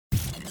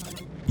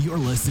You're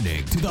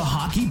listening to the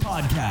Hockey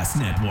Podcast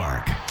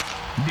Network.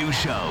 New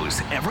shows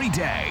every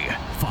day.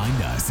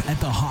 Find us at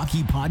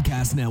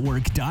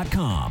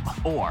thehockeypodcastnetwork.com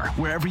or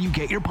wherever you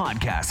get your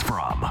podcasts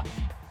from.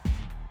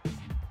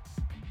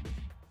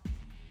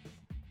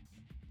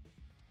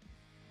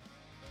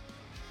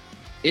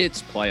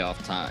 It's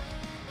playoff time.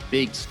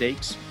 Big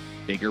stakes,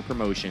 bigger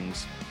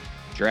promotions.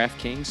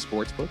 DraftKings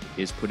Sportsbook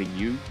is putting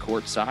you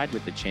courtside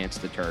with the chance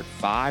to turn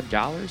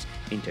 $5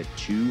 into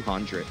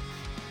 $200.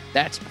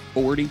 That's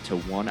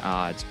 40-1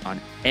 odds on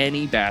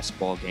any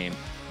basketball game.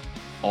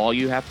 All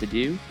you have to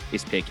do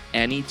is pick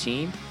any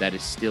team that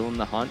is still in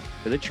the hunt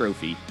for the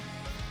trophy.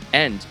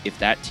 And if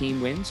that team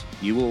wins,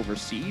 you will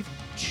receive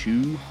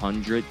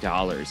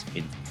 $200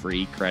 in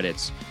free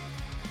credits.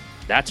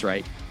 That's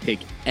right. Pick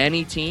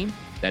any team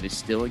that is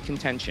still in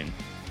contention.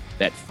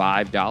 Bet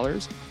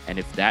 $5, and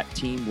if that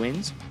team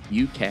wins,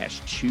 you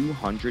cash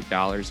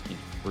 $200 in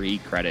free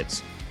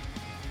credits.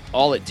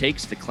 All it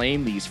takes to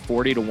claim these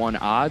 40-1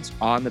 odds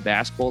on the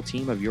basketball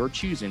team of your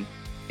choosing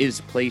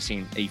is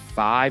placing a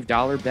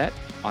 $5 bet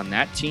on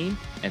that team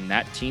and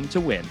that team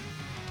to win.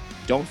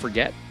 Don't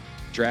forget,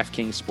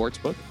 DraftKings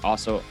Sportsbook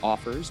also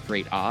offers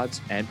great odds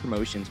and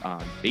promotions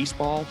on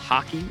baseball,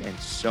 hockey, and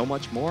so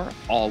much more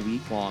all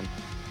week long.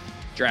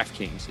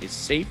 DraftKings is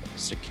safe,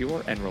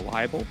 secure, and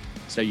reliable,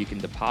 so you can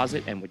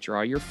deposit and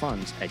withdraw your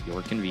funds at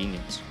your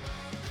convenience.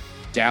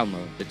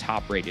 Download the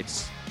top-rated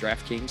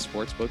DraftKings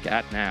Sportsbook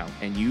app now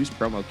and use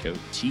promo code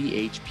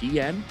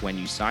THPN when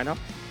you sign up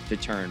to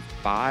turn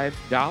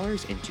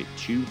 $5 into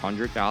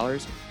 $200 in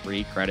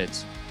free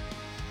credits.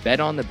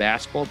 Bet on the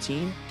basketball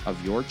team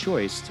of your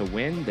choice to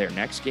win their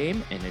next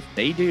game, and if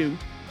they do,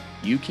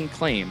 you can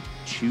claim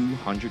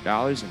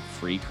 $200 in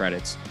free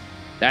credits.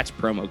 That's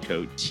promo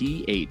code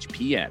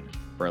THPN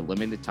for a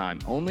limited time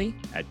only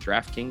at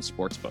DraftKings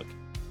Sportsbook.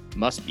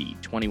 Must be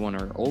 21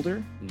 or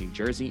older, New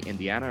Jersey,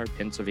 Indiana, or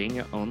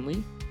Pennsylvania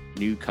only.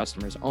 New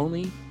customers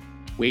only.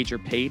 Wager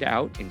paid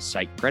out in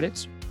site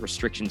credits.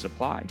 Restrictions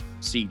apply.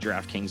 See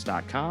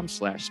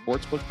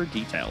DraftKings.com/sportsbook for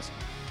details.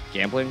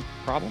 Gambling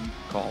problem?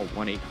 Call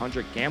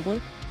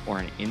 1-800-GAMBLER or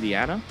in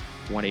Indiana,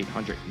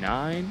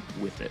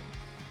 1-800-9-WITH-IT.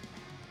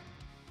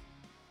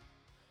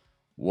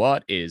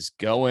 What is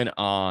going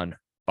on?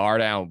 Bar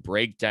Down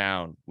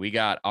Breakdown. We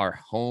got our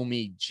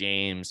homie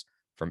James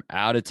from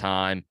out of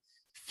time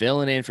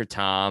filling in for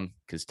Tom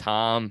because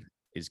Tom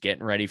is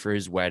getting ready for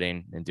his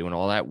wedding and doing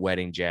all that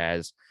wedding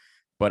jazz.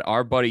 But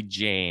our buddy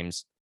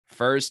James,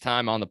 first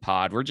time on the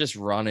pod, we're just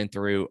running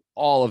through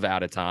all of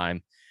out of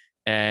time.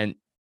 And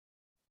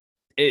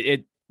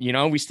we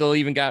still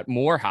even got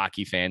more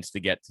hockey fans to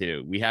get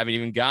to. We haven't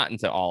even gotten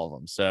to all of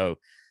them. So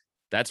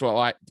that's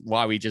why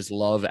we just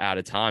love out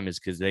of time, is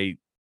because they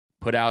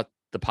put out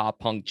the pop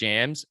punk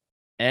jams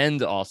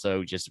and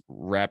also just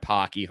rep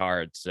hockey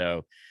hard.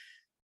 So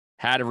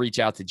had to reach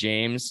out to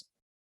James.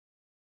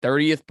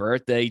 30th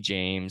birthday,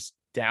 James,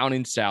 down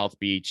in South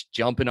Beach,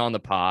 jumping on the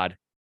pod.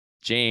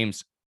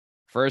 James,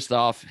 first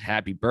off,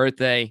 happy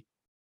birthday.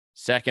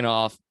 Second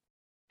off,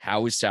 how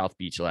was South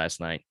Beach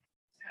last night?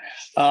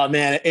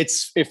 Man, it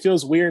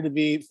feels weird to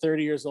be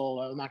 30 years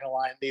old. I'm not gonna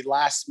lie. The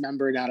last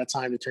member out of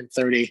time to turn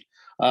 30.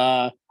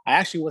 I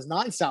actually was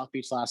not in South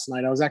Beach last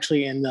night. I was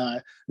actually in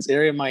this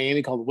area of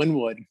Miami called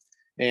Wynwood,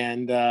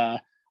 and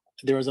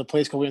there was a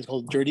place called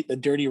the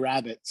Dirty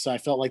Rabbit. So I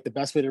felt like the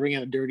best way to ring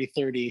in a dirty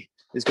 30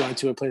 is going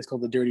to a place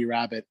called the Dirty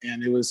Rabbit,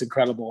 and it was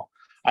incredible.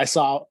 I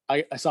saw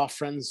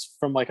friends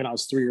from like when I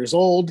was 3 years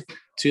old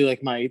to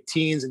like my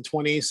teens and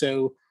 20s.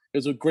 So it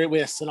was a great way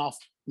to send off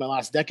my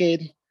last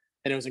decade,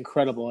 and it was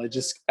incredible.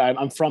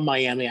 I'm from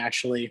Miami,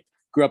 actually.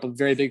 Grew up a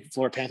very big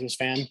Florida Panthers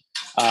fan.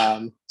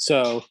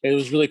 So it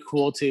was really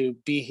cool to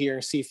be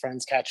here, see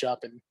friends catch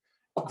up, and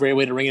a great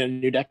way to ring in a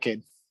new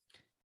decade.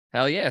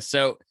 Hell yeah.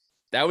 So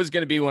that was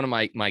going to be one of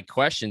my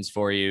questions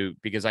for you,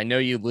 because I know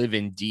you live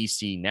in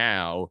DC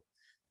now.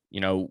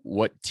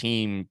 What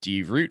team do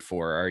you root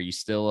for? Are you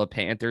still a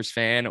Panthers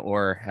fan,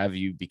 or have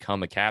you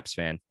become a Caps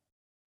fan?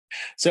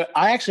 So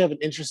I actually have an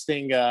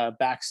interesting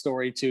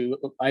backstory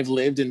to. I've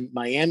lived in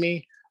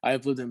Miami,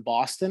 I've lived in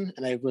Boston,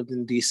 and I've lived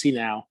in DC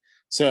now.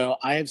 So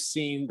I have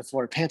seen the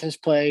Florida Panthers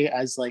play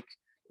as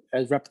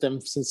rep them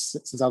since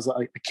I was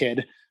like a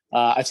kid.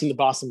 I've seen the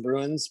Boston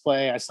Bruins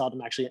play. I saw them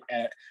actually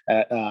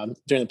during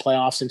the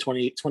playoffs in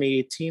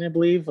 2018, I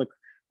believe, like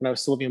when I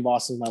was still living in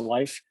Boston with my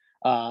wife.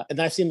 And then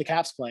I've seen the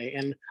Caps play,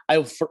 and I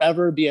will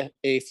forever be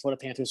a Florida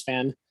Panthers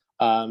fan.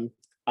 I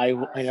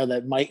know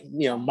that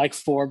Mike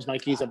Forbes,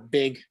 Mikey's a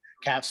big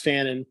Caps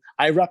fan, and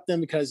I rep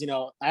them because,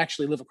 I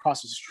actually live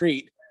across the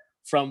street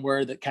from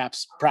where the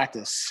Caps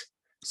practice.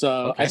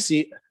 So okay. I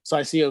see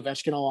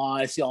Ovechkin a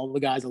lot. I see all the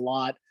guys a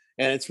lot,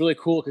 and it's really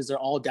cool because they're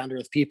all down to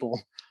earth people.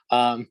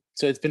 So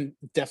it's been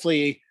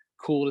definitely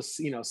cool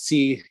to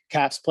see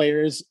Caps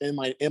players in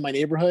my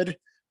neighborhood,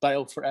 but I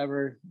will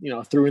forever,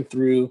 through and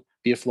through,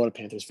 be a Florida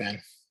Panthers fan.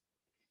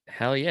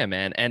 Hell yeah,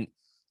 man. And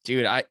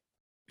dude,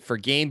 for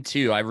game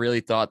 2, I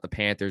really thought the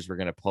Panthers were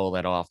going to pull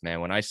that off,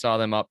 man. When I saw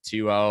them up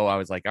 2-0, I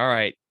was like, all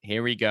right,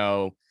 here we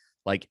go.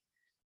 Like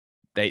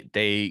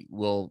they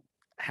will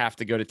have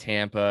to go to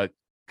Tampa,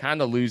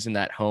 kind of losing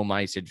that home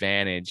ice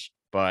advantage,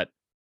 but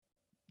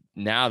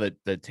now that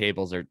the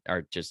tables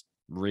are just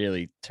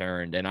really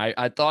turned. And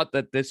I thought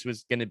that this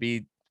was going to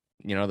be,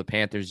 the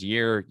Panthers'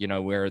 year,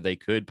 where they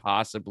could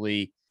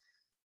possibly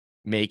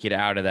make it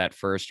out of that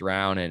first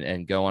round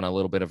and go on a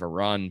little bit of a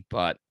run.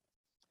 But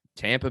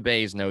Tampa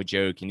Bay is no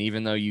joke. And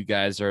even though you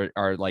guys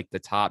are like the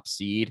top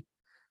seed,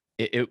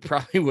 it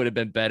probably would have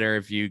been better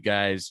if you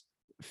guys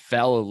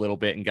fell a little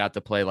bit and got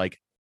to play like,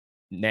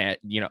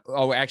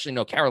 oh, actually,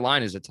 no,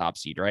 Carolina is a top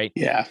seed, right?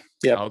 Yeah.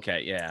 Yeah.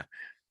 Okay. Yeah.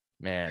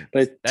 Man,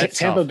 but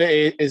Tampa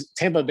Bay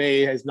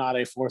is not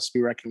a force to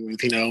be reckoned with.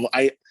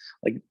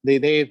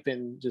 They've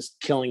been just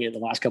killing it the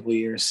last couple of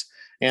years,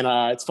 and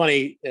it's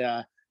funny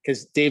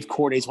because Dave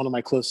Courtney is one of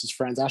my closest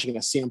friends. I'm actually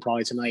going to see him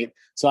probably tonight,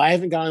 so I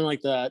haven't gotten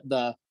like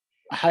the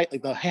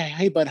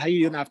hey bud, how you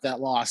doing after that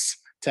loss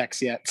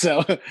text yet.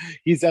 So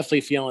he's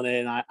definitely feeling it,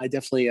 and I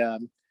definitely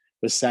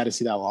was sad to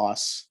see that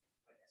loss.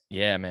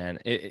 Yeah, man,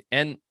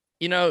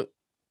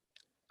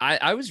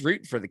 I was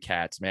rooting for the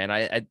Cats, man.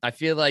 I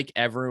feel like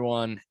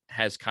everyone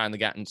has kind of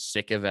gotten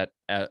sick of it,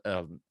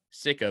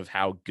 sick of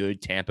how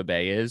good Tampa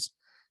Bay is.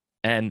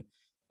 And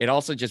it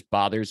also just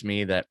bothers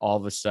me that all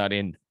of a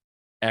sudden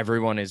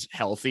everyone is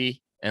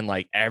healthy, and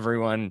like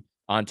everyone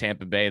on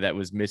Tampa Bay that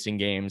was missing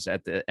games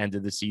at the end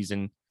of the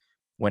season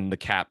when the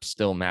cap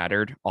still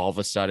mattered, all of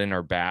a sudden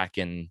are back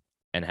and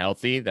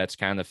healthy. That's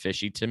kind of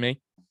fishy to me.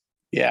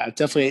 Yeah,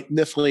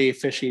 definitely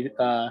fishy.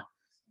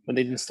 When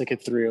they didn't stick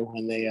it through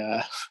when they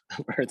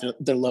were at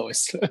their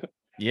lowest.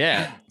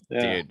 Yeah,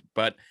 dude.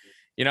 But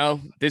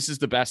this is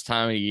the best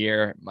time of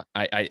year.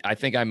 I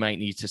think I might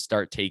need to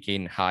start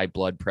taking high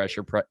blood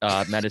pressure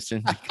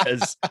medicine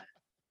because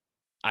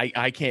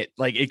I can't,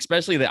 like,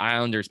 especially the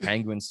Islanders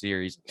Penguins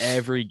series.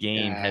 Every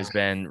game has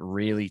been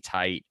really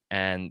tight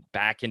and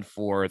back and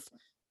forth.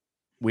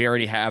 We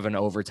already have an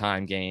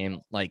overtime game,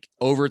 like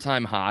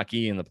overtime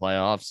hockey in the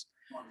playoffs.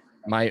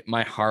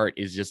 My heart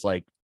is just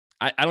like,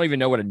 I don't even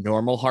know what a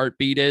normal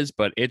heartbeat is,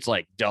 but it's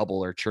like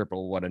double or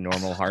triple what a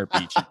normal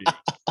heartbeat should be.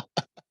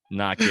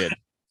 Not good.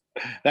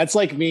 That's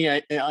like me.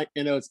 I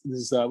this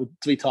is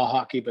we talk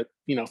hockey, but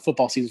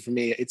football season for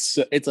me, it's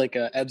like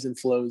ebbs and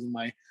flows, and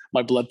my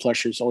blood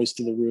pressure is always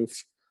through the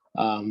roof.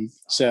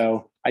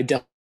 So I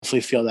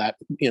definitely feel that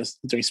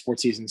during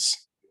sports seasons.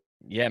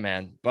 Yeah,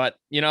 man. But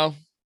we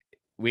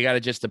got to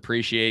just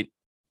appreciate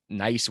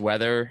nice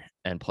weather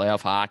and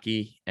playoff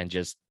hockey and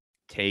just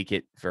take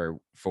it for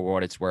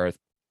what it's worth.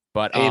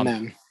 But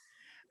amen.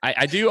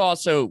 I do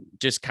also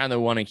just kind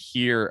of want to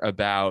hear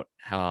about,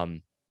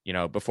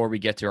 before we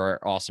get to our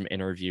awesome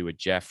interview with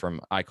Jeff from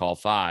I Call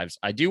Fives,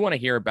 I do want to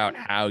hear about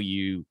how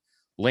you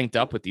linked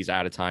up with these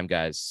out of time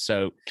guys.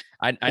 So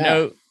I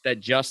know that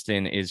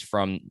Justin is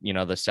from,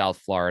 the South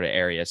Florida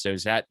area. So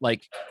is that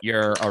like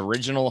your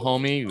original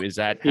homie? Is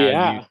that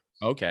how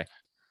okay.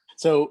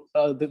 So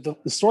the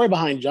story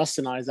behind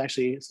Justin and I is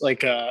actually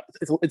like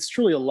it's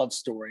truly a love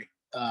story.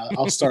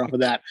 I'll start off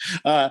with that.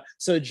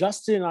 So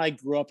Justin and I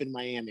grew up in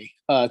Miami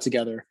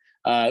together.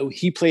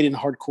 He played in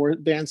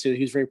hardcore bands, so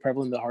he was very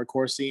prevalent in the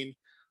hardcore scene.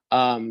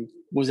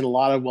 Was in a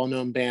lot of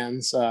well-known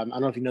bands. I don't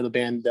know if you know the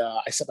band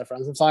I Set My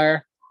Friends on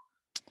Fire,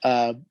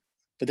 but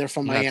they're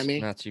from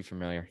Miami. Not too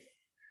familiar.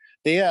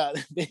 They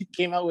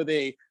came out with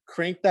a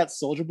Crank That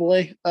Soldier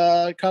Boy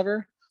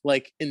cover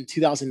like in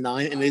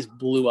 2009, and they just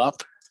blew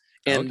up.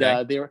 And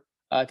they were,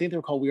 I think they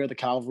were called We Are the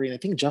Cavalry, and I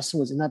think Justin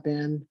was in that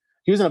band.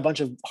 He was in a bunch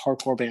of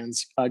hardcore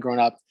bands growing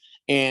up,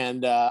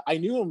 and I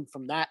knew him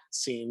from that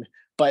scene.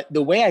 But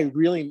the way I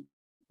really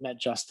met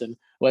Justin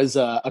was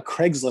a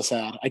Craigslist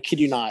ad. I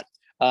kid you not.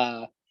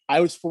 I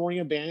was forming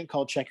a band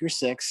called Check Your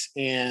Six,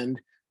 and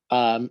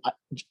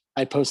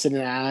I posted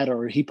an ad,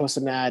 or he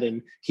posted an ad,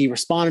 and he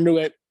responded to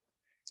it.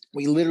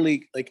 We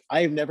literally, like,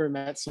 I have never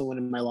met someone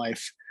in my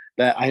life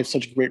that I have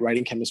such great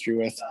writing chemistry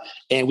with.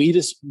 And we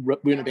were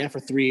in a band for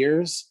 3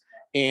 years,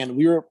 and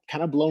we were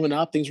kind of blowing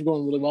up. Things were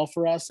going really well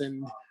for us.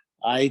 And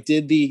I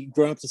did the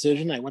grown-up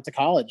decision. I went to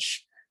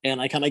college, and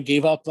I kind of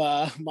gave up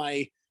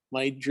my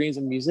dreams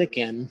of music.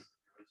 And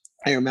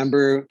I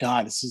remember,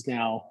 God, this is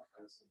now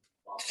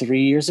 2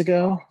 years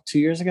ago.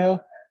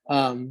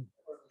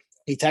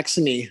 He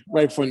texted me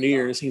right before New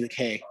Year's. He's like,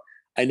 "Hey,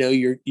 I know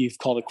you've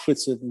called it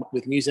quits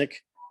with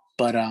music,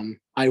 but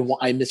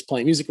I miss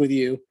playing music with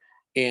you.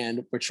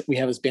 And we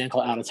have this band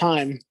called Out of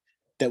Time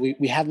that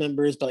we have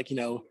members, but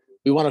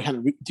we want to kind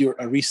of do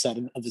a reset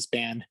of this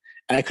band.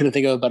 And I couldn't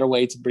think of a better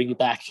way to bring you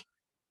back."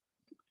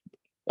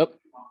 Oh,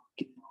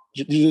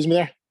 did you lose me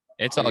there?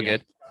 It's all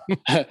good.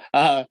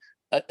 I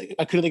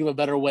couldn't think of a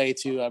better way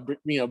to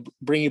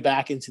bring you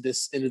back into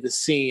this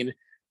scene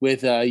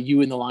with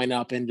you in the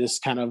lineup and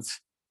just kind of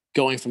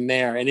going from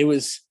there. And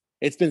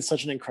it's been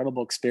such an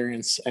incredible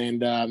experience,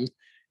 and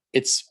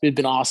it's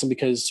been awesome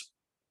because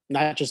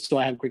not just do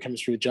I have great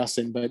chemistry with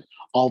Justin, but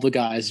all the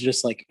guys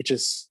it's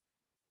just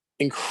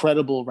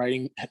incredible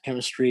writing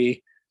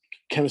chemistry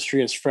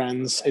as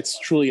friends. It's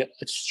truly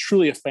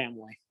a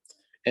family,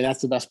 and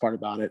that's the best part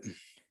about it.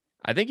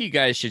 I think you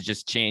guys should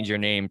just change your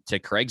name to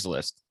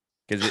Craigslist,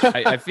 because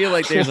I feel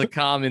like there's a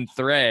common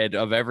thread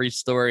of every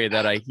story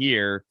that I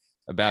hear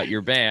about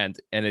your band,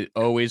 and it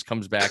always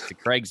comes back to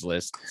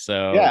Craigslist.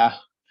 So Yeah.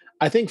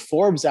 I think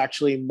Forbes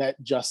actually met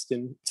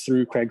Justin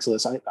through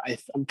Craigslist.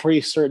 I'm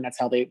pretty certain that's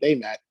how they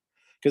met,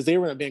 because they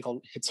were in a band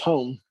called Hits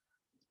Home,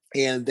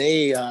 and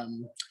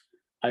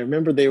I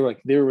remember they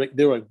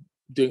were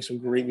doing some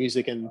great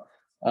music, and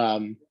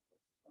um,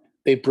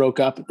 they broke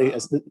up.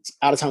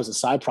 Out of Time was a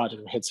side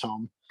project of Hits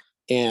Home,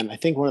 and I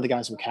think one of the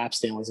guys from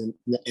Capstan was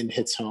in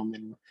Hits Home,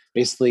 and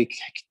basically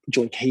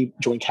joined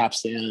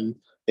Capstan, and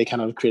they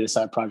kind of created a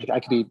side project.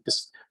 I could be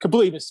just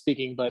completely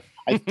misspeaking, but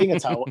I think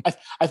that's how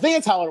I think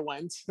that's how it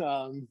went.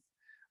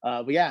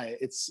 But yeah,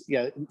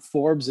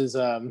 Forbes is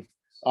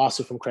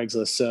also from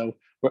Craigslist, so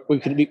we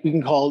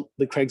can call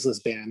the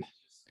Craigslist band.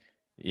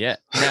 yeah.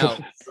 Now,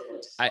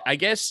 I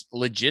guess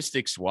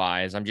logistics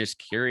wise, I'm just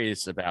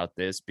curious about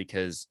this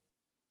because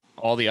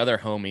all the other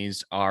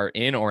homies are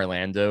in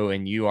Orlando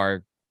and you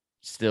are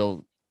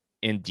still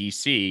in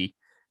DC.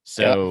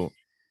 So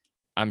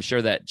I'm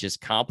sure that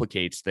just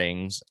complicates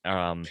things.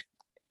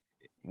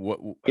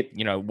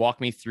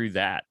 Walk me through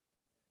that.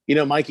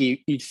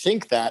 Mikey, you'd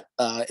think that,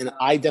 and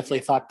I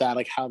definitely thought that,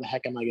 like, how the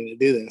heck am I going to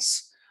do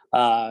this?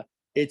 I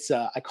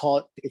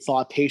call it's a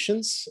lot of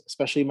patience,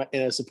 especially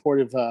in a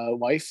supportive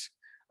wife.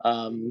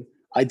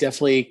 I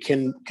definitely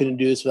couldn't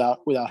do this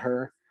without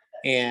her.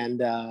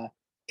 And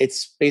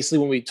it's basically,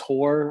 when we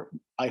tour,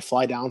 I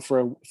fly down for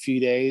a few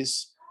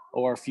days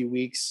or a few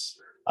weeks.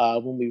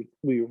 When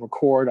we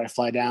record, I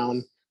fly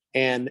down,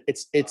 and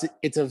it's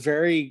a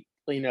very,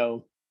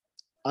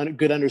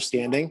 good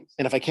understanding.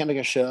 And if I can't make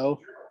a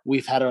show,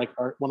 we've had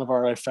one of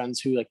our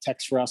friends who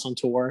texts for us on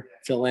tour,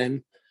 fill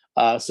in.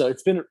 So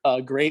it's been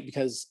great,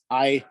 because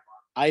I've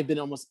played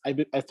almost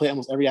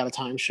every Out of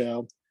Time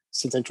show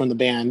since I joined the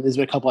band. There's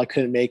been a couple I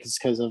couldn't make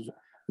because of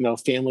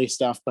family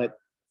stuff, but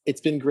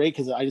it's been great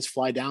because I just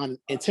fly down,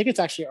 and tickets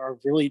actually are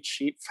really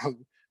cheap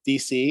from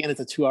DC, and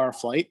it's a 2-hour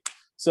flight.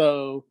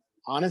 So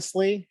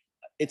honestly,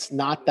 it's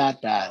not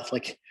that bad.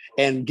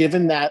 And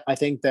given that, I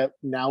think that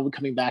now we're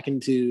coming back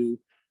into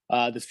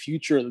the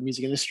future of the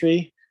music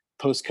industry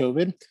post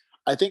COVID,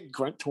 I think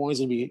grunt touring is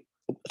going to be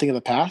a thing of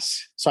the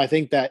past. So I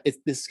think that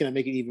this is going to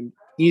make it even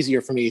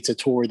easier for me to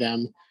tour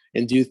them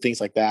and do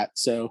things like that.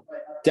 So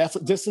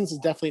distance is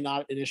definitely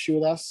not an issue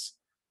with us.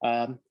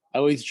 I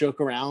always joke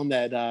around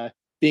that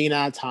being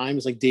Out of Time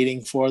is like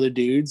dating 4 other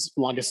dudes,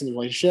 long distance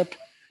relationship,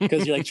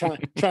 because you're trying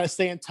to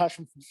stay in touch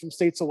from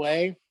states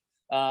away.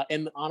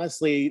 And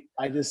honestly,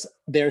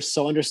 they're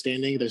so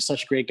understanding. They're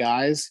such great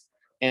guys.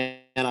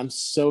 And I'm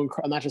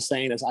not just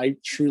saying this, I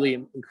truly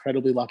am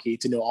incredibly lucky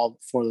to know all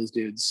 4 of those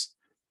dudes.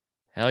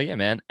 Hell yeah,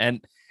 man.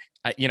 And,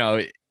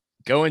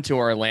 going to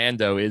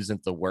Orlando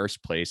isn't the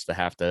worst place to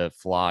have to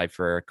fly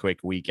for a quick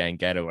weekend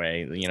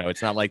getaway.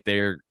 It's not like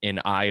they're in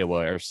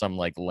Iowa or some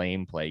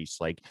lame place.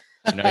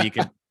 You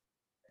could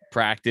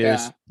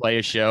practice, play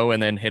a show,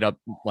 and then hit up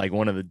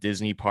one of the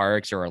Disney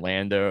parks or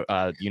Orlando,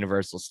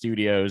 Universal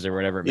Studios or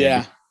whatever it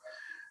may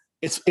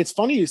be. It's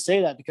funny you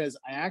say that, because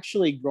I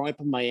actually, growing up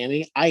in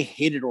Miami, I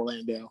hated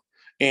Orlando,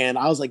 and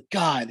I was like,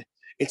 God,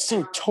 it's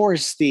so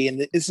touristy,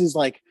 and this is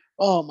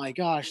oh my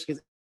gosh,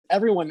 because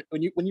everyone,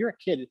 when you're a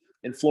kid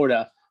in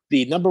Florida,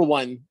 the number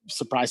one,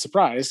 surprise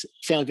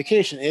family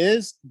vacation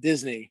is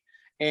Disney,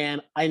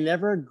 and I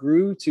never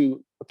grew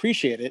to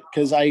appreciate it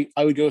because I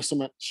would go so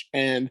much.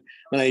 And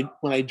when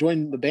I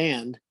joined the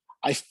band,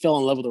 I fell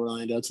in love with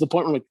Orlando, to the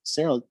point where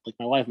Sarah,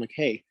 my wife, I'm like,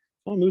 hey,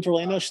 want to move to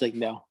Orlando? She's like,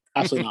 no,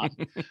 absolutely not.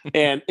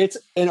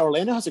 And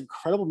Orlando has an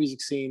incredible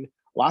music scene,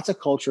 lots of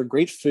culture,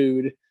 great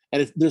food,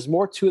 and there's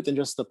more to it than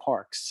just the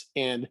parks.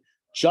 And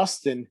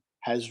Justin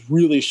has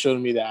really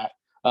shown me that.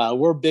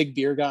 We're big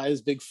beer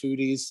guys, big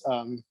foodies.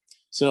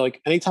 So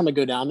anytime I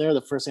go down there,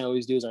 the first thing I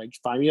always do is I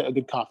find me a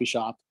good coffee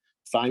shop,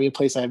 find me a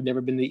place I've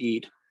never been to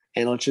eat,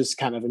 and let's just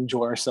kind of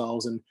enjoy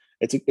ourselves. And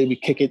we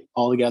kick it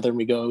all together, and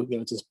we go,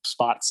 to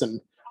spots.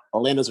 And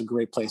Orlando's a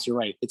great place. You're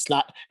right. It's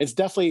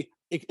definitely,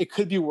 it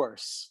could be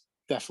worse.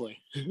 Definitely.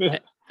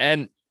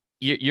 And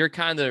you're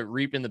kind of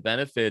reaping the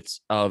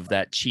benefits of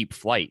that cheap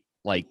flight.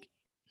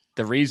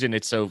 The reason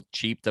it's so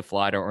cheap to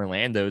fly to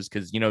Orlando is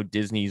because,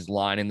 Disney's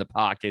lining the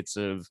pockets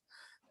of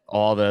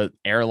all the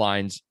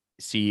airlines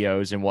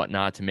CEOs and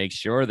whatnot to make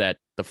sure that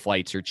the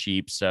flights are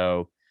cheap.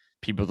 So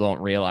people don't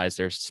realize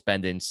they're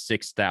spending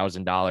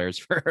 $6,000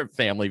 for a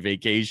family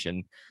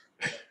vacation,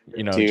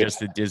 Dude,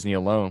 just at Disney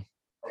alone.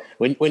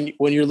 When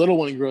your little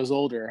one grows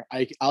older,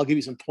 I'll give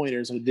you some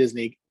pointers with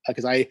Disney,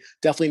 because I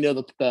definitely know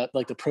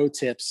the pro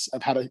tips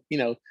of how to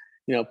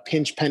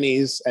pinch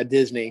pennies at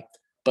Disney.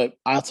 But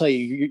I'll tell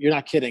you, you're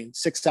not kidding.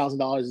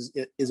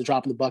 $6,000 is a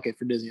drop in the bucket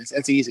for Disney.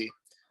 It's easy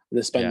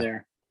to spend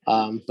there.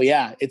 But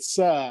yeah, it's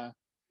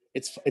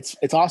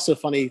also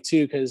funny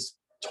too, because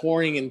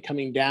touring and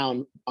coming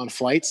down on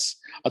flights,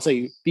 I'll tell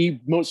you, the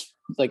most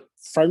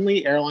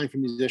friendly airline for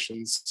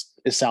musicians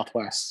is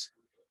Southwest,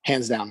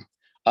 hands down.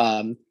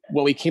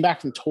 When we came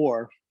back from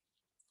tour,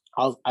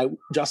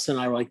 Justin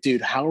and I were like,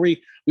 dude, how are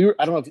we were,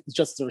 I don't know if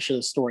Justin will share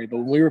the story, but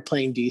when we were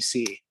playing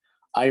DC,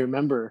 I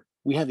remember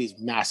we had these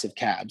massive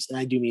cabs, and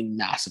I do mean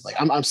massive.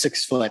 I'm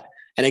 6 foot,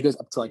 and it goes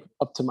up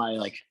to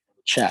my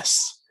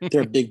chest.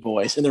 They're big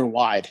boys and they're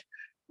wide.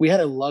 We had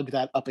to lug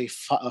that up a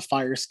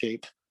fire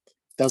escape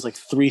that was like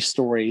 3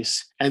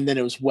 stories, and then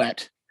it was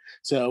wet.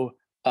 So,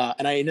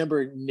 and I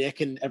remember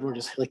Nick and everyone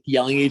just like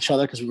yelling at each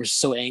other because we were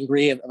so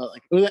angry, and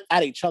like we were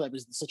at each other. It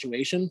was the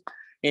situation,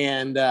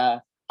 and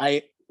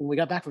when we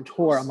got back from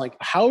tour, I'm like,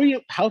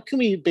 how can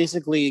we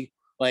basically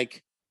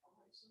like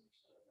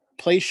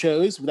play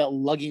shows without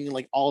lugging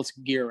like all its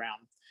gear around?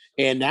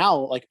 And now,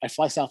 like, I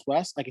fly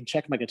Southwest, I can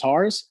check my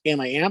guitars and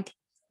my amp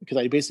because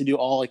I basically do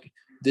all like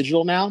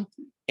digital now,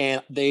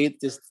 and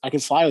I can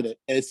fly with it.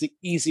 And it's the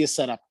easiest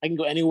setup. I can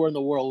go anywhere in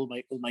the world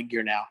with my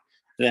gear now.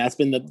 And that's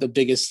been the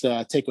biggest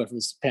takeaway from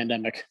this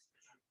pandemic,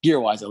 gear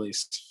wise, at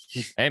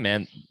least. Hey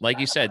man, like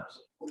you said,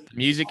 the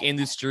music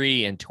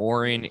industry and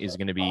touring is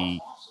going to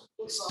be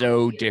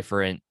so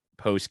different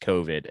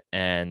post-COVID,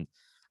 and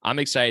I'm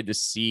excited to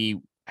see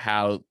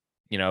how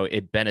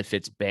it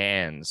benefits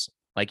bands.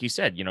 Like you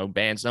said,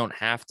 bands don't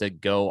have to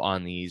go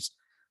on these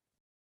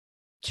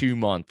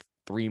 2-month,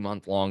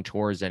 3-month long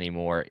tours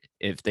anymore.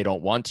 If they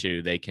don't want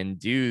to, they can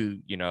do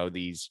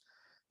these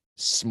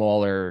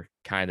smaller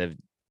kind of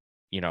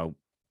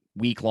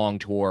week-long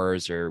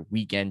tours or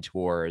weekend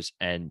tours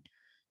and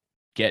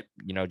get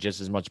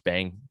just as much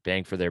bang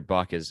for their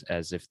buck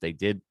as if they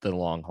did the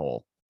long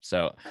haul.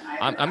 So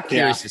I'm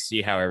curious to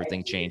see how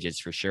everything changes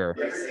for sure.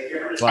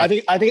 But I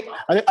think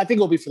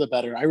it'll be for the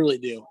better. I really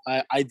do.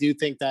 I do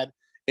think that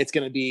it's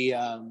going to be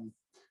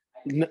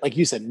like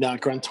you said,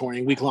 not grunt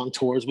touring, week-long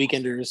tours,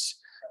 weekenders,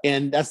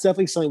 and that's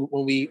definitely something.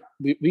 When we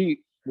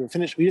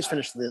just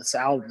finished this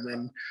album,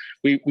 and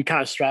we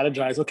kind of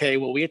strategized. Okay,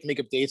 well, we had to make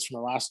up dates from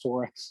our last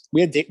tour.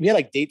 We had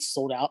like dates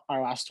sold out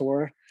our last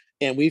tour,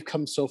 and we've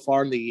come so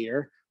far in the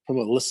year from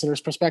a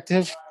listener's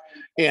perspective,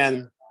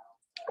 and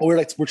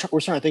we're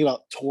starting to think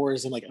about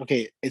tours and like,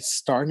 okay, it's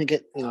starting to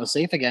get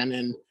safe again,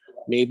 and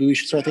maybe we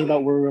should start thinking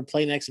about where we're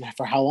playing next and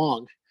for how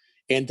long.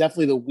 And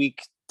definitely the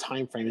week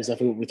time frame is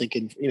definitely what we're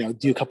thinking.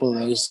 Do a couple of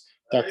those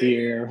throughout the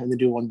year and then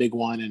do one big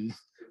one, and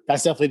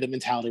that's definitely the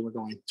mentality we're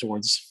going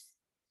towards.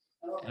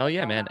 Oh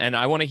yeah, man. And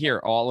I want to hear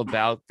all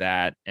about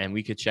that, and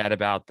we could chat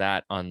about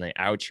that on the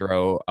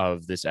outro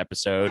of this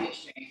episode.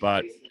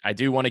 But I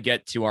do want to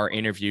get to our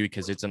interview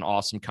because it's an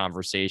awesome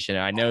conversation.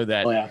 I know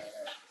that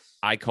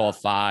I Call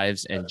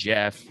Fives and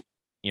Jeff,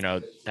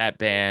 that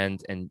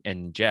band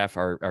and Jeff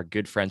are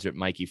good friends with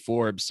Mikey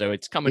Forbes. So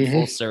it's coming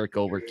full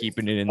circle. We're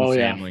keeping it in the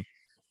family.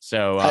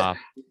 So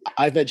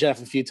I've met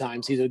Jeff a few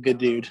times. He's a good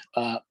dude.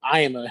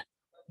 I am a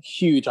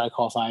huge I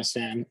Call Fives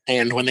fan.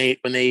 And when they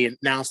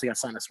announced they got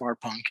signed to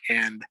Smart Punk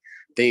and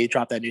they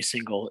dropped that new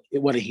single,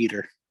 what a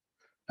heater.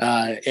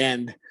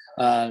 And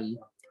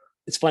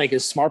it's funny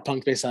because Smart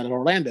Punk's based out of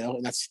Orlando,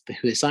 and that's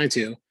who they signed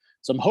to.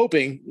 So I'm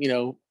hoping,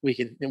 we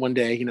can one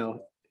day,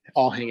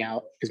 all hang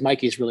out because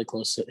Mikey's really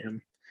close to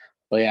him.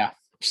 But yeah,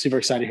 super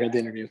excited to hear the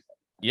interview.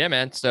 Yeah,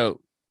 man.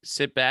 So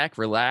sit back,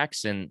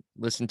 relax, and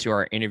listen to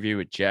our interview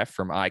with Jeff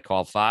from I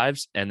Call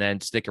Fives, and then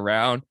stick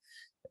around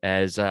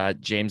as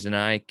James and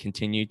I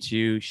continue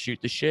to shoot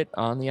the shit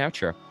on the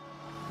outro.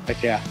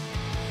 Heck yeah.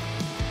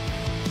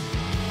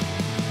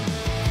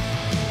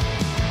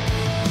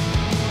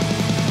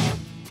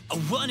 I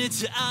wanted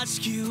to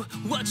ask you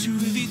what you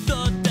really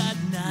thought that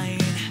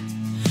night.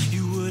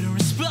 You wouldn't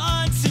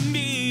respond to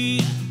me.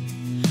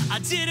 I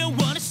didn't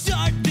want to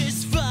start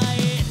this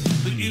fight,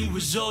 but it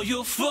was all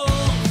your fault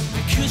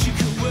because you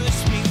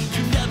coerced me.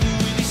 You never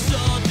really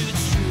saw the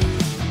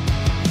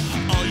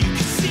truth. All you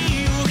could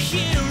see or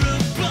hear or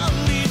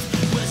believe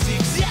was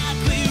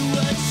exactly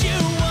what you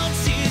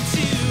wanted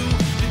to,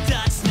 but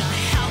that's not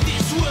how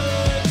this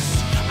works.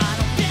 I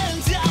don't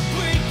end up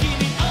breaking,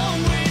 it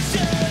always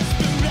hurts,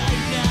 but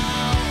right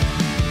now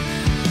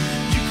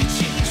you can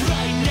change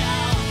right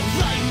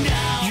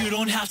now. You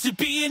don't have to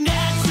be an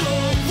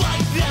asshole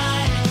like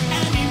that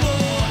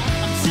anymore.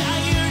 I'm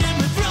tired and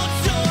my throat's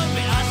sore,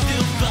 but I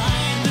still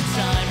find the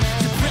time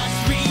to press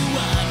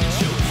rewind and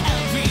show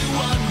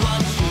everyone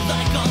what you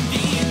like on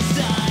the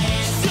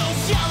inside. So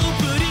shallow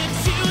but in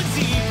too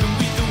deep, and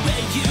with the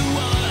way you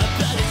are, I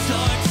bet it's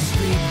hard to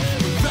sleep.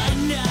 But right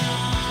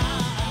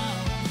now,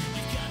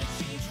 you gotta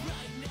change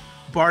right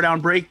now. Bar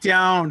Down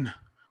Breakdown.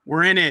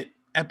 We're in it.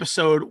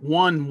 Episode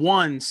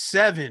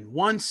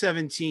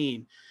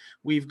 117.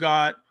 We've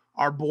got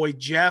our boy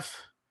Jeff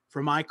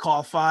from I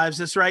Call Fives.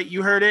 That's right.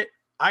 You heard it.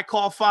 I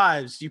Call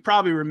Fives. You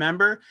probably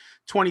remember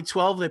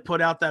 2012. They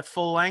put out that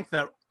full length,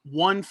 that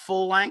one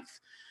full length,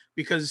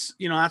 because,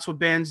 that's what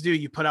bands do.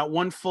 You put out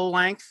one full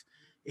length,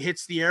 it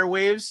hits the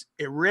airwaves,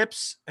 it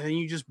rips, and then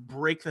you just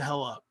break the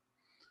hell up.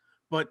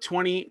 But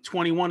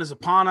 2021 is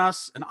upon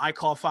us, and I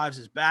Call Fives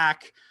is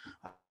back.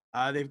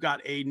 They've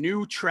got a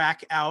new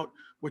track out,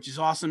 which is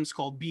awesome. It's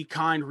called Be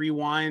Kind,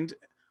 Rewind.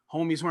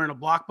 Homie's wearing a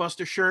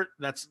Blockbuster shirt.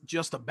 That's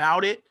just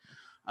about it.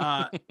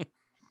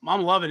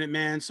 I'm loving it,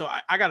 man. So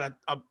I got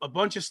a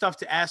bunch of stuff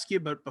to ask you,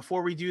 but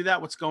before we do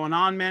that, what's going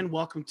on, man?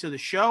 Welcome to the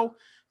show.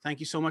 Thank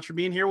you so much for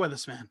being here with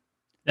us, man.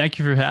 Thank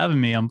you for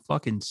having me. I'm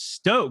fucking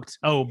stoked.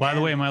 Oh, by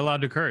the way, am I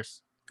allowed to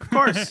curse? Of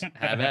course.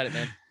 Have at it,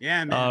 man.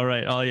 Yeah, man. All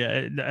right. Oh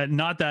yeah.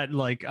 Not that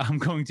like I'm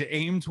going to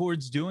aim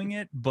towards doing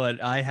it,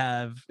 but I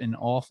have an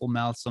awful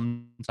mouth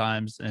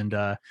sometimes, and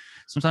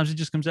sometimes it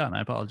just comes out, and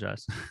I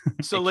apologize.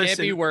 So It listen, can't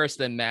be worse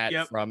than Matt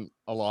Yep. from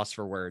A Loss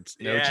for Words.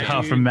 No Yeah, chance.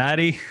 Oh, dude. from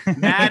Maddie.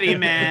 Maddie,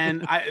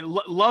 man, I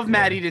love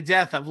Maddie to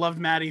death. I've loved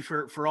Maddie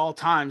for all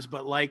times,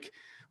 but like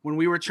when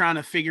we were trying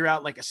to figure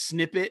out like a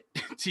snippet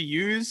to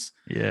use,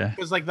 Yeah.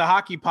 because like the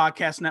Hockey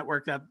Podcast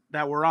Network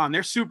that we're on,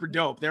 they're super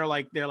dope. They're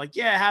like,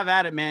 yeah, have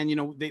at it, man. You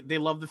know, they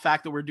love the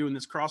fact that we're doing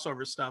this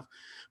crossover stuff,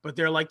 but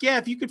they're like, yeah,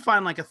 if you could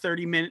find like a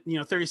 30-minute,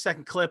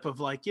 30-second clip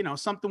of like,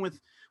 something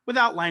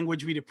without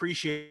language, we'd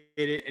appreciate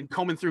it. And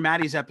combing through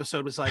Maddie's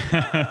episode was like,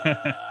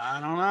 I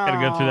don't know.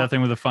 Gotta go through that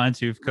thing with a fine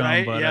tooth comb.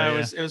 Right? But, Yeah,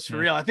 it was for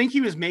real. I think he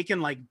was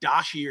making like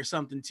dashi or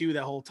something too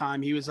that whole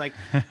time. He was like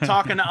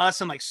talking to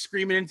us and like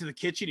screaming into the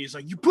kitchen. He's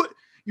like, you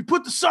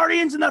put the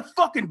sardines in that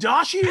fucking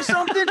dashi or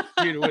something?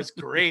 Dude, it was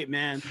great,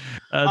 man.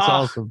 That's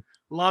awesome.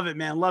 Love it,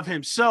 man. Love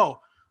him. So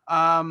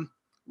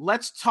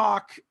let's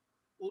talk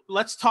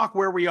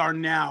where we are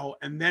now,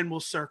 and then we'll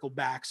circle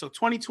back. So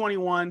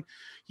 2021,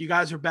 you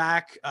guys are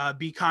back.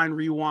 Be Kind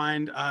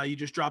Rewind. You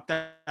just dropped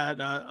that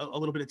a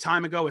little bit of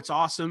time ago. It's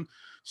awesome.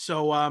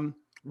 So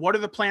what are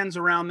the plans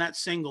around that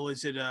single?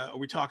 Is it are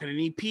we talking an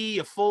EP,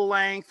 a full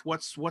length?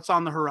 What's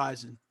on the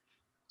horizon?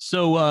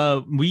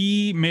 So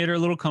we made our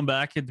little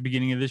comeback at the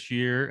beginning of this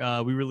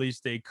year. We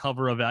released a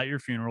cover of At Your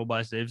Funeral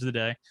by Saves the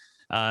Day.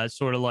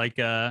 Sort of like,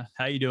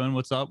 how you doing?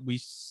 What's up? We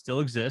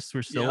still exist.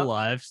 We're still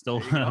alive,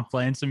 still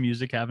playing some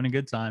music, having a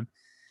good time.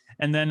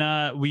 And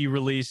then we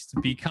released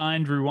Be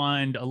Kind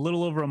Rewind a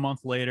little over a month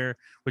later,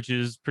 which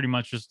is pretty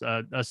much just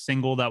a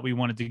single that we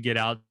wanted to get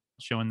out,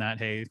 showing that,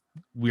 hey,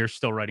 we're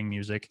still writing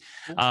music.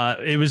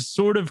 It was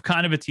sort of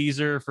kind of a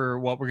teaser for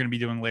what we're going to be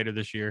doing later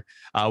this year.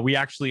 We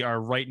actually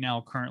are right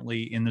now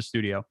currently in the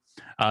studio.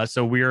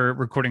 So we're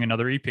recording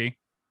another EP.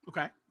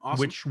 Okay, awesome.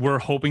 Which we're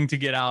hoping to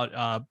get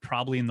out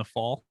probably in the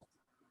fall.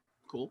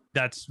 Cool.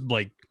 That's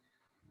like,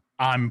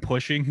 I'm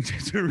pushing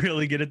to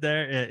really get it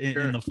there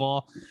in the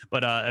fall,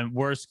 but in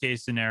worst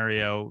case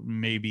scenario,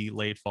 maybe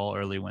late fall,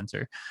 early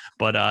winter,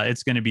 but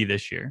it's going to be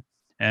this year.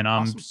 And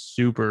I'm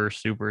super,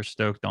 super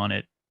stoked on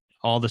it.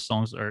 All the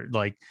songs are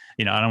like,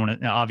 I don't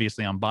want to,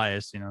 obviously I'm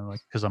biased,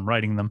 like, cause I'm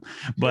writing them,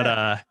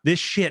 but this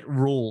shit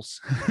rules.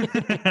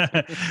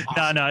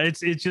 No,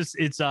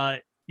 it's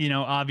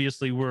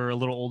obviously we're a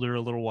little older,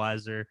 a little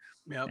wiser.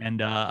 Yep.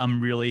 And I'm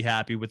really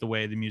happy with the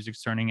way the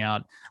music's turning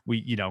out. We're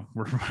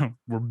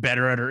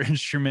better at our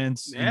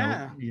instruments.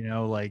 Yeah.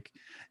 Like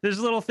there's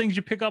little things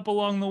you pick up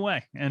along the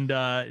way, and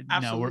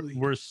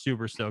we're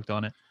super stoked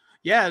on it.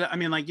 Yeah, I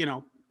mean, like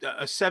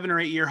a 7 or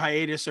 8 year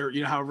hiatus, or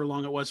however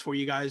long it was for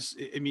you guys.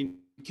 I mean,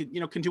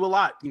 can do a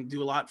lot. You can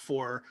do a lot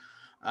for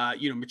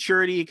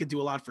maturity. It could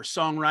do a lot for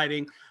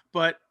songwriting.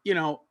 But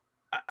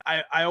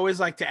I always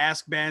like to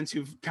ask bands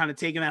who've kind of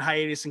taken that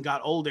hiatus and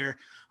got older.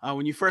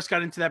 When you first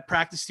got into that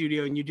practice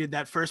studio and you did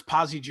that first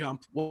posse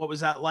jump, what was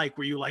that like?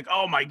 Were you like,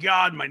 oh my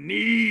God, my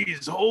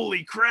knees,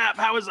 holy crap,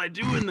 how was I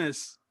doing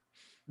this?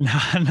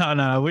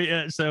 No. We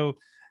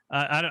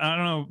I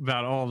don't know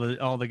about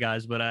all the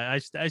guys, but I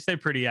stay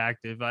pretty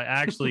active. I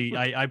actually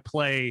I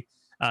play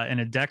in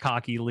a deck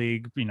hockey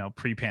league,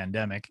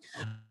 pre-pandemic.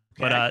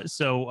 But I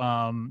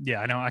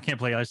know I can't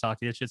play ice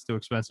hockey. That shit's too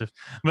expensive.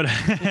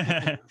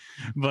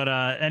 But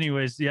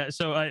anyways, yeah.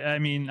 So I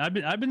mean,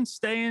 I've been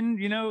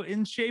staying,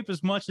 in shape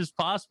as much as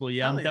possible.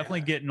 Yeah, I'm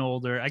definitely getting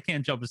older. I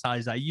can't jump as high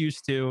as I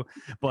used to,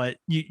 but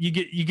you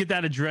get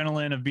that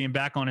adrenaline of being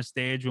back on a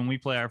stage. When we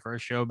play our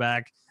first show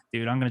back,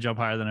 dude, I'm gonna jump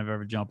higher than I've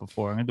ever jumped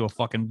before. I'm gonna do a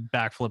fucking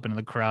backflip into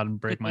the crowd and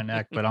break my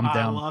neck, but I'm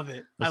down. I love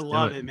it. I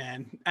love it,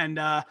 man. And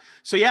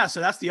so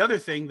that's the other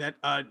thing that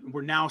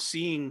we're now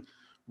seeing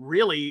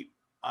really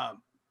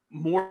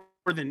more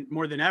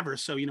than ever.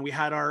 So we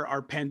had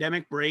our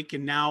pandemic break,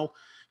 and now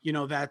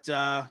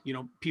that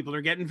people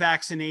are getting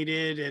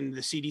vaccinated, and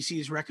the CDC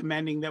is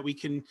recommending that we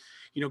can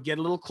get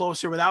a little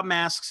closer without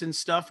masks and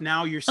stuff.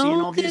 Now you're seeing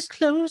all these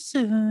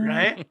closer,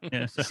 right?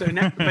 Yeah. So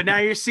now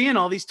you're seeing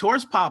all these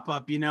tours pop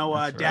up.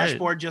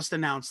 Dashboard right. just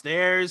announced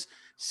theirs.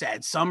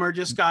 Sad Summer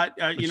just got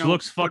which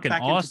looks fucking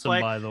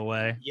awesome, by the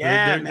way.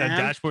 Yeah, man.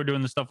 Dashboard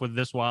doing the stuff with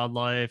This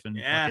Wildlife and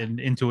fucking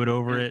Into It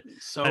Over It.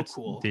 That's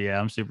cool. Yeah,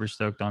 I'm super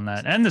stoked on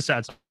that. And the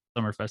Sad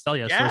Summer Fest. Hell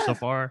yeah, so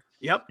far.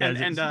 Yep.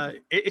 Yeah,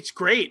 it's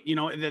great,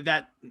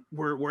 that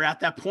we're at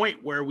that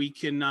point where we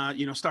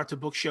can start to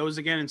book shows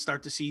again and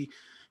start to see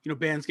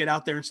bands get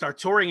out there and start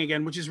touring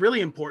again, which is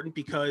really important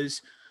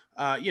because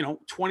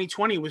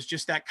 2020 was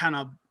just that kind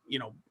of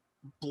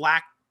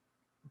black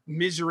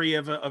misery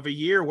of a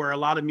year where a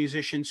lot of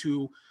musicians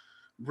who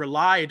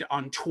relied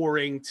on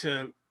touring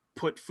to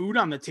put food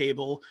on the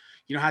table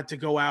had to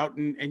go out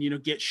and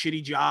get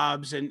shitty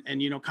jobs and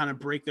kind of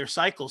break their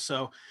cycle.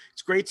 So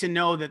it's great to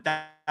know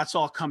that's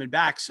all coming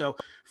back. So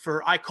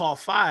for I Call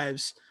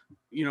Fives,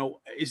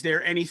 is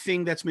there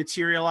anything that's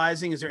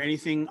materializing? Is there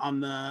anything on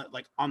the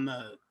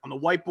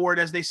whiteboard,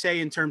 as they say,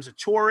 in terms of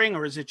touring,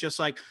 or is it just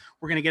like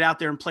we're going to get out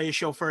there and play a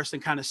show first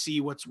and kind of see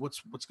what's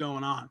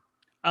going on?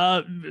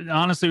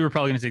 Honestly, we're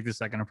probably going to take the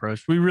second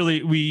approach. We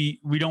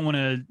don't want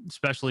to,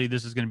 especially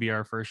this is going to be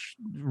our first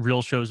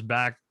real shows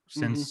back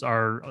since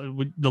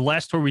the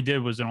last tour we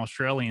did was an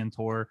Australian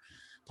tour,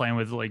 playing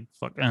with like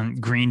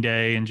Green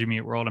Day and Jimmy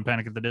Eat World and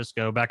Panic at the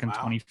Disco back in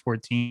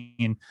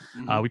 2014.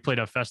 We played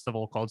a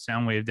festival called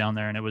Soundwave down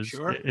there, and it was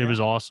it was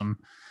awesome.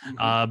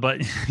 But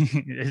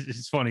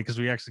it's funny because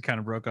we actually kind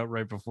of broke up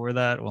right before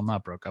that. Well,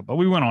 not broke up, but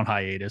we went on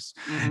hiatus.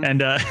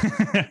 And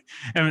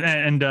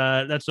and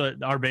that's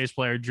what our bass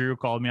player Drew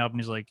called me up, and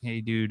he's like,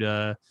 "Hey, dude, you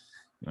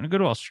want to go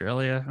to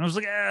Australia?" And I was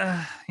like,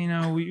 you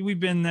know, we've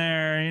been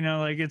there, you know,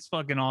 like it's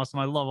fucking awesome.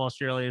 I love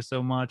Australia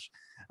so much.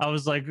 I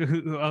was like,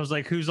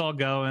 who's all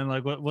going?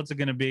 Like, what's it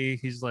going to be?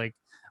 He's like,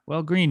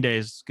 well, Green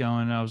Day's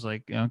going. I was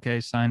like, okay,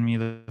 sign me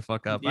the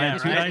fuck up. Yeah,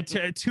 I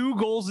had two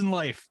goals in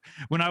life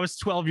when I was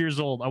 12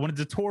 years old. I wanted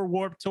to tour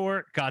Warped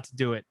Tour, got to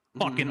do it.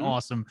 Fucking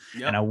awesome.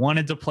 Yep. And I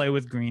wanted to play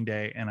with Green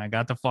Day, and I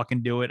got to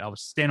fucking do it. I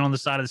was standing on the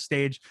side of the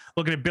stage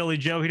looking at Billy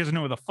Joe. He doesn't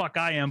know who the fuck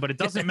I am, but it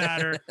doesn't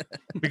matter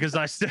because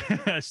I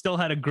still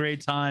had a great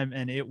time.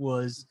 And it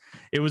was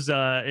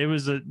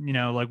a, you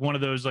know, like one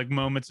of those like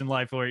moments in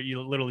life where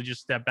you literally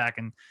just step back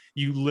and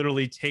you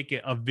literally take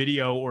a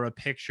video or a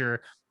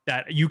picture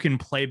that you can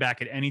play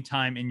back at any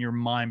time in your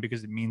mind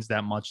because it means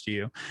that much to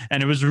you.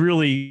 And it was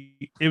really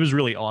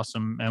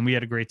awesome. And we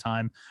had a great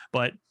time,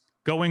 but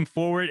going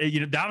forward, you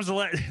know, that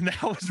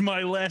was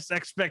my last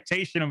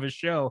expectation of a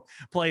show,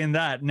 playing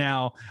that.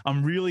 Now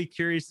I'm really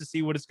curious to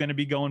see what it's going to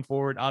be going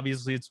forward.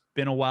 Obviously it's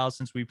been a while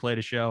since we played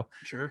a show,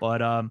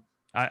 but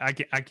I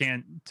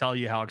can't tell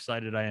you how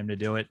excited I am to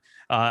do it.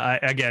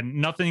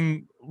 Again,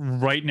 nothing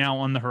right now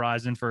on the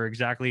horizon for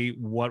exactly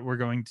what we're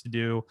going to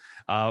do.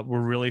 We're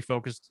really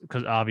focused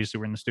because obviously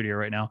we're in the studio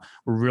right now.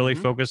 We're really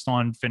focused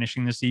on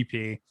finishing this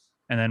EP.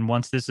 And then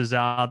once this is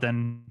out,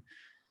 then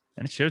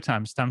it's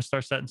showtime. It's time to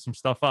start setting some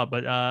stuff up.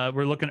 But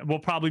we'll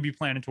probably be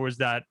planning towards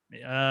that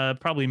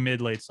probably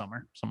late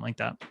summer, something like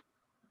that.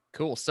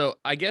 Cool. So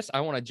I guess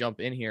I want to jump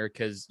in here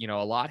because, you know,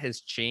 a lot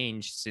has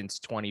changed since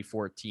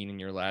 2014 in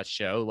your last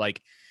show.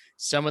 Like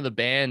some of the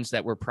bands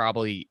that were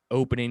probably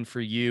opening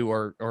for you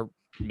or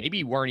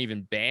maybe weren't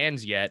even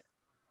bands yet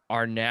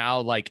are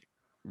now like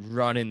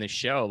running the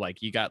show.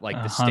 Like you got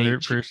like the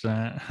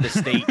 100%. the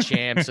state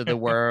champs of the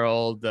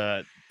world,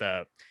 the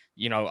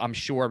you know, I'm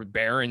sure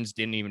Barons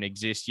didn't even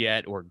exist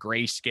yet, or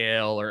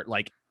Grayscale, or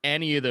like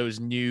any of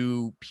those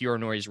new Pure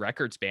Noise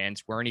Records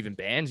bands weren't even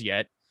bands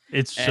yet.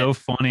 It's so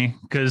funny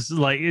because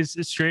like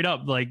it's straight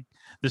up like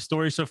the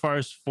story so far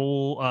is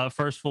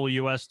first full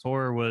US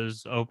tour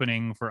was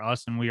opening for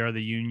us and We Are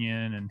the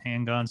Union and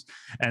Handguns,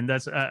 and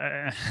that's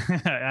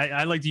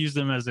I like to use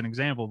them as an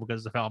example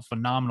because of how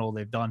phenomenal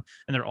they've done,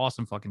 and they're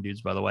awesome fucking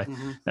dudes, by the way.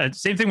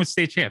 Same thing with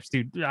State Champs,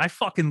 dude. I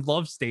fucking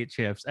love State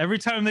Champs. Every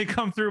time they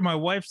come through, my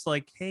wife's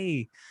like,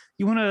 "Hey,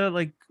 you want to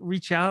like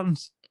reach out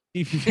and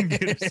if you can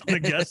get us on the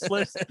guest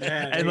list?"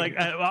 And like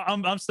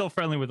I'm still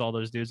friendly with all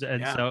those dudes,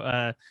 and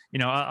so you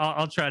know,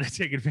 I'll try to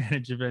take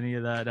advantage of any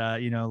of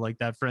that you know, like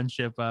that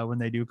friendship when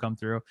they do come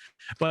through.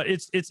 But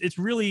it's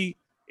really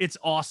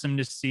awesome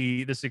to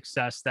see the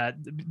success that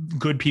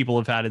good people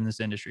have had in this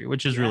industry,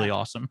 which is really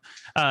awesome.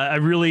 I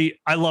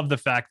love the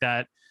fact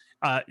that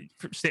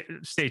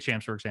State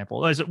Champs, for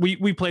example, as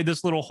we played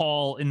this little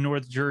hall in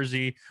North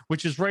Jersey,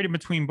 which is right in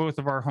between both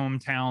of our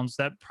hometowns,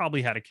 that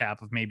probably had a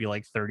cap of maybe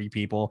like 30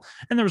 people,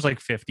 and there was like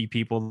 50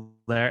 people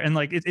there. And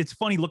like it's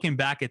funny looking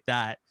back at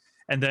that,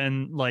 and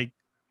then like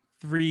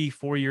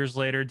 3-4 years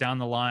later down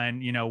the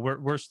line, you know,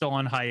 we're still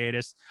on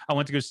hiatus. I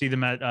went to go see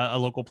them at a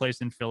local place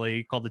in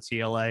Philly called the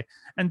TLA,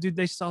 and dude,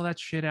 they sell that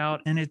shit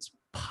out, and it's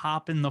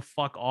popping the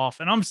fuck off,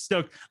 and I'm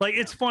stoked. Like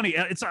it's funny,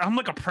 I'm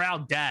like a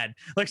proud dad,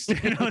 like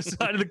standing on the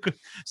side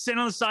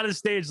of the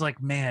stage,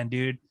 like, man,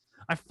 dude,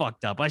 I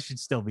fucked up. I should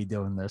still be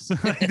doing this.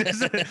 Like,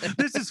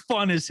 this is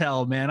fun as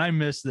hell, man. I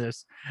miss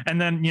this. And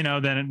then, you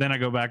know, then I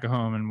go back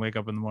home and wake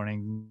up in the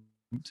morning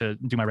to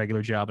do my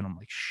regular job, and I'm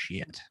like,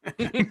 shit.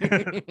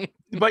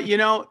 But you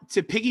know,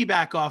 to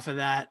piggyback off of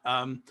that,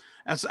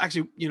 that's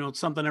actually, you know,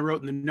 something I wrote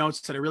in the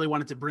notes that I really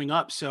wanted to bring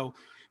up. So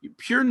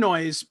Pure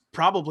Noise,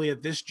 probably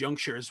at this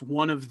juncture, is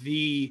one of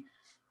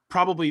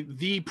probably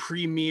the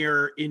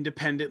premier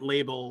independent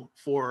label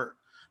for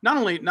not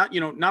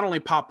only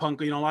pop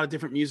punk, you know, a lot of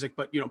different music,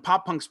 but, you know,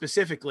 pop punk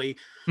specifically.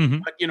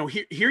 But, you know,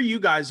 here you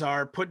guys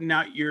are putting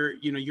out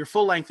your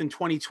full length in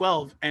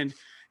 2012. And,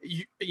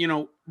 you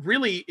know,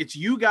 really it's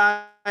you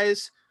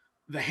guys,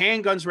 the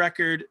Handguns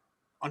record,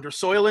 Under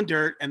Soil and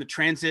Dirt, and the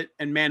Transit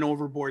and Man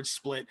Overboard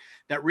split.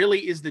 That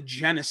really is the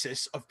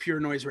genesis of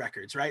Pure Noise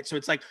Records, right? So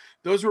it's like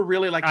those were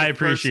really like I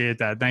appreciate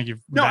that. Thank you.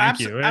 No,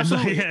 Thank you.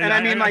 absolutely. And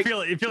I mean, like,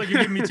 I feel like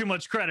you're giving me too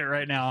much credit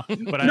right now,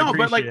 but I no,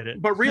 appreciate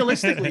it. But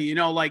realistically, you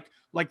know, like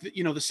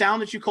you know, the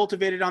sound that you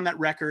cultivated on that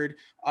record,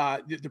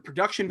 the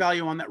production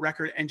value on that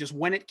record, and just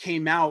when it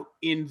came out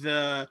in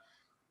the,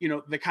 you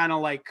know, the kind of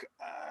like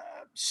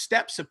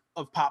steps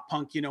of pop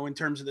punk, you know, in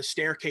terms of the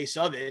staircase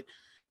of it.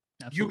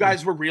 Absolutely. You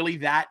guys were really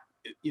that,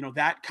 you know,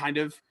 that kind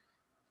of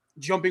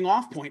jumping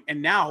off point.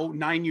 And now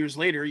 9 years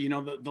later, you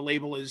know, the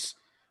label is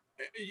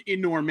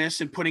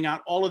enormous and putting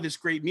out all of this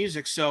great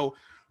music. So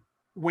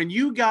when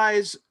you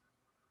guys,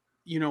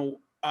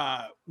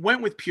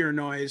 went with Pure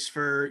Noise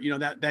for,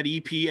 that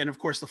EP and of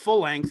course the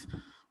full length,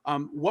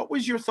 what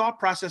was your thought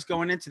process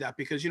going into that?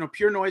 Because,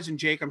 Pure Noise and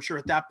Jake, I'm sure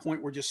at that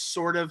point were just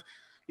sort of,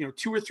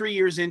 2 or 3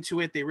 years into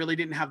it. They really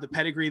didn't have the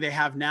pedigree they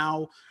have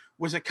now.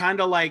 Was it kind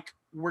of like,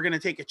 we're going to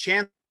take a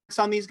chance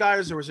on these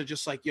guys? Or was it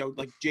just like,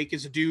 like Jake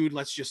is a dude,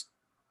 let's just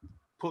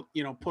put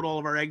all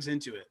of our eggs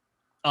into it?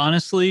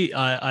 Honestly,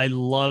 I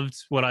loved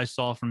what I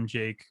saw from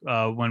Jake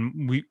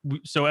when we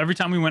so every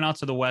time we went out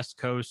to the West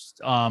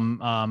Coast,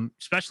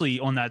 especially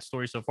on that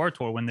Story So Far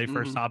tour when they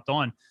first hopped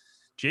on,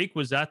 Jake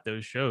was at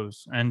those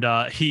shows, and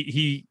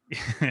he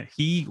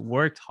he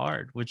worked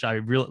hard, which I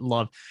really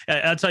loved.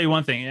 I'll tell you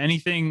one thing: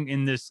 anything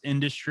in this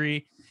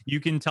industry, you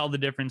can tell the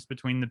difference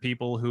between the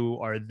people who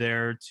are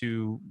there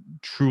to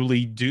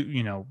truly do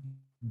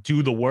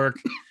the work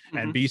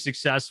and be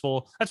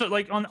successful. That's what,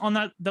 like on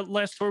that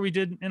last tour we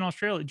did in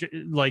Australia,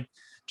 like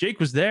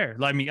Jake was there.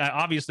 I mean,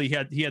 obviously he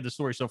had the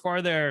Story So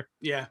Far there.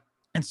 Yeah.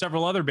 And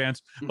several other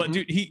bands, but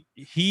dude,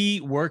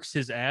 he works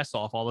his ass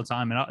off all the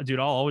time, and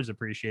I'll always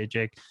appreciate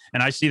Jake.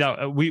 And I see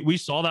that we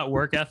saw that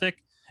work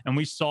ethic, and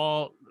we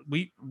saw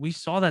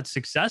that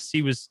success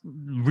he was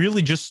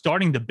really just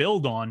starting to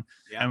build on,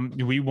 and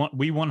we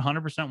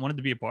 100% wanted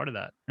to be a part of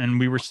that, and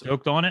we were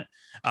stoked on it.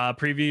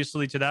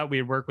 Previously to that, we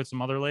had worked with some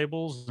other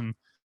labels, and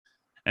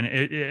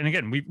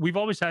again, we've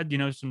always had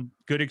some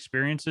good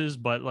experiences,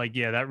 but like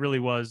that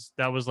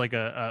was like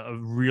a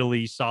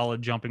really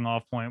solid jumping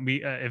off point.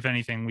 We if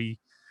anything, we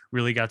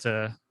really got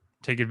to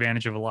take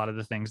advantage of a lot of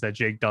the things that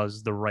Jake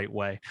does the right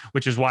way,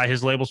 which is why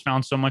his labels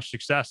found so much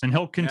success, and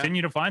he'll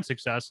continue to find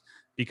success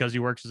because he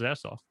works his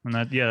ass off. And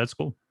that's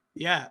cool.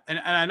 Yeah,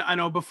 and I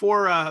know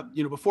before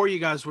before you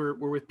guys were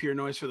with Pure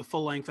Noise for the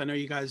full length, I know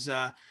you guys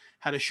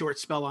had a short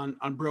spell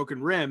on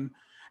Broken Rim,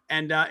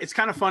 and it's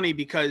kind of funny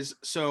because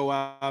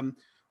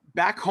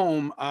back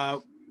home,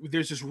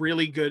 there's this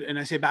really good, and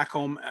I say back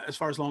home as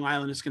far as Long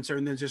Island is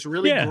concerned, there's this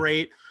really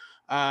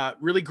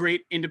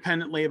great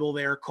independent label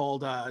there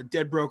called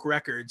Dead Broke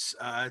Records.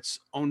 It's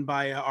owned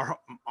by our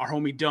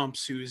homie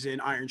Dumps, who's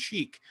in Iron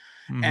Chic.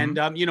 And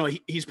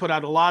he's put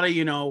out a lot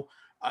of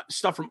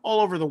stuff from all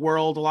over the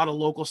world, a lot of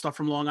local stuff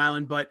from Long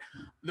Island. But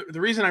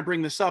the reason I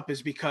bring this up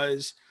is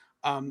because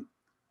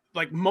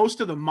like most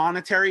of the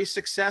monetary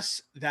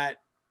success that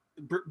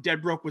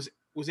Dead Broke was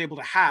able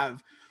to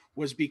have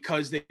was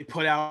because they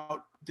put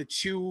out the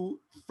 2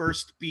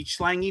 first Beach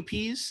Slang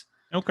EPs.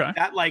 Okay.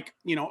 That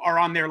are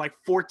on their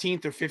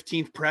 14th or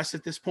 15th press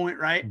at this point,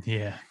 right?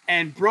 Yeah.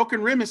 And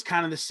Broken Rim is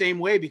kind of the same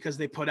way because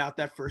they put out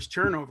that first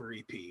Turnover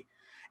EP.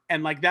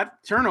 And that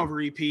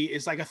Turnover EP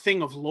is like a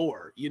thing of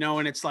lore,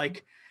 and it's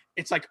like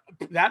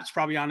that's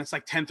probably on its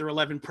 10th or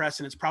 11th press,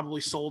 and it's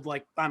probably sold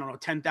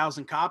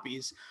 10,000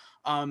 copies.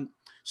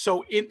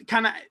 So it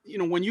kind of,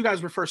 when you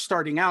guys were first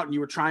starting out and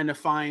you were trying to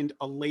find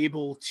a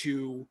label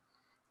to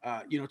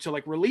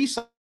to release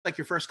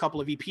your first couple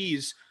of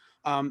EPs,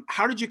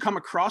 how did you come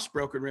across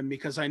Broken Rim?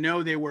 Because I know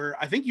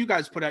I think you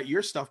guys put out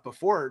your stuff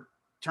before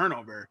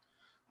Turnover.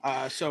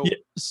 So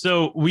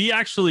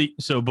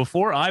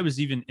before I was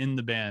even in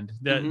the band,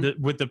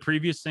 with the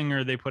previous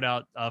singer, they put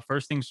out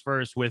First Things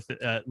First with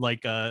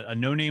a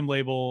no-name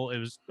label. It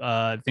was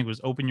I think it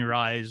was Open Your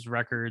Eyes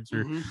Records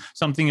or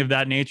something of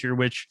that nature,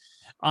 which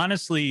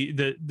honestly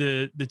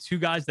the 2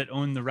 guys that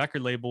owned the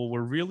record label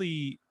were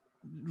really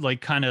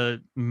kind of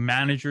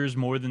managers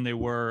more than they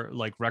were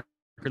record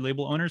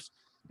label owners.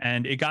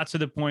 And it got to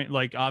the point,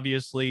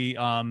 obviously,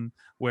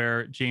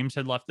 where James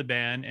had left the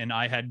band and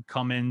I had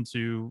come in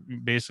to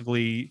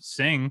basically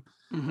sing.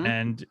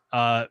 And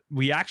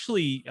we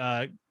actually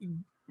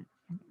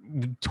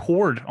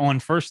toured on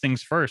First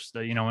Things First,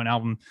 an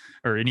album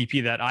or an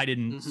EP that I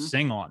didn't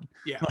sing on.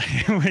 Yeah.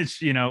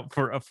 Which,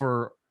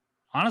 for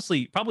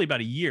honestly, probably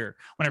about a year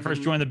when I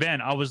first joined the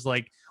band, I was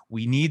like,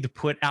 we need to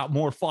put out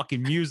more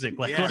fucking music.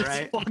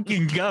 Let's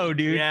fucking go,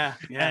 dude. Yeah.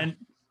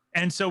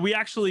 And so we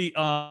actually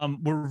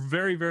were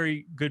very,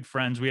 very good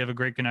friends. We have a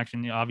great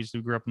connection. Obviously,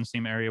 we grew up in the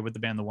same area with the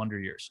band The Wonder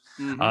Years.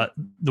 The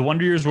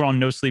Wonder Years were on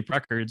No Sleep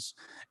Records,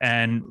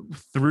 and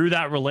through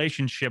that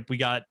relationship, we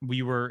got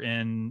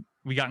in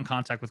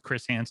contact with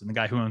Chris Hansen, the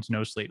guy who owns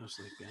No Sleep.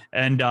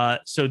 And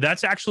so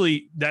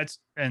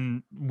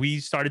and we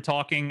started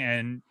talking,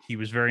 and he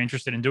was very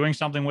interested in doing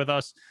something with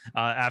us.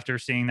 After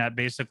seeing that,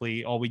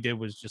 basically all we did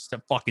was just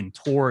to fucking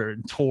tour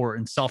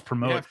and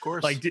self-promote. Yeah, of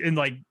course.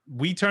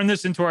 We turned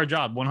this into our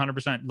job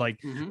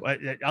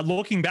 100%.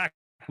 Looking back,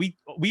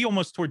 we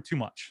almost toured too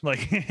much.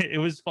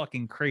 It was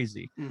fucking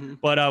crazy.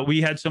 But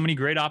we had so many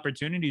great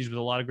opportunities with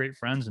a lot of great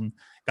friends and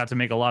got to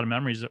make a lot of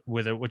memories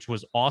with it, which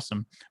was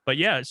awesome. But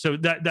yeah, so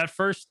the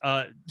first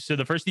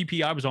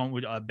EP I was on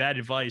with Bad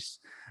Advice,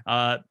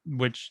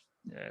 which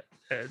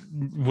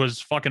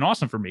was fucking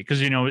awesome for me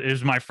because it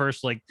was my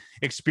first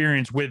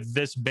experience with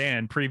this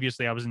band.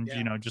 Previously I was in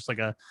just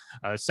a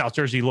South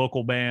Jersey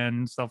local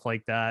band, stuff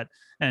like that,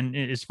 and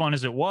as fun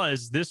as it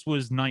was, this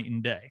was night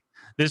and day.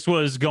 This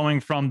was going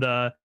from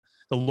the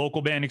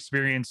local band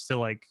experience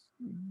to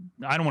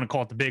I don't want to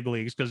call it the big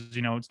leagues because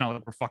it's not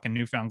like we're fucking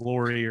Newfound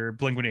Glory or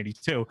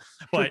Blink-182,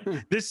 but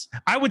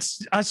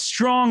a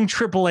strong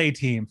AAA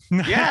team.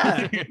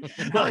 Yeah.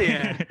 Hell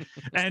yeah.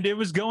 And it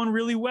was going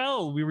really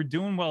well. We were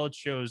doing well at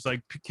shows.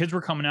 Like kids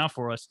were coming out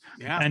for us.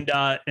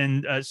 Yeah.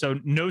 So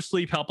No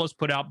Sleep helped us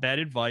put out Bad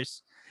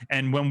Advice.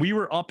 And when we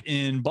were up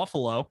in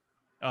Buffalo,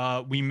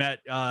 we met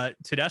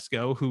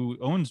Tedesco, who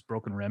owns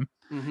Broken Rim,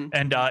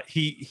 and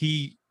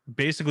he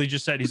basically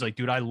just said, he's like,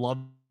 dude, I love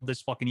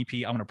this fucking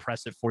EP. I'm gonna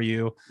press it for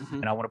you,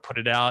 and I want to put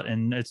it out,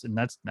 and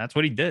that's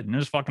what he did, and it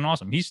was fucking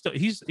awesome. He's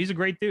a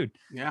great dude.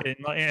 Yeah.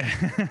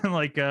 And,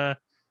 like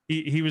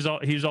he was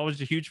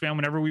always a huge fan.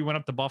 Whenever we went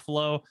up to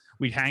Buffalo,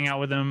 we'd hang out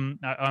with him.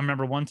 I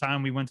remember one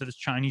time we went to this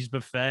Chinese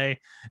buffet,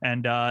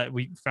 and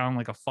we found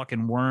like a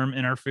fucking worm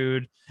in our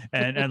food,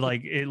 and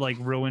like it like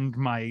ruined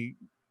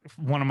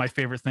one of my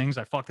favorite things.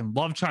 I fucking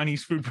love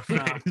Chinese food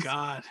buffets. Oh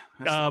God.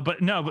 But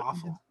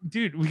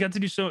dude, we got to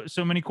do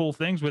so many cool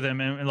things with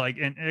him, and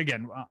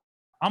again,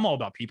 I'm all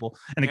about people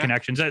and the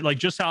connections. Like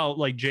just how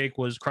like Jake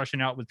was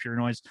crushing out with Pure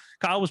Noise,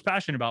 Kyle was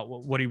passionate about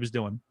what he was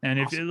doing, and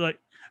awesome.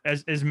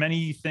 If as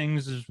many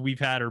things as we've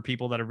had or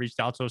people that have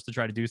reached out to us to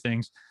try to do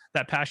things,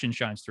 that passion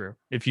shines through.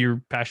 If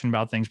you're passionate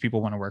about things,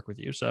 people want to work with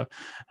you. So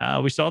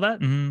we saw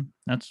that, and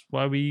that's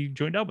why we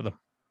joined up with them.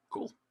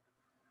 Cool.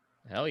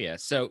 Hell yeah.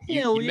 So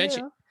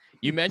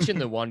you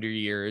mentioned the Wonder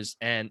Years,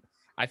 and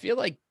I feel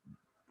like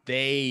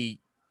they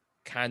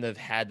kind of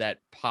had that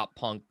pop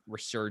punk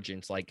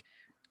resurgence, like,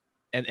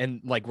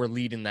 and like we're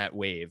leading that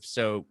wave.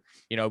 So,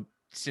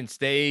 since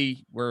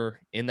they were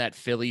in that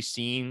Philly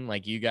scene,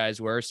 like you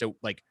guys were, so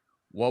like,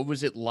 what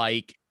was it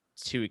like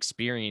to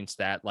experience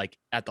that, like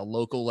at the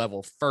local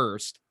level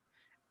first,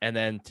 and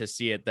then to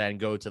see it then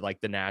go to like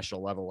the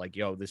national level, like,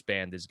 yo, this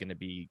band is going to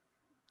be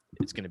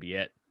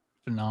it.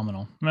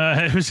 Phenomenal.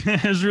 It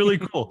was really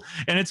cool.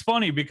 And it's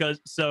funny because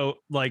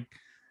like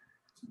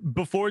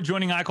before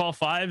joining I Call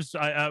Fives,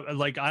 I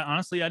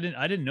honestly I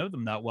didn't know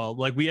them that well.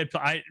 Like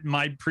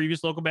my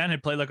previous local band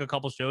had played like a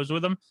couple shows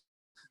with them,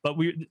 but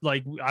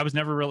I was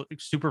never really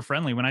super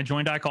friendly. When I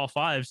joined I Call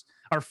Fives,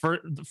 our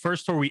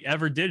first tour we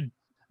ever did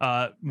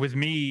with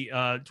me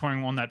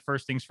touring on that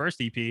First Things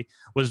First EP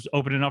was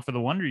opening up for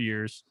the Wonder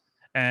Years,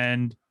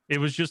 and it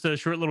was just a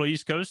short little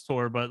East Coast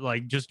tour, but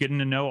like just getting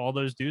to know all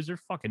those dudes, they're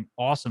fucking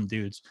awesome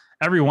dudes.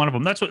 Every one of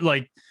them. That's what,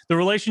 like, the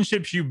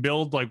relationships you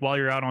build like while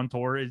you're out on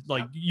tour is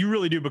like, you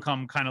really do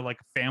become kind of like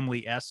a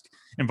family-esque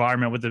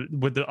environment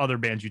with the other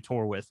bands you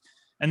tour with.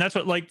 And that's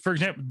what, like, for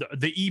example,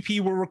 the EP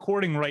we're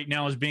recording right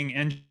now is being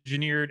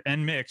engineered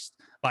and mixed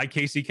by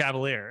Casey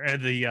Cavalier,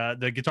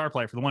 the guitar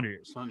player for the Wonder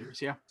Years.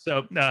 Yeah.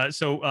 So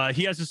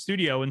he has a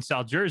studio in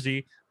South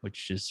Jersey,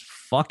 which is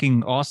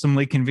fucking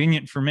awesomely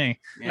convenient for me.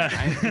 Yeah,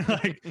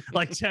 right?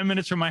 like 10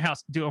 minutes from my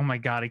house. Dude, oh my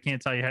God, I can't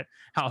tell you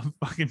how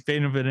fucking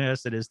pain of an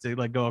ass it is to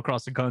like go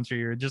across the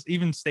country or just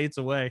even states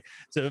away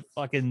to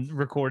fucking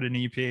record an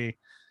EP.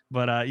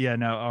 But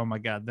oh my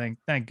God,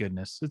 thank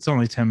goodness. It's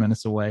only 10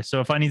 minutes away.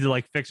 So if I need to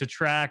like fix a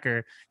track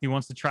or he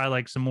wants to try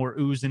like some more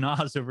oohs and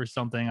ahs over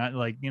something, I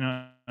like,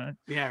 yeah,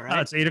 right.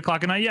 It's 8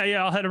 o'clock at night.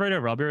 Yeah, I'll head right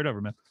over. I'll be right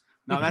over, man.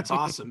 No, that's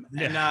awesome.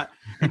 Yeah.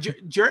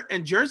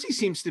 And Jersey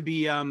seems to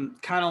be kind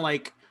of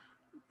like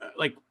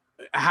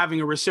having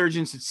a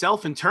resurgence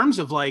itself in terms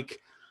of like,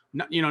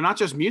 not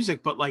just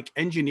music, but like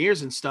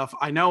engineers and stuff.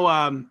 I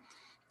know,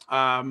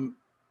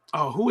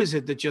 who is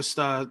it that just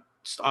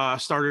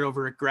started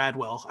over at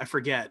Gradwell? I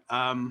forget.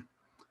 The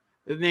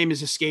name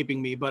is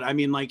escaping me, but I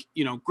mean, like,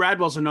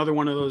 Gradwell's another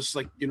one of those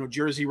like,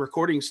 Jersey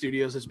recording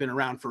studios that's been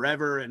around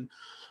forever. And,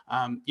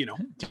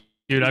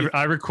 Dude,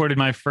 I recorded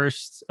my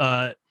first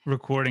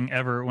recording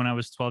ever when I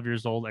was 12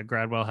 years old at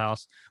Gradwell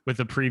House with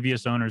the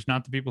previous owners,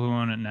 not the people who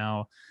own it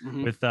now,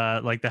 with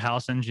like the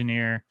house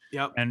engineer.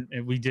 Yep. And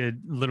we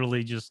did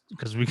literally just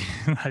because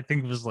I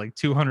think it was like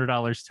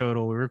 $200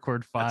 total. We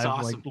recorded 5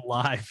 awesome.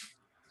 like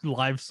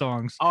live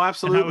songs. Oh,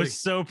 absolutely. And I was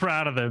so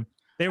proud of them.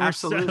 They were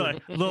so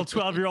like, little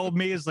 12-year-old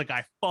me is like,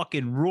 I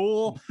fucking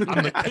rule.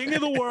 I'm the king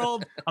of the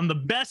world. I'm the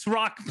best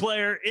rock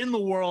player in the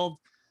world.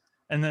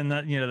 And then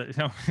that,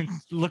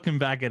 looking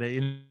back at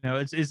it,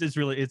 it's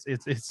really,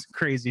 it's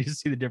crazy to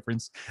see the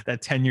difference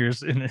that 10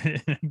 years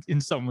in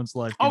someone's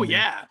life. Oh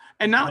yeah.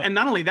 And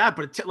not only that,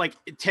 but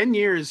 10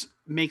 years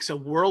makes a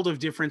world of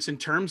difference in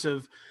terms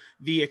of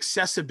the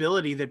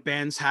accessibility that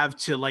bands have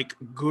to like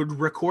good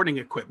recording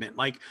equipment.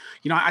 Like,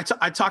 I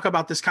talk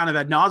about this kind of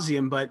ad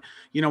nauseum, but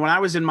when I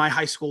was in my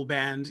high school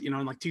band,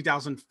 in like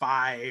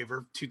 2005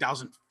 or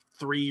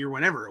 2003 or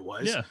whenever it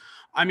was, yeah.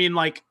 I mean,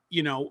 like,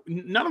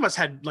 none of us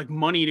had like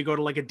money to go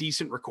to like a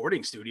decent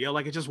recording studio.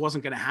 Like it just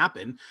wasn't going to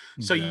happen.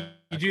 So you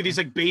do these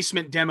like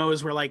basement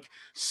demos where like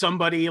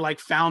somebody like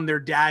found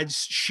their dad's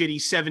shitty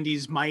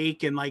 70s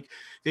mic and like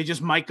they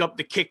just mic up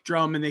the kick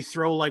drum and they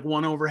throw like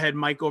one overhead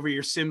mic over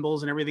your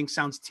cymbals and everything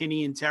sounds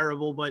tinny and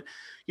terrible. But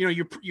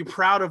you're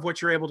proud of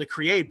what you're able to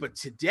create. But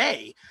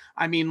today,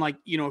 I mean, like,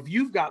 if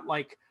you've got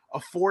like a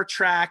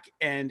 4-track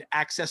and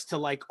access to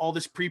like all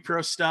this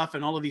pre-pro stuff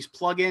and all of these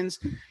plugins,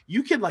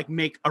 you could like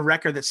make a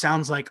record that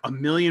sounds like $1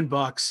 million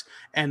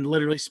and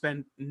literally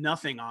spend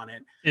nothing on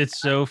it. It's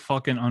so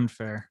fucking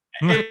unfair.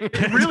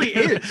 It really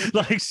is.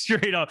 Like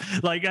straight up.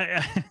 Like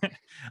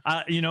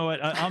you know what?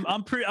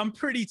 I'm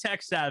pretty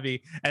tech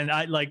savvy, and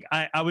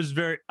I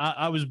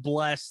was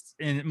blessed.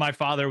 And my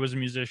father was a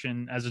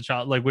musician as a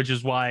child, like, which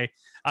is why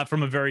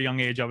from a very young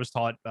age I was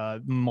taught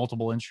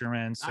multiple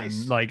instruments.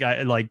 Nice.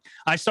 And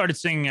I started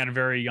singing at a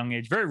very young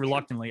age, very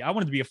reluctantly. I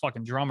wanted to be a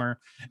fucking drummer,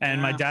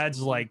 and my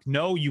dad's like,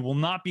 "No, you will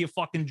not be a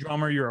fucking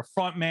drummer. You're a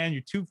front man.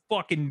 You're too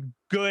fucking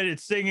good at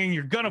singing.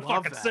 You're gonna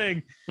Love fucking that.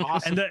 sing."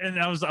 Awesome. And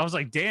I was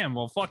like, "Damn,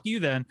 well, fuck you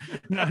then."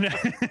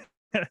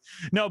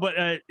 No, but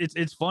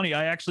it's funny.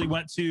 I actually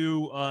went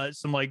to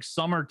some like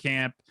summer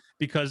camp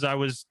because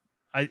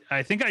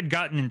I think I'd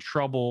gotten in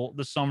trouble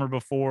the summer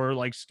before,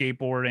 like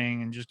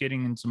skateboarding and just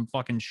getting in some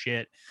fucking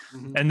shit.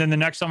 Mhm. And then the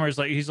next summer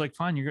he's like,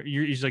 fine,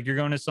 he's like, you're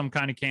going to some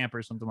kind of camp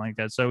or something like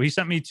that. So he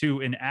sent me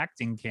to an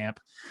acting camp.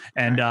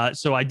 And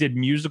so I did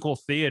musical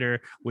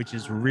theater, which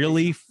is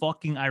really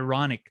fucking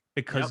ironic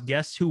because Yep.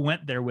 guess who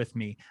went there with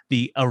me?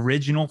 The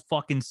original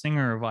fucking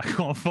singer of I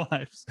Call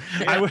Fives.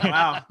 Yeah,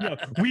 wow. Yeah,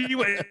 we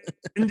went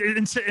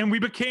and we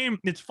became,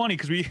 it's funny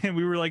because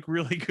we were like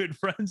really good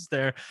friends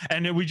there,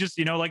 and then we just,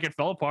 you know, like it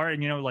fell apart,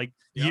 and you know, like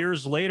Yep.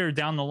 years later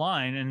down the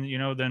line, and you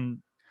know,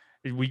 then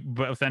we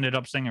both ended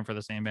up singing for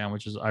the same band,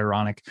 which is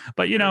ironic.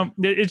 But you know,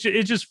 it's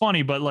just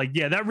funny. But like,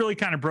 yeah, that really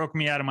kind of broke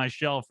me out of my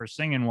shell for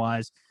singing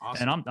wise,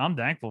 Awesome. and I'm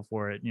thankful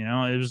for it. You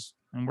know, it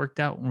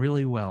worked out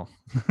really well.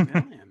 Hell yeah,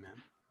 man.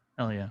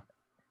 Hell yeah.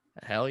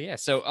 Hell yeah.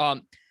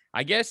 So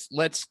I guess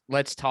let's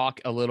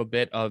talk a little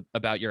bit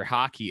about your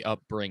hockey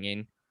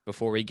upbringing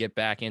before we get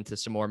back into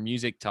some more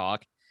music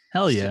talk.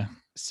 Hell yeah.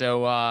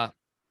 So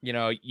you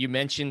know, you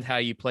mentioned how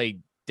you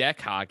played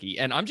deck hockey,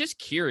 and I'm just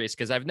curious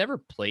because I've never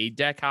played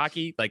deck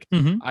hockey. Like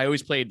Mhm. I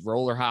always played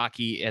roller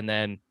hockey and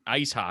then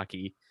ice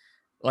hockey.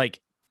 Like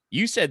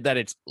you said that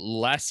it's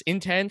less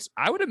intense.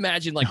 I would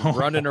imagine like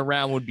running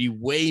around would be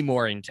way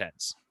more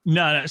intense.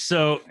 No.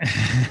 So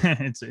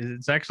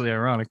it's actually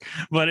ironic,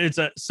 but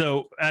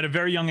so at a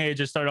very young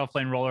age, I started off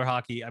playing roller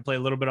hockey. I played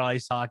a little bit of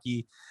ice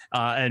hockey,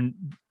 and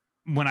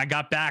when I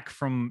got back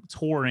from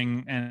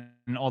touring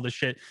and all the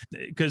shit,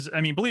 because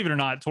I mean, believe it or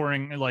not,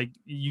 touring, like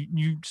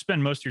you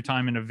spend most of your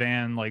time in a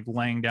van, like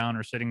laying down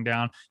or sitting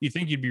down. You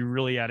think you'd be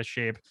really out of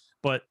shape,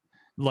 but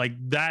like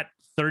that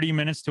 30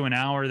 minutes to an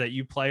hour that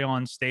you play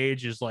on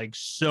stage is like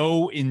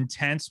so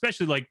intense,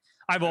 especially like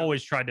I've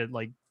always tried to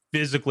like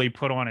physically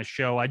put on a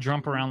show. I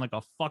jump around like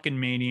a fucking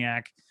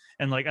maniac,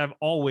 and like I've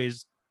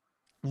always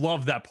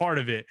loved that part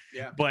of it.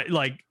 Yeah. But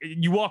like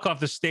you walk off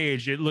the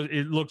stage, it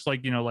looks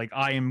like, you know, like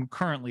I am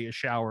currently a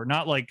shower,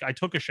 not like I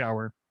took a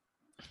shower.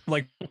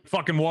 Like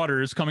fucking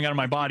water is coming out of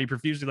my body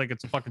profusely like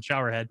it's a fucking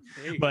shower head.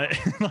 There you But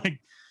go. like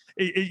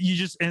you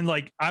just, and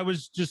like I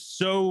was just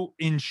so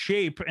in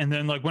shape, and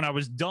then like when I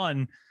was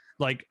done,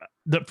 like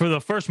for the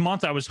first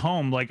month I was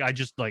home, like I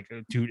just like,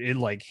 dude, it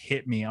like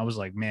hit me. I was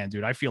like, man,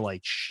 dude, I feel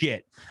like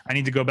shit. I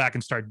need to go back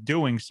and start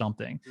doing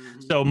something.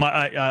 Mhm. So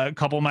a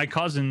couple of my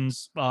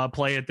cousins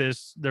play at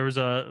this. There was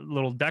a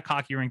little deck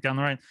hockey rink down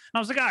the right, and I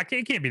was like,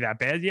 it can't be that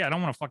bad. Yeah, I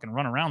don't want to fucking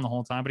run around the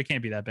whole time, but it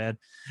can't be that bad.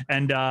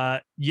 And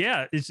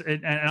yeah,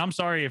 and I'm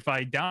sorry if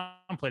I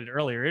downplayed it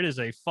earlier. It is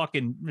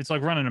it's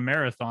like running a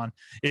marathon.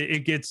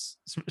 It gets,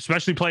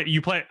 especially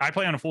I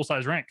play on a full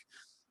size rink.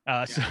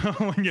 So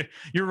when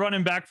you're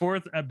running back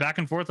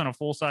and forth on a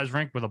full size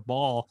rink with a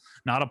ball,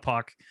 not a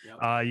puck,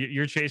 Yep.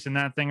 you're chasing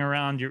that thing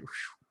around.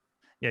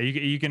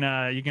 You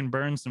can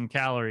burn some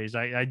calories.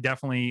 I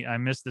definitely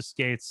miss the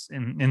skates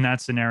in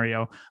that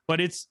scenario, but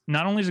it's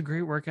not only is a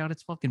great workout,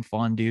 it's fucking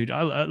fun, dude.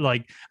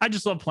 I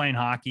just love playing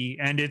hockey,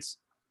 and it's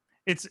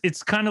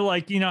kind of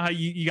like, you know how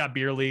you got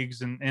beer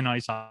leagues and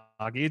ice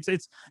hockey.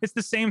 It's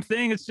the same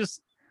thing. It's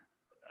just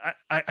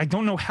I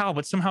don't know how,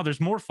 but somehow there's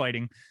more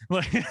fighting.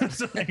 But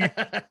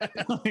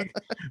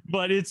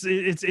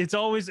it's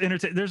always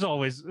entertaining. There's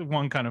always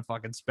one kind of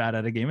fucking spat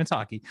at a game. It's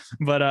hockey,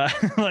 but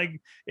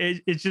like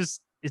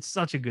it's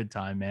such a good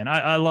time, man.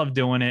 I love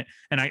doing it,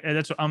 and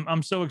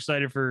I'm so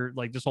excited for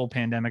like this whole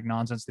pandemic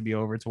nonsense to be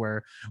over, to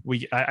where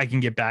I can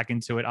get back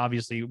into it.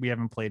 Obviously, we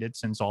haven't played it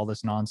since all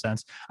this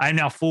nonsense. I'm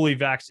now fully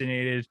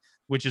vaccinated,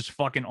 which is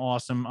fucking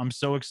awesome. I'm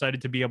so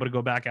excited to be able to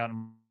go back out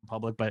in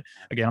public, but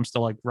again, I'm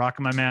still like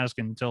rocking my mask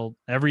until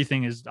I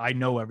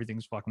know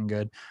everything's fucking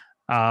good.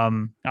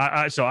 I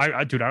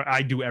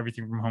do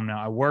everything from home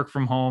now. I work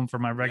from home for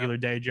my regular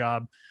day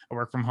job. I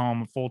work from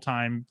home,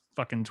 full-time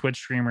fucking Twitch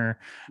streamer.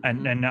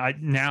 And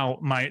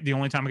the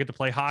only time I get to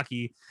play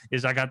hockey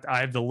is I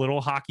have the little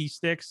hockey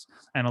sticks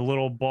and a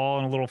little ball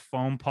and a little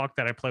foam puck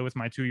that I play with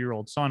my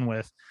 2-year-old son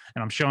with.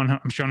 And I'm showing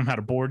him how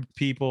to board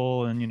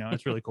people. And, you know,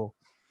 it's really cool.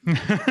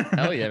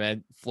 Hell yeah,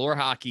 man. Floor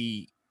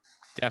hockey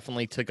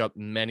definitely took up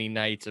many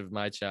nights of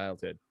my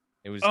childhood.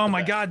 It was. Oh the my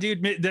best. God,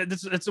 dude!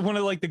 That's one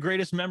of like the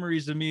greatest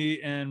memories of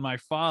me and my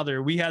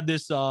father. We had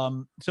this.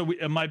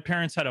 My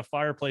parents had a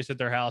fireplace at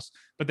their house,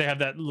 but they have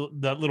that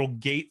little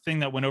gate thing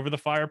that went over the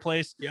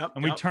fireplace. Yep.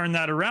 And we turned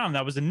that around.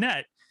 That was a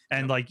net.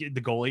 And Yep. like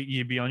the goalie,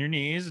 you'd be on your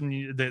knees,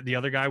 and the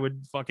other guy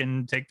would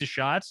fucking take the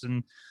shots.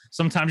 And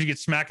sometimes you get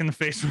smacked in the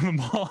face with the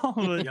ball.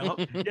 But,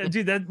 Yep. yeah,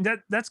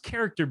 dude, that's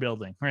character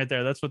building right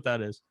there. That's what that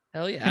is.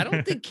 Hell yeah! I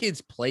don't think kids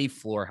play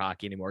floor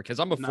hockey anymore because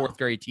I'm a No. fourth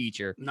grade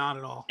teacher, Not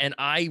at all. and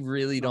I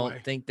really No don't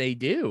way. think they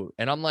do.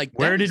 And I'm like,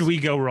 Where that did is- we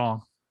go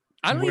wrong?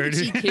 I don't Where even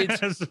see did-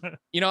 kids.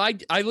 You know,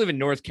 I live in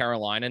North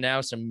Carolina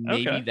now, so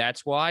maybe Okay.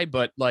 that's why.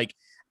 But like,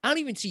 I don't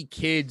even see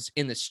kids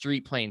in the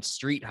street playing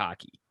street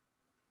hockey.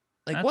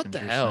 Like, That's what the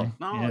hell? interesting.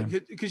 No, Yeah.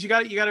 because you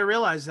got to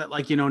realize that,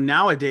 like,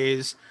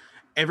 nowadays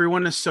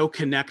everyone is so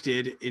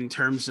connected in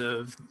terms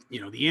of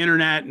the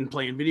internet and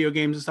playing video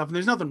games and stuff, and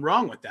there's nothing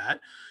wrong with that.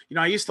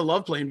 I used to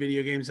love playing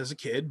video games as a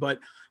kid, but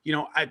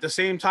at the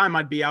same time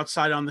I'd be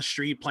outside on the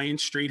street playing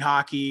street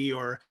hockey,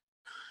 or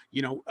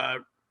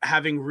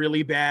having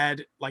really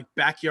bad like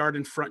backyard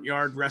and front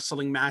yard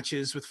wrestling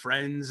matches with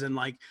friends, and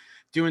like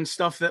doing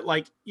stuff that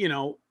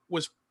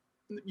was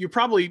you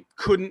probably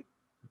couldn't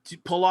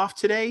pull off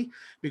today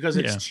because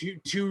it's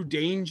too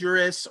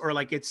dangerous, or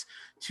like it's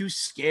too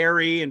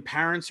scary, and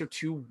parents are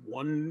too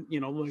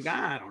like,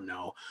 I don't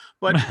know,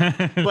 but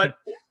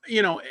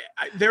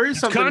there is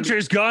something.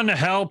 Country's gone to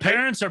hell.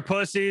 Parents are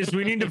pussies.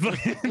 We need to.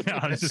 No,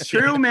 It's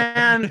true,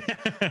 man.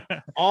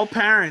 All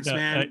parents, No,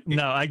 man.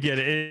 I get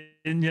it.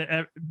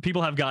 And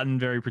people have gotten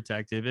very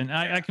protective, and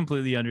I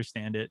completely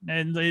understand it.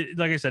 And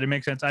like I said, it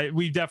makes sense.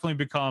 We've definitely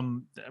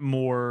become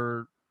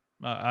more.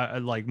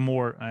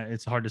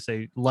 It's hard to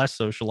say less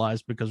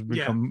socialized, because we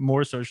become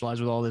more socialized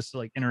with all this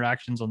like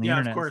interactions on the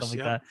internet of course, and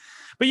stuff like that.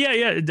 But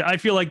yeah, I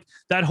feel like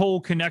that whole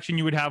connection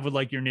you would have with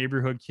like your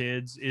neighborhood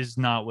kids is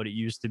not what it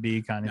used to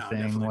be, kind of No,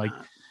 thing. definitely Like,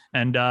 not.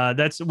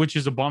 and which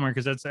is a bummer,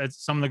 because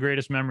that's some of the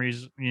greatest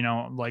memories,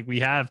 like we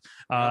have.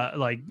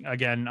 Like,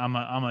 again, I'm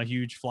a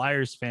huge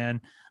Flyers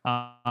fan.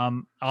 My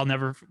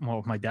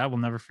dad will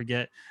never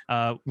forget.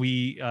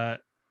 We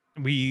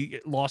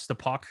lost the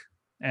puck,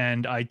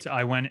 and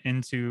I went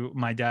into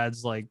my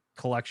dad's like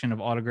collection of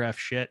autographed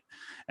shit,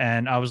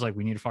 and I was like,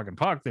 we need a fucking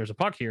puck. There's a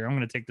puck here. I'm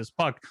gonna take this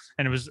puck.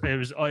 And it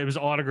was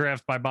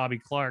autographed by Bobby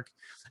Clark.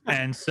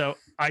 And so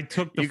I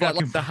took the You got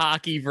fucking like the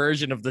hockey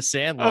version of the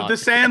Sandlot. Of the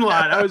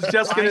Sandlot. I was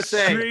just gonna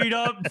say. straight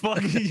up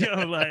fucking,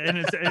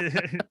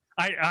 and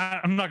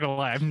I'm not gonna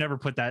lie, I've never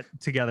put that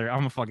together.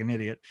 I'm a fucking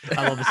idiot.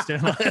 I love the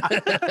Stanley.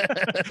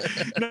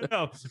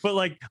 No, but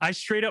like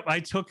I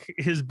took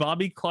his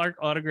Bobby Clark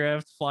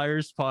autographed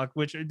Flyers puck,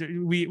 which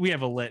we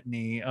have a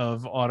litany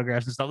of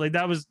autographs and stuff. Like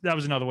that was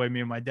another way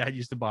me and my dad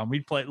used to bond.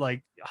 We'd play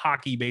like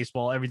hockey,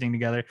 baseball, everything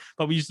together,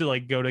 but we used to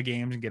like go to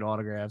games and get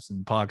autographs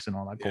and pucks and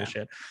all that cool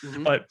shit.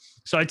 Mhm. But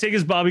so I take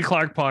his Bobby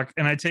Clark puck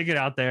and I take it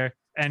out there,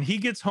 and he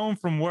gets home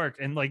from work,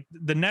 and like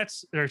the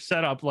nets are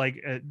set up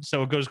like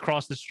so it goes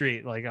across the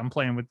street. Like I'm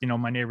playing with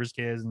my neighbor's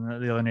kids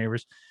and the other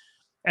neighbors,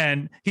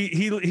 and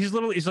he's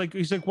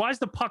like, why is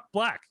the puck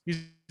black?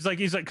 He's like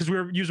because we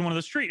were using one of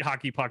the street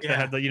hockey pucks that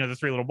had the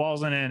three little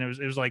balls in it, and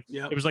it was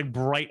like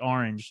bright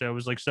orange, so it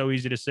was like so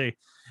easy to see.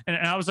 And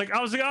I was like,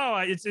 oh,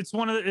 it's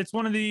one of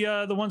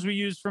the ones we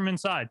use from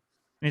inside.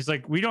 And he's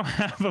like, we don't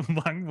have a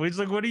bunk. He's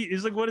like,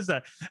 he's like, what is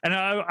that? And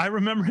I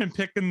remember him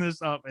picking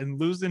this up and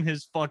losing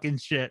his fucking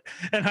shit.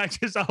 And I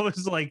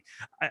was like,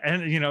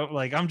 and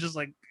like, I'm just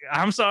like,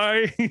 I'm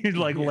sorry,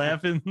 like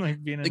laughing,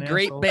 like being the an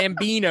great asshole.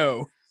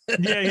 Bambino.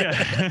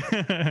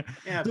 Yeah.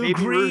 Yeah, The Baby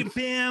Great Ruth.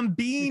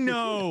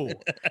 Bambino.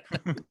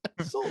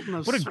 Sultan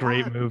of What a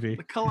great Swat, movie.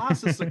 The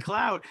Colossus of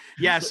Cloud.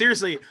 Yeah,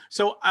 seriously.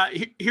 So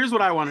here's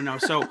what I want to know.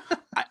 So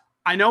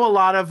I know a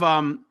lot of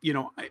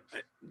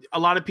a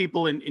lot of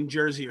people in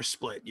Jersey are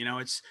split.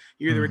 It's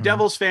you're either a Mhm.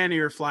 Devils fan or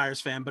you're a Flyers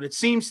fan, but it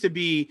seems to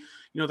be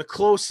the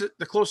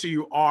closer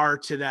you are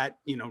to that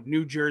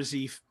New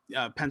Jersey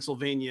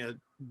Pennsylvania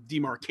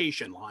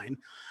demarcation line,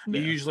 you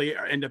usually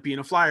end up being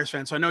a Flyers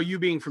fan. So I know you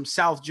being from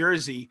South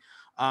Jersey,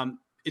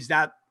 is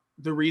that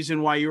the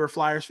reason why you were a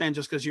Flyers fan,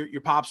 just because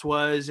your pops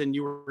was and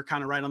you were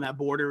kind of right on that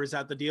border? Is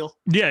that the deal?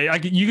 Yeah,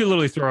 you could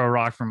literally throw a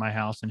rock from my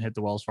house and hit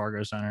the Wells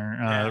Fargo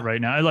Center right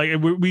now.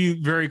 Like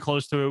we very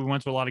close to it. We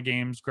went to a lot of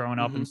games growing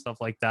up and stuff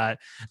like that.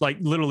 Like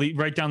literally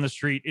right down the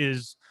street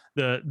is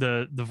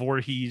the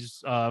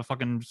Voorhees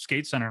fucking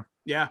skate center.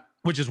 Yeah.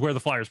 Which is where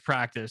the Flyers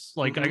practice.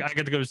 Like I got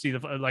to go see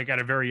like at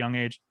a very young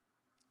age.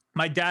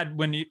 My dad,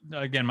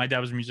 my dad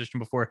was a musician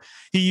before.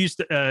 He used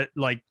to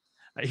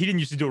he didn't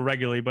used to do it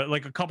regularly, but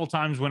like a couple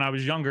times when I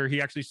was younger,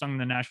 he actually sung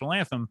the national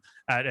anthem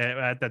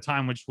at that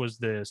time, which was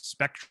the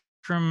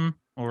Spectrum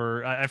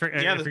or I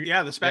forget. Yeah, I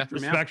forget the Spectrum.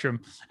 the Yeah.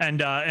 Spectrum,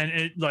 and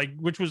it like,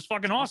 which was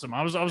fucking awesome.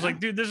 I was like,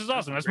 dude, this is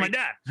awesome. That's my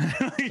dad.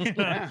 You know,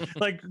 Yeah.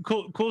 like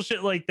cool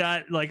shit like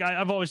that. Like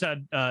I've always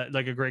had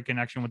like a great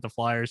connection with the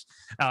Flyers,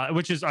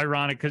 which is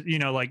ironic because, you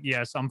know, like,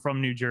 yes, I'm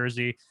from New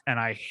Jersey and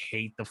I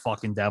hate the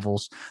fucking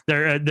Devils.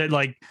 They're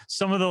like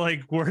some of the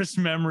like worst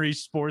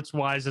memories sports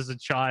wise as a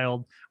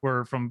child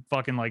were from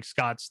fucking like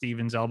Scott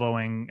Stevens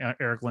elbowing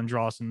Eric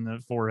Lindros in the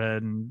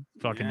forehead and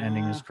fucking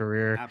ending his Yeah,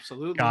 career.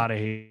 Absolutely. God, I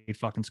hate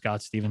fucking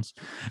Scott Stevens.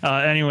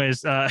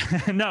 Anyways,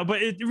 no,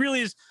 but it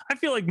really is. I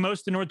feel like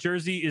most of North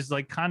Jersey is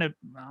like kind of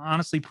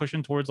honestly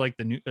pushing towards like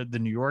the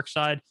New York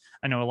side.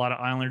 I know a lot of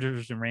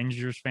Islanders and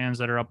Rangers fans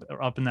that are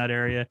up in that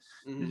area.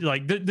 Mhm.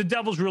 Like the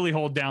Devils really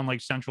hold down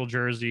like Central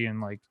Jersey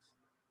and like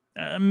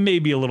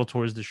maybe a little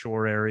towards the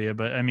shore area.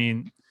 But I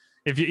mean,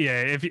 if you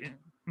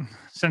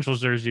Central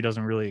Jersey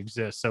doesn't really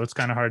exist, so it's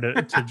kind of hard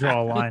to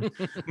draw a line.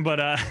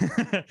 But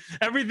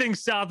everything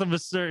south of a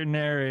certain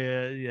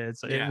area,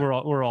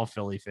 we're all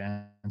Philly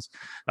fans.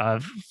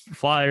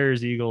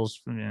 Flyers,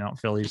 Eagles, you know,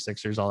 Phillies,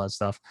 Sixers, all that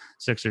stuff.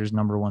 Sixers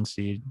 #1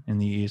 seed in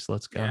the East.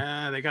 Let's go.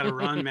 Yeah, they got to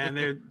run,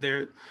 man.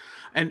 They're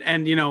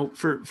and you know,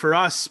 for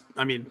us,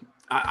 I mean,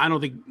 I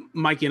don't think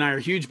Mikey and I are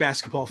huge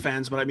basketball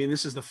fans, but I mean,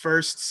 this is the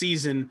first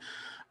season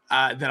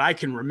that I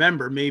can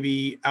remember,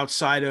 maybe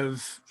outside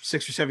of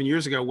 6 or 7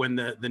 years ago, when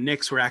the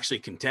Knicks were actually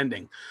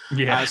contending.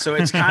 Yeah. So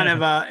it's kind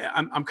of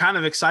I'm kind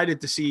of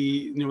excited to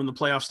see, you know, when the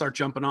playoffs start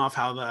jumping off,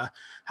 how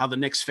the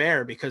Knicks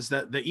fare, because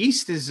the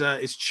East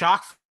is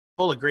chock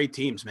full of great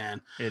teams,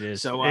 man. It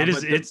is. So it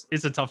is.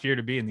 It's a tough year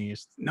to be in the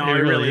East. No, it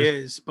really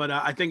is. But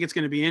I think it's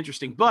going to be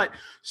interesting. But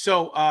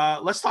so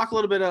let's talk a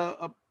little bit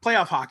of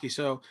playoff hockey.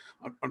 So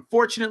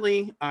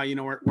unfortunately, you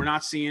know, we're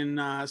not seeing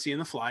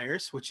the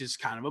Flyers, which is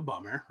kind of a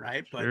bummer,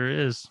 right? But There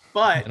is.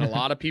 But And a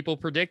lot of people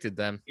predicted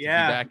them to be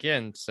Yeah. back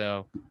in.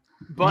 So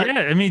but yeah,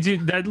 I mean,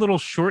 dude, that little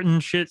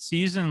shortened shit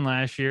season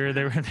last year,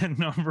 they were the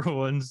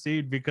 #1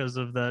 seed because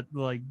of that,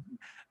 like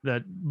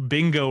that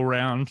bingo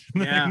round.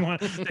 Yeah.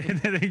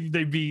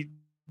 they beat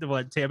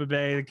Tampa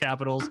Bay, the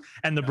Capitals,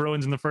 and the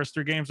Bruins in the first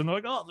 3 games, and they're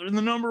like, oh, they're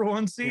the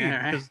 #1 seed,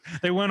 Yeah, right. because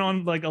they went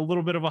on like a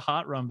little bit of a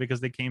hot run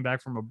because they came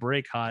back from a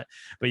break hot.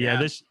 But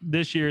yeah, Yeah.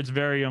 this year it's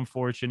very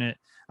unfortunate.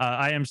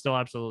 I am still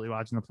absolutely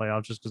watching the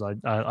playoffs just because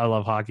I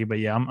love hockey, but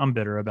yeah, I'm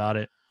bitter about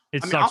it.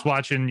 It I mean, sucks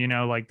watching, you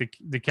know, like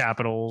the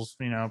Capitals,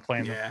 you know,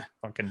 playing Yeah.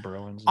 the fucking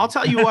Bruins. I'll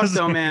tell you what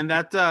though, man,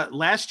 that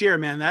last year,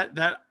 man,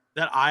 that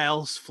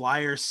Isles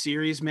Flyers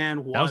series,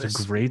 man, was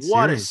a great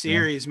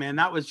series, man.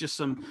 That was just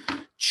some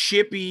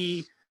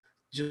chippy,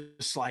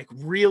 just like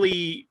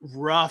really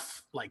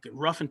rough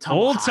and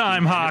tumble Old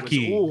time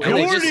hockey. hockey. And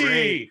they just-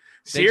 Gordy!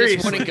 they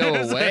just wouldn't Seriously. go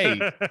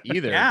away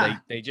either. Yeah.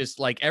 They just,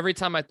 like, every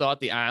time I thought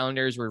the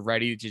Islanders were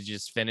ready to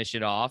just finish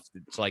it off,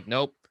 it's like,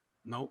 nope,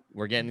 Nope.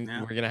 we're Yeah.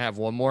 gonna have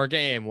one more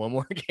game.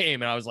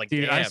 And I was like,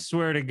 Dude, I damn.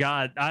 swear to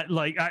God, I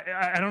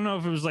don't know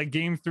if it was like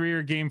game 3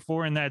 or game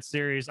 4 in that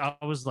series. I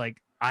was like,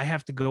 I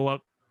have to go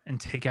up and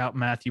take out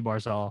Matthew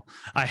Barzal.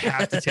 I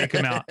have to take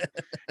him out.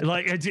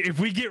 Like, if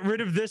we get rid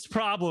of this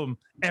problem,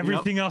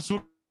 everything else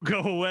will go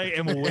away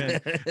and we'll win.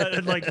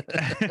 Like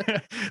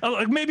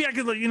maybe I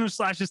could, like, you know,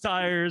 slash his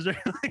tires or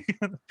like,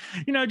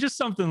 you know, just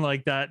something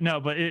like that. No,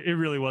 but it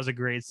really was a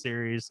great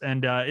series,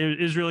 and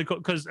it is really cool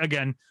because,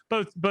 again,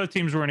 both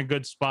teams were in a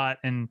good spot,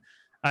 and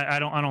I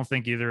don't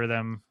think either of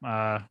them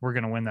were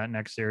going to win that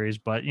next series.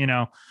 But you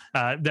know,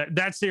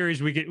 that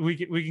series we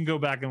can go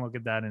back and look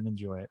at that and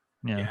enjoy it.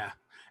 Yeah.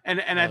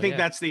 And I think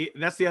yeah.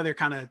 that's the other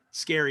kind of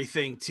scary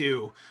thing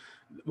too,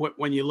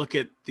 when you look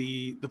at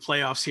the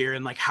playoffs here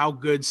and like how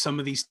good some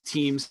of these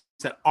teams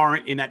that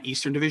aren't in that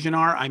Eastern Division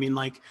are. I mean,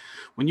 like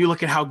when you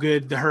look at how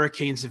good the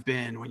Hurricanes have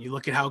been, when you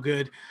look at how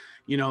good,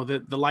 you know,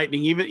 the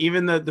Lightning,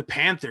 even the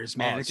Panthers,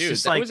 man, Oh, it's dude,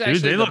 just that like, was Dude,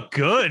 actually they the- look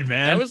good,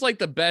 man. That was like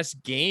the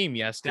best game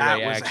yesterday. that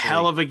was actually. a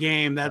hell of a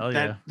game. Hell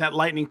yeah. That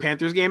Lightning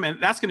Panthers game,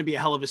 and that's going to be a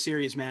hell of a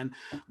series, man.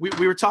 We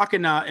were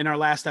talking in our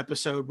last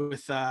episode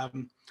with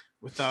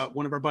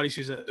one of our buddies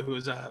who's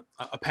a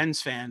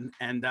Pens fan,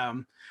 and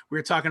we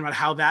were talking about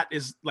how that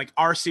is like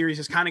our series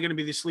is kind of going to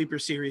be the sleeper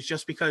series,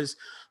 just because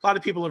a lot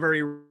of people have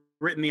already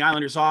written the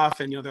Islanders off,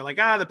 and you know they're like,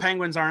 the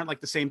Penguins aren't like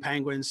the same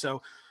Penguins.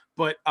 So,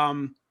 but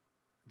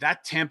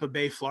that Tampa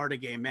Bay Florida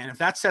game, man, if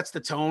that sets the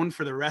tone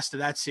for the rest of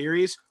that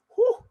series,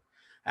 whew,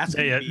 that's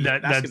gonna be,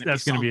 that's going to be an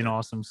something.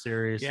 awesome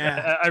series.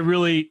 Yeah. I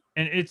really,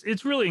 and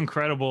it's really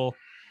incredible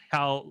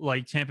how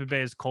like Tampa Bay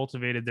has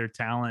cultivated their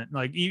talent.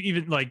 Like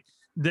even like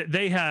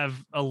they have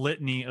a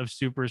litany of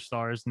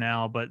superstars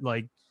now, but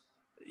like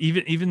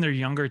even their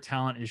younger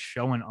talent is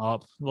showing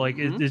up. Like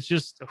it's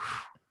just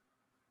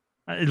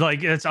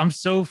like I'm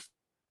so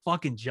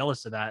fucking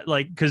jealous of that.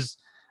 Like, because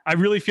I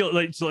really feel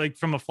like, so like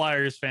from a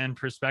Flyers fan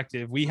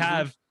perspective, we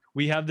have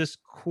this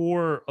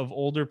core of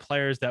older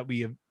players that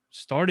we have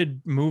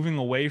started moving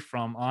away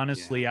from,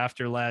 honestly,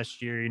 after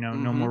last year. You know,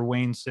 no more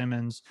Wayne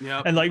Simmons.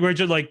 Yep. And like we're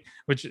just like,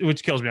 which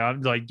kills me.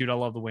 I'm like, dude, I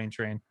love the Wayne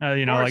train.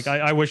 You know, like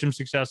I wish him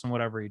success in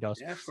whatever he does.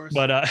 Yeah, of course.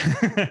 But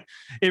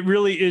it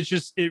really is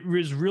just, it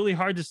was really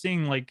hard to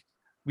sing like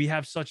we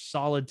have such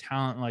solid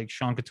talent like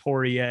Sean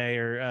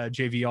Couturier or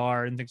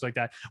JVR and things like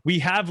that. We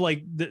have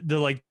like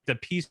the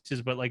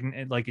pieces, but like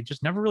it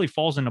just never really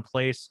falls into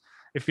place.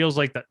 It feels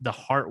like the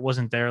heart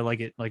wasn't there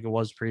like it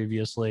was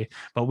previously.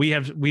 But we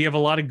have a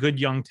lot of good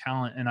young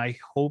talent, and I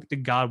hope to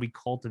God we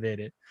cultivate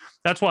it.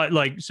 That's why,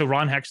 like, so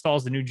Ron Hextall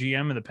is the new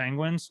GM of the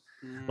Penguins.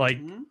 Like,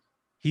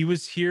 he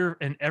was here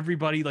and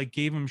everybody like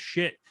gave him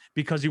shit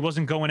because he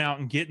wasn't going out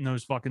and getting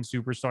those fucking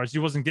superstars.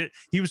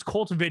 He was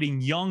cultivating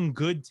young,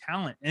 good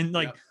talent. And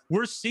like,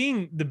 we're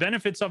seeing the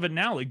benefits of it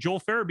now. Like Joel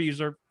Farabee is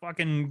our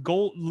fucking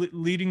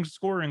leading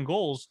scorer in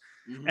goals.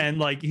 And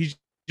like, he's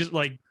just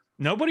like,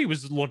 nobody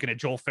was looking at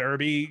Joel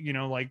Farabee, you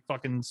know, like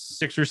fucking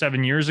 6 or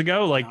 7 years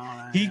ago. Like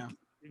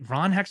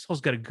Ron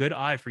Hextall's got a good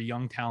eye for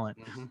young talent.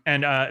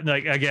 And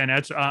like, again,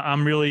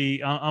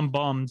 I'm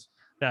bummed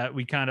that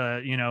we kind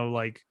of, you know,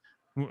 like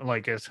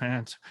it's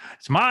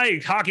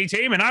my hockey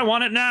team and I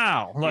want it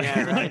now. Like,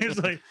 it's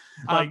like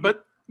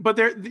but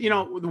they're, you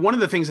know, one of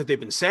the things that they've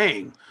been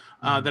saying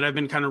that I've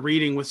been kind of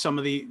reading with some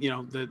of the, you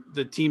know,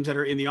 the teams that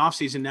are in the off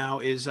season now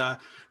is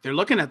they're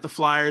looking at the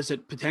Flyers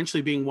at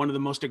potentially being one of the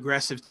most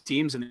aggressive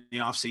teams in the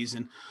off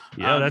season.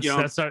 Yeah,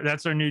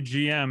 that's our new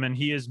GM, and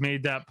he has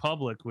made that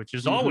public, which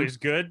is always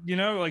good. You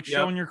know, like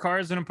showing your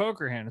cards in a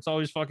poker hand. It's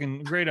always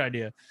fucking great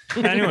idea.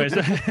 Anyways,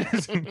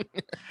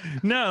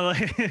 no,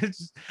 like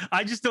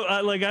I just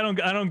don't like. I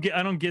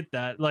don't get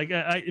that. Like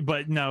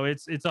but no,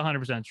 it's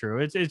 100%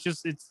 true.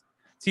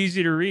 It's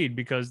easy to read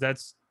because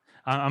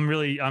I'm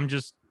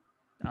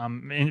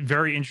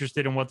very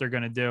interested in what they're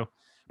going to do.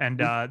 And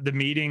the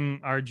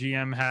meeting our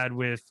GM had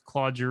with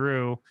Claude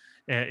Giroux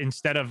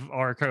instead of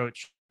our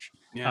coach,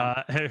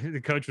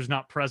 the coach was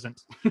not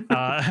present,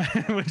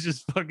 which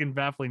is fucking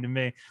baffling to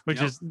me.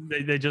 Is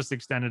they just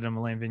extended him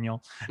Alain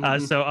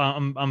Vigneault. So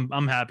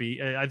I'm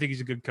happy. I think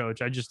he's a good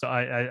coach.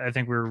 I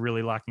think we're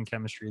really lacking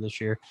chemistry this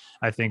year.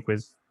 I think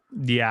with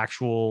the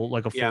actual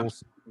like a full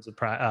seasons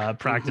of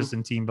practice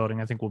and team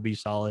building, I think we'll be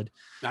solid.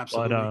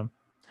 Absolutely.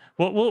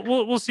 But,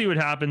 we'll see what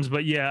happens,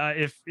 but yeah,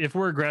 if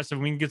we're aggressive,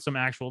 we can get some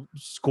actual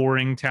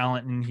scoring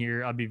talent in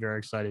here. I'll be very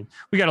excited.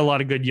 We got a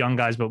lot of good young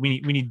guys, but we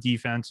need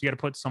defense. You got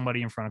to put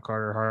somebody in front of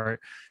Carter Hart.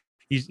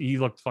 He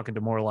looked fucking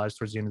demoralized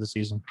towards the end of the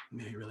season,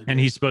 he really and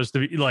he's supposed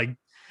to be like.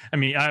 I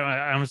mean,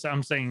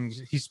 I'm saying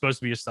he's supposed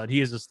to be a stud.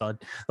 He is a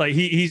stud. Like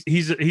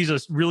he's a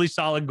really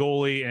solid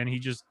goalie, and he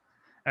just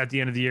at the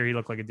end of the year he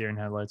looked like a deer in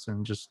headlights,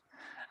 and just.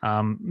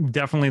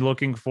 Definitely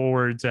looking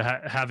forward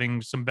to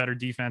having some better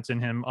defense in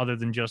him other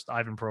than just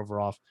Ivan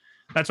Provorov.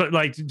 That's what,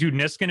 like, dude,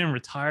 Niskanen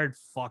retired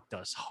fucked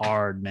us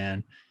hard,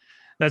 man.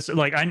 That's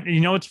like,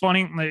 it's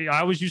funny. Like, I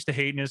always used to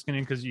hate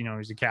Niskanen because, you know,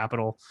 he's a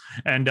Capital,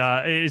 and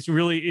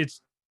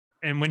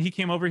and when he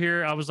came over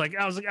here, I was like,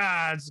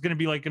 it's going to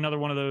be like another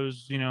one of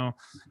those, you know,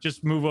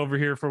 just move over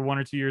here for 1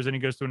 or 2 years and he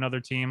goes to another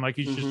team. Like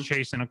he's just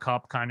chasing a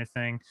cup kind of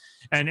thing.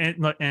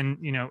 And,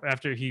 you know,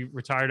 after he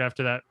retired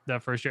after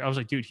that first year, I was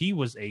like, dude, he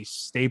was a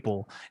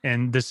staple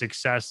in the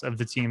success of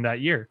the team that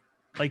year.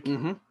 Like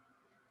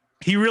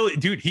he really,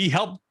 dude, he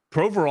helped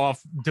Provorov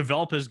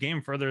develop his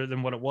game further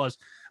than what it was.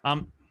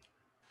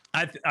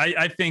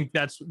 I think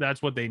that's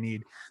what they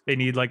need. They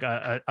need like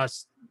a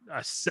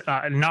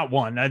not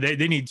one.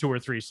 They need 2 or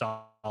 3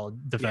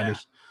 solid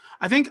defenders. Yeah.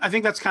 I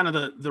think that's kind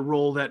of the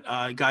role that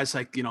guys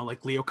like, you know,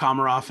 like Leo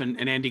Komarov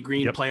and Andy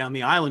Green play on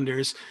the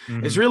Islanders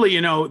is really,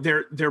 you know,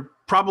 they're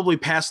probably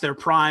past their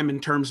prime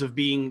in terms of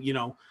being, you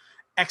know,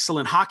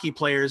 excellent hockey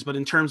players, but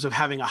in terms of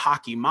having a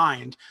hockey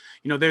mind,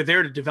 you know, they're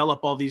there to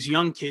develop all these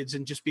young kids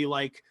and just be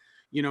like,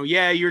 you know,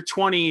 yeah, you're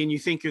 20 and you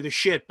think you're the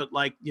shit, but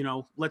like, you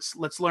know,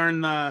 let's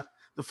learn the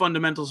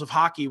fundamentals of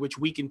hockey, which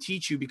we can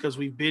teach you because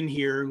we've been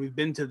here and we've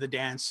been to the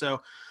dance.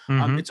 So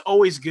it's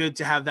always good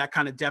to have that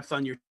kind of depth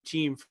on your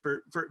team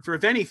for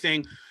if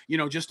anything, you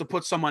know, just to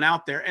put someone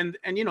out there and,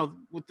 you know,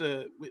 with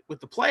the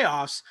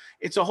playoffs,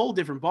 it's a whole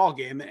different ball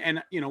game.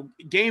 And, you know,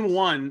 game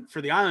 1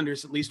 for the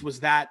Islanders, at least, was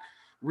that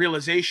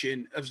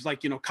realization of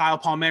like, you know, Kyle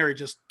Palmieri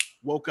just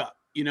woke up,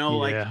 you know,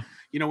 like,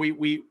 you know,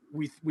 we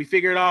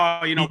figured,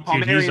 oh, you know,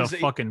 Palmieri's a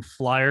fucking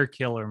flyer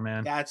killer,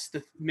 man. That's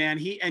the man.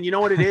 And you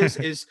know what it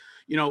is,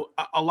 you know,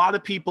 a lot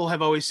of people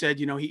have always said,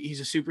 you know, he's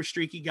a super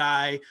streaky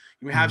guy.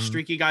 We have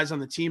streaky guys on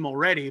the team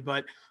already,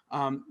 but,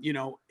 you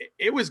know,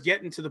 it was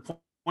getting to the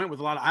point with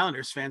a lot of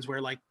Islanders fans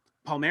where like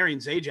Palmieri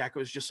and Zajac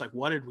was just like,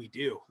 what did we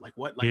do? Like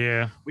what?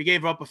 Like we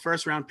gave up a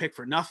first round pick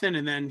for nothing.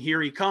 And then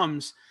here he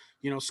comes,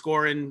 you know,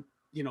 scoring,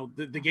 you know,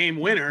 the game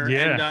winner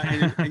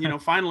and, you know,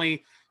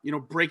 finally, you know,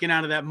 breaking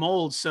out of that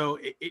mold. So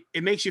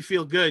it makes you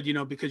feel good, you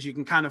know, because you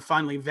can kind of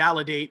finally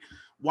validate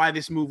why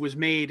this move was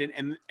made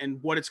and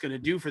what it's going to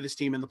do for this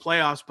team in the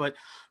playoffs. But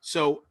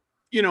so,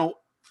 you know,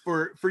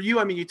 for you,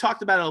 I mean, you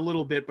talked about it a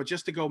little bit, but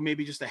just to go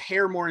maybe just a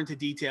hair more into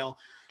detail.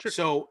 Sure.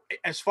 So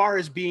as far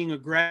as being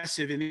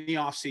aggressive in the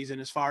off season,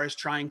 as far as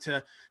trying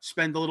to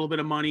spend a little bit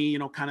of money, you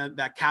know, kind of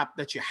that cap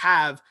that you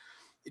have,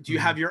 do you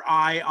have your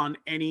eye on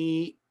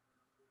any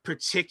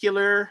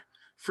particular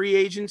free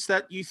agents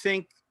that you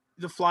think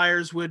the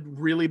Flyers would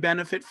really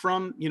benefit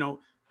from? You know,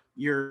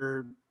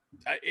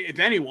 if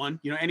anyone,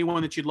 you know,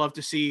 anyone that you'd love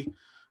to see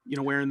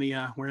wearing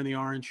the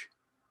orange.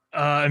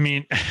 I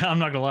mean, I'm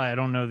not gonna lie. I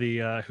don't know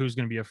the who's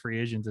gonna be a free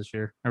agent this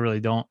year. I really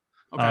don't.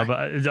 Okay.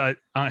 But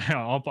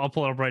I'll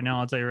pull it up right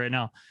now. I'll tell you right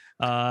now.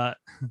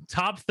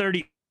 Top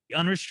 30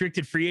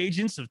 unrestricted free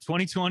agents of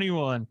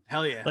 2021.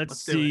 Hell yeah.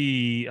 Let's do it.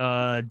 see.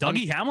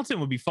 Dougie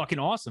Hamilton would be fucking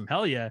awesome.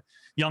 Hell yeah.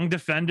 Young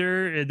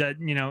defender that,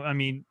 I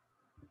mean,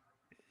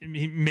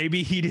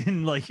 maybe he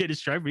didn't like hit his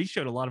stride, but he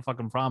showed a lot of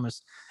fucking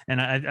promise.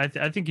 And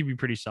I think he'd be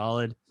pretty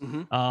solid.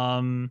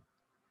 Mhm.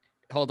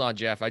 Hold on,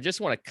 Jeff. I just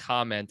want to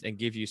comment and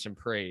give you some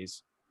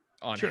praise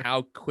on Sure.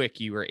 how quick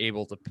you were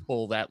able to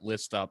pull that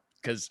list up,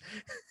 because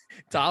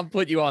Tom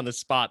put you on the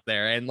spot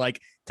there. And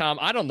like, Tom,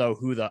 I don't know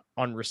who the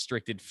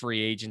unrestricted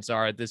free agents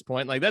are at this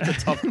point. Like, that's a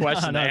tough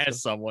question No, to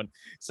ask someone.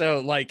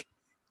 So like,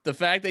 the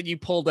fact that you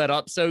pulled that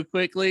up so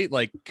quickly,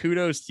 like,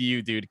 kudos to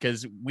you, dude,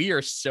 because we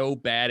are so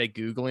bad at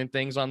Googling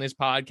things on this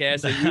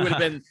podcast that you would have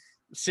been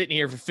sitting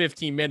here for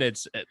 15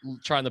 minutes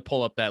trying to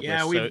pull up that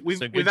Yeah, list.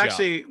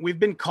 we've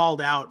been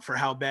called out for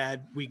how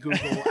bad we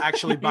Google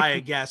actually by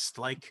a guest.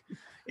 Like,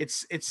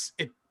 it's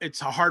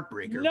a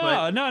heartbreaker.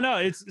 No.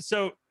 It's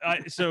so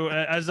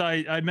as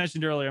I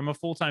mentioned earlier, I'm a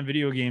full-time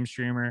video game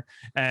streamer,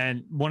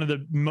 and one of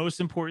the most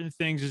important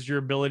things is your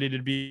ability to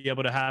be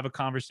able to have a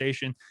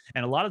conversation.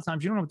 And a lot of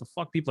times you don't know what the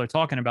fuck people are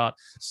talking about.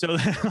 So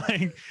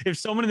like, if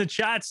someone in the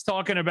chat's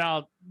talking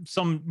about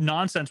some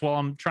nonsense while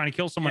I'm trying to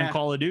kill someone in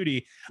Call of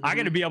Duty, I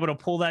got to be able to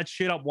pull that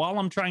shit up while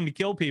I'm trying to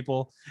kill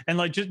people, and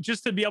like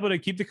just to be able to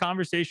keep the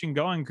conversation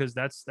going, because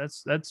that's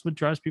what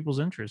drives people's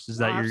interest, is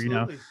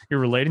that you're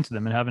relating to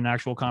them and having an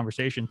actual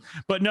conversation.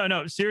 But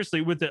no,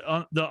 seriously, with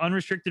the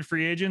unrestricted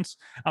free agents,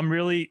 I'm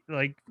really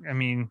like, I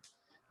mean,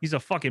 he's a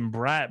fucking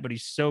brat, but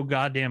he's so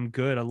goddamn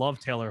good. I love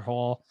Taylor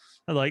Hall.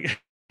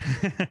 Like,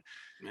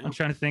 I'm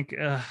trying to think.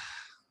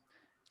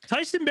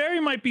 Tyson Berry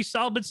might be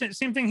solid, but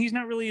same thing. He's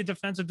not really a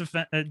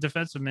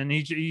defenseman.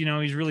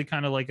 He's really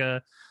kind of like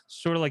a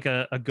sort of like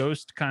a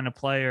ghost kind of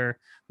player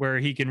where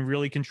he can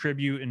really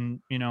contribute and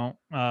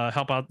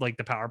help out like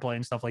the power play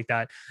and stuff like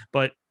that.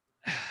 But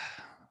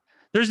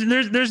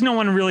there's no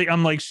one really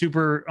I'm like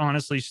super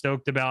honestly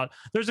stoked about.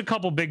 There's a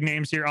couple big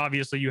names here.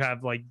 Obviously, you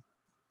have like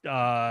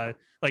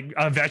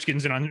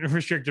Ovechkin's an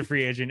unrestricted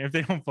free agent. If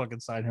they don't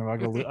fucking sign him,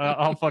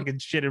 I'll fucking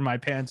shit in my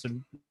pants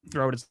and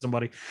throw it at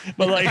somebody.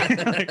 But like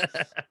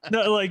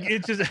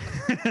it's just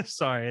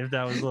sorry if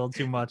that was a little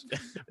too much.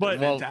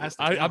 But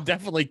I'm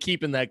definitely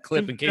keeping that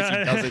clip in case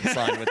he doesn't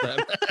sign with them.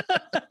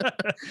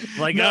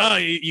 Like,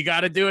 you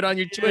got to do it on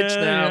your Twitch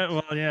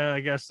now. Yeah, I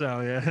guess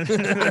so. Yeah,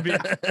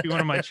 that'd be one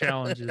of my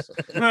challenges.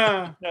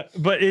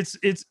 But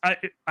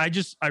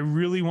I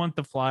really want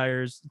the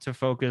Flyers to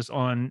focus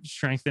on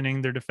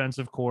strengthening their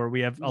defensive core. We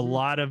have a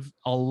lot of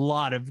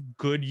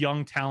good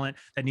young talent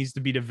that needs to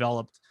be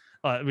developed.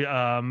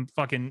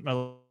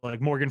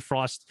 Like Morgan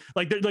Frost.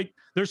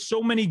 There's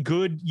so many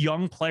good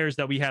young players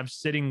that we have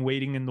sitting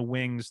waiting in the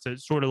wings to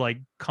sort of like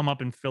come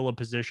up and fill a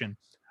position.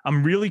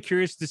 I'm really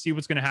curious to see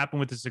what's going to happen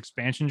with this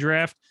expansion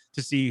draft,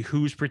 to see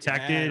who's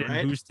protected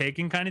and who's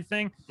taken, kind of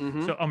thing.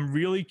 So I'm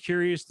really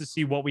curious to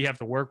see what we have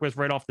to work with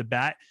right off the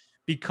bat,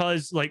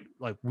 because like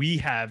we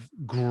have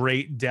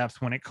great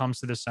depth when it comes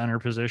to the center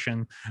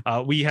position.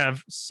 We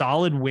have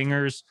solid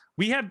wingers.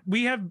 We have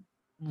a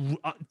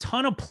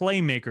ton of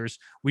playmakers.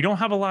 We don't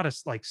have a lot of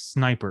like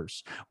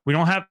snipers. We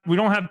don't have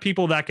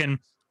people that can,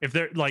 if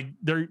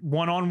they're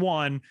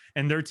one-on-one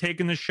and they're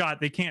taking the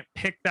shot, they can't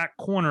pick that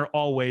corner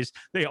always.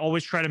 They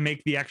always try to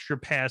make the extra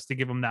pass to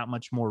give them that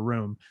much more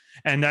room.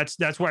 And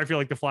that's where I feel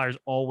like the Flyers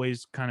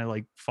always kind of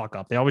like fuck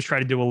up. They always try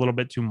to do a little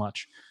bit too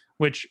much,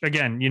 which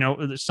again,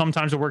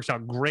 sometimes it works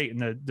out great and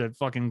the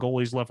fucking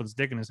goalie's left with his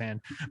dick in his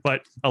hand.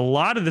 But a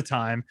lot of the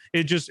time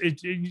they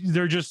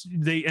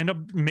end up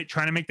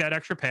trying to make that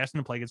extra pass and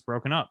the play gets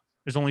broken up.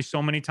 There's only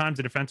so many times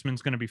the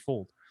defenseman's going to be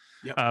fooled.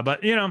 Yep. But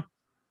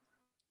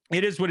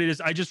it is what it is.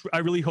 I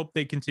really hope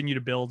they continue to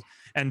build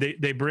and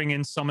they bring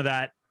in some of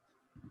that,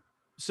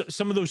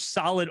 some of those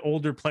solid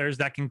older players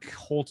that can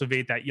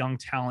cultivate that young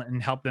talent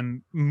and help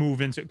them move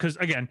into, because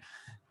again,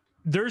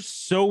 there's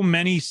so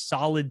many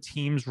solid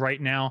teams right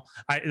now.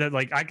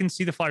 I can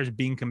see the Flyers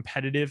being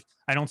competitive.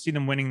 I don't see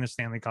them winning the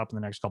Stanley Cup in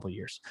the next couple of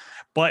years,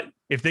 but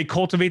if they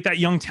cultivate that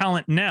young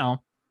talent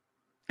now,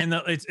 and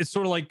it's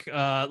sort of like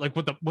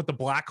what the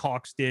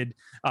Blackhawks did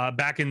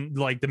back in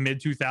like the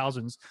mid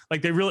 2000s.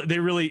 Like they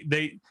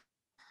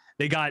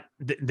got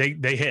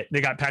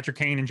Patrick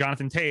Kane and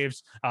Jonathan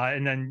Taves,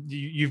 and then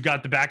you've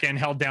got the back end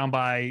held down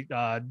by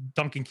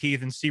Duncan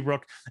Keith and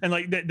Seabrook, and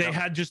like they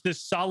had just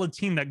this solid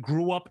team that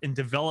grew up and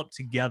developed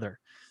together.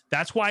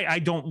 That's why I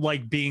don't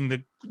like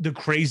being the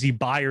crazy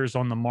buyers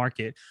on the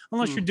market,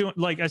 unless you're doing,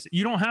 like I said,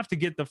 you don't have to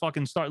get the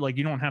fucking start. Like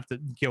you don't have to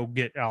go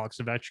get Alex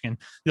Ovechkin.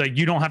 Like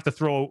you don't have to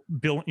throw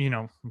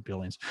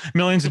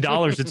millions of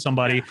dollars at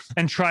somebody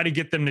and try to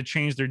get them to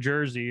change their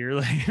jersey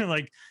or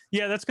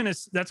that's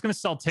gonna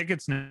sell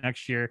tickets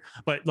next year.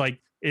 But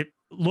like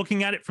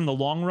looking at it from the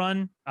long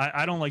run,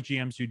 I don't like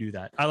GMs who do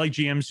that. I like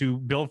GMs who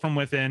build from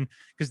within,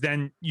 because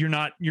then you're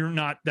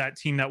not that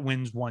team that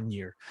wins one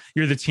year.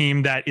 You're the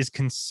team that is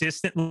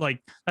consistent.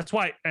 Like that's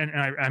why, and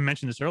I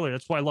mentioned this earlier.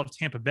 That's why I love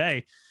Tampa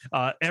Bay.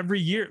 Every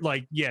year,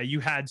 like you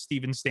had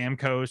Steven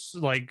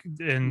Stamkos, like,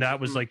 and that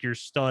was like your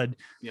stud.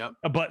 Yep.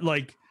 But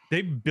like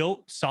they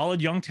built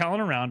solid young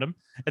talent around him.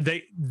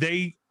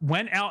 They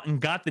went out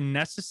and got the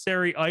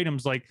necessary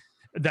items like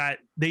that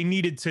they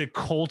needed to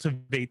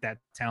cultivate that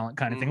talent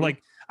kind of thing.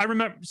 Like I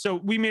remember, so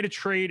we made a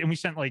trade and we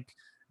sent like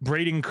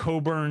Braden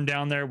Coburn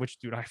down there, which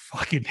dude, I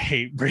fucking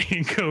hate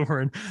Braden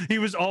Coburn. He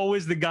was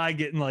always the guy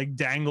getting like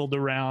dangled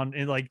around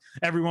and like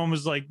everyone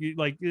was like it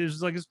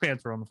was like his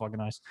pants were on the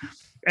fucking ice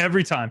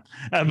every time.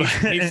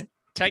 He's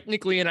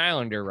technically an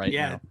Islander right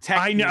now.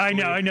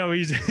 I know.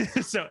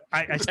 He's so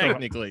I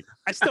Technically.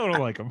 I still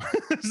don't like him.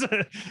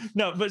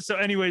 No, but so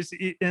anyways,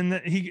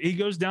 he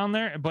goes down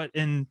there,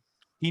 and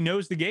he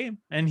knows the game,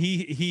 and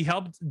he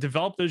helped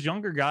develop those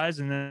younger guys,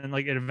 and then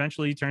like it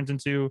eventually turns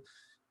into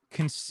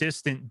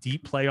consistent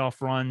deep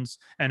playoff runs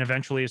and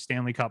eventually a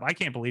Stanley Cup. I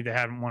can't believe they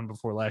haven't won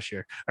before last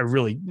year. I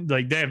really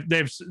like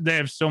they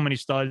have so many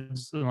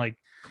studs, and like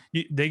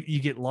you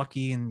get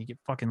lucky and you get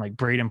fucking like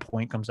Braden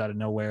Point comes out of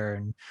nowhere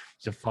and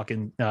he's a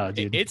fucking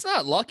dude. It's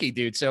not lucky,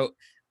 dude. So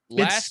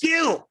it's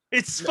skill.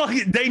 It's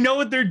fucking they know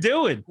what they're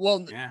doing.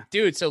 Well,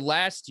 dude, so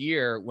last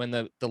year when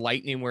the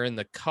Lightning were in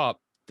the cup,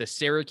 the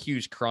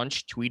Syracuse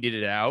Crunch tweeted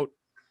it out,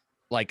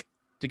 like,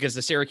 because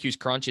the Syracuse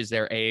Crunch is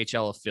their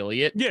AHL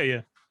affiliate.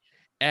 Yeah.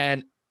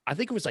 And I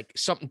think it was like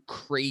something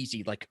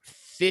crazy, like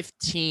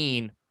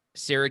 15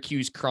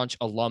 Syracuse Crunch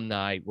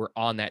alumni were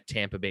on that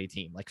Tampa Bay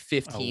team, like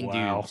 15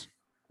 dudes,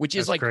 which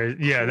is like crazy.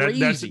 Yeah,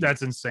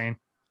 that's insane.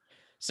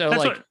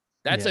 So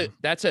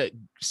that's a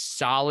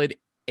solid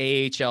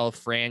AHL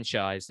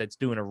franchise that's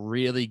doing a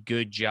really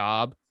good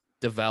job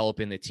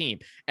developing the team.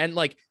 And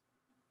like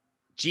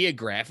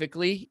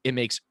geographically, it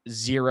makes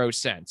zero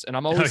sense. And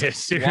I'm always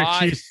like,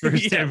 why?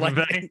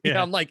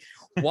 I'm like,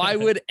 why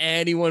would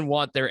anyone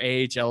want their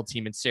AHL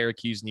team in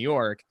Syracuse, New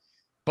York?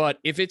 But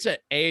if it's an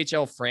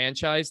AHL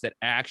franchise that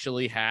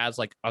actually has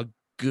like a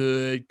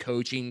good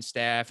coaching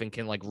staff and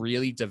can like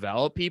really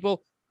develop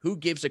people, who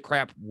gives a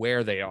crap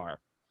where they are?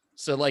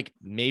 So like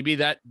maybe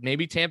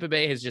Tampa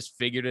Bay has just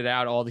figured it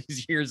out all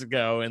these years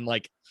ago, and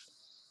like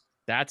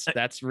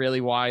that's really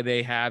why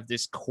they have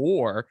this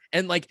core.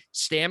 And like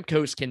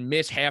Stamkos can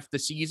miss half the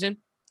season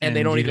and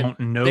they don't even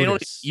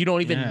notice. You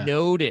don't even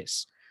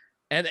notice.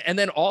 And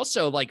then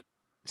also like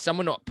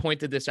someone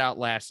pointed this out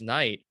last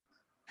night,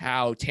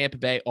 how Tampa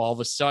Bay all of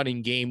a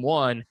sudden game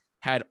one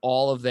had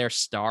all of their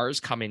stars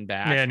coming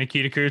back. Yeah,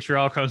 Nikita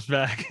Kucherov comes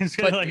back.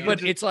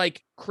 but it's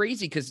like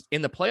crazy because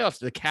in the playoffs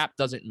the cap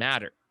doesn't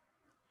matter.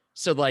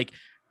 So like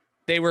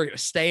they were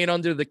staying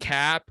under the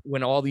cap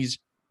when all these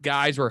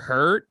guys were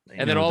hurt,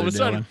 and then all of a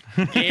sudden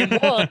game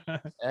one,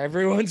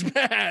 everyone's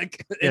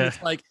back, and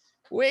it's like,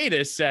 wait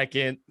a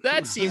second,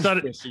 that seems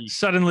fishy.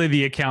 Suddenly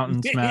the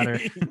accountants matter.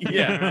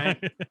 Yeah,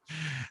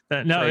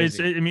 right. No, it's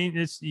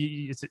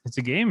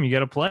a game. You got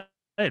to play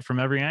it from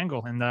every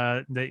angle,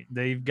 and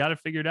they've got to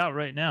figure it out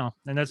right now,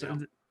 and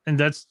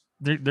that's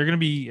they're going to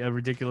be a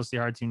ridiculously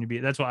hard team to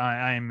beat. That's why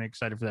I am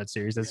excited for that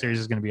series. That series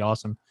is going to be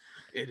awesome.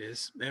 It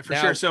is for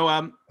sure. So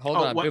hold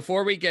on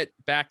before we get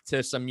back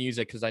to some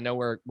music, because I know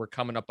we're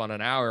coming up on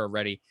an hour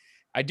already.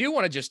 I do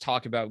want to just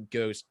talk about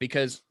Ghost,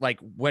 because like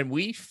when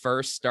we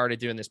first started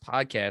doing this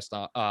podcast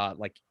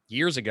like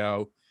years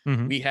ago,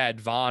 we had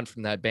Vaughn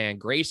from that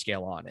band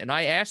Grayscale on, and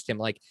I asked him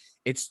like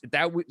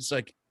that was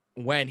like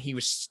when he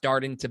was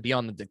starting to be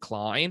on the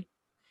decline,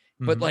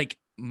 but like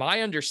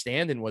my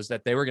understanding was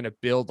that they were going to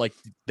build like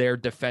their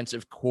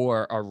defensive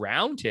core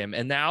around him,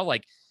 and now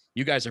like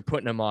you guys are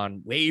putting him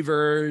on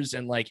waivers,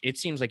 and like it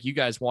seems like you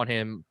guys want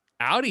him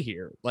out of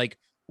here. Like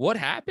what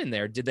happened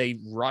there? Did they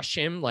rush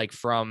him like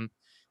from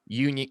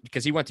Union,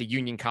 because he went to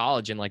Union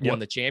College and like won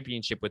the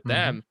championship with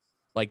them?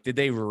 Like did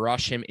they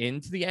rush him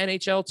into the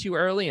NHL too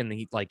early, and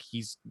he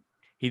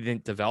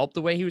didn't develop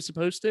the way he was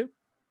supposed to?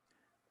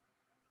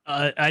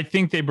 I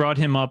think they brought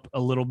him up a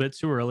little bit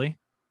too early.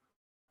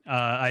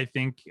 I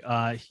think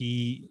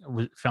he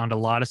found a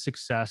lot of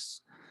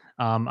success.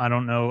 I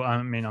don't know.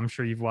 I mean, I'm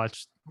sure you've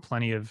watched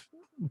plenty of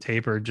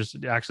tape or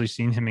just actually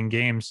seen him in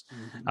games.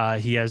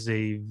 He has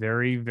a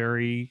very,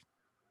 very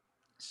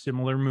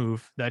similar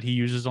move that he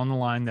uses on the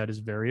line that is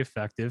very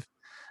effective.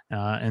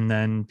 And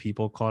then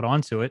people caught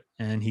on to it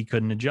and he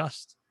couldn't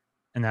adjust.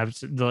 And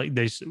that's like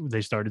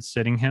they started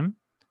sitting him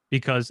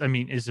because, I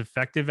mean, as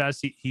effective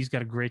as he's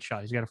got a great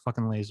shot. He's got a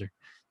fucking laser.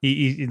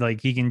 He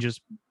can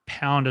just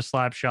pound a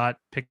slap shot,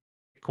 pick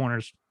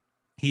corners.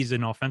 He's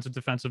an offensive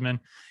defenseman.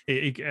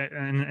 It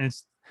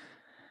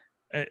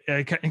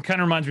kind of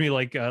reminds me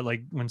like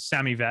when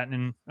Sami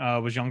Vatanen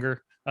was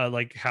younger,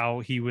 like how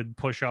he would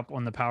push up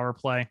on the power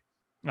play,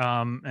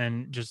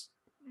 and just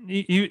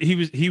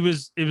he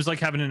was it was like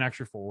having an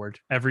extra forward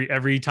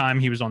every time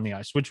he was on the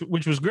ice,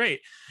 which was great.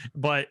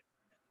 But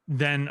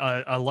then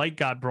a light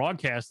got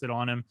broadcasted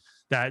on him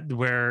that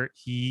where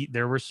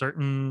there were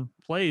certain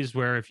plays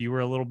where if you were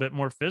a little bit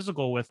more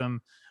physical with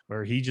him,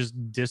 where he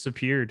just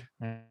disappeared,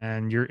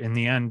 and you're in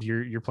the end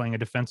you're playing a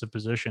defensive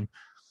position,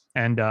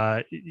 and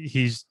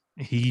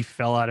he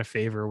fell out of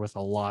favor with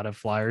a lot of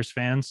Flyers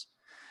fans,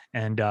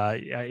 and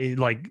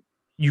like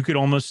you could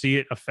almost see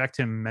it affect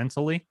him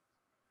mentally.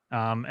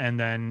 And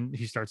then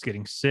he starts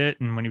getting sit,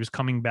 and when he was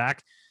coming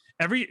back,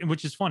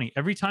 which is funny,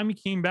 every time he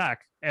came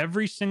back,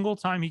 every single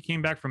time he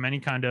came back from any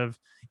kind of,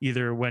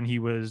 either when he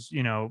was,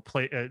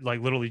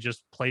 like literally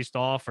just placed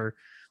off, or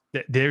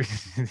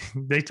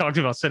they talked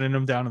about sending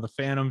him down to the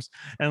Phantoms,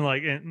 and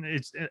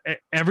it's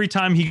every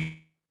time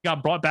he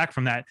got brought back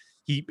from that,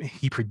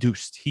 he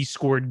produced, he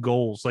scored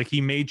goals, like he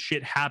made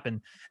shit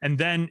happen, and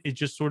then it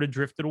just sort of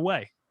drifted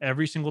away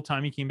every single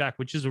time he came back,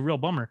 which is a real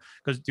bummer,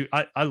 because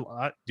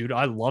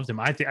I loved him.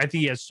 I think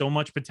he has so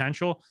much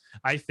potential.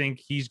 I think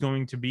he's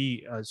going to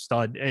be a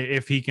stud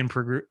if he can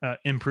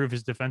improve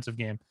his defensive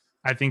game.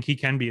 I think he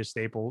can be a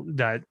staple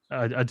that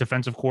a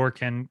defensive core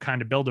can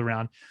kind of build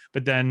around.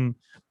 But then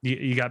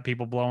you got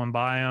people blowing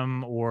by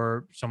him,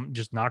 or some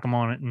just knocking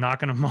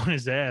him on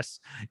his ass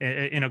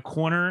in a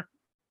corner.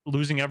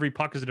 Losing every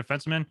puck as a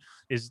defenseman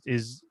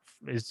is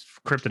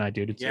kryptonite,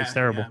 dude. It's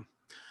terrible. Yeah.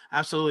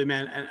 Absolutely,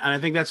 man. And I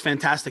think that's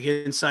fantastic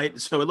insight.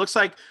 So it looks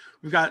like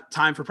we've got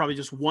time for probably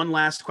just one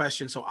last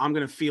question. So I'm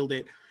going to field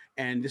it.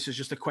 And this is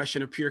just a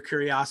question of pure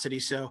curiosity.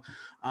 So,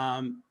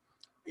 comb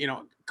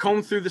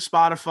through the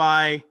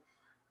Spotify,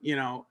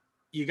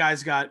 you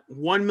guys got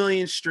 1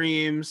 million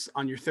streams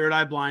on your Third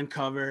Eye Blind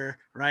cover,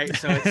 right?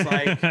 So it's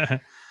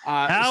like,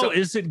 how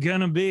is it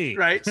gonna be?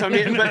 Right. So I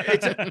mean, but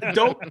it's a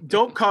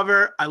dope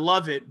cover. I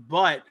love it.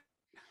 But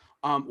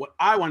what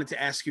I wanted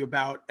to ask you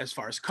about, as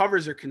far as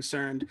covers are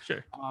concerned,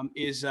 sure,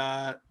 is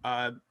the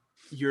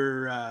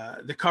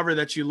cover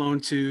that you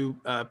loaned to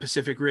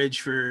Pacific Ridge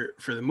for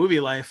the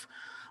movie Life.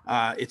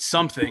 It's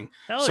something.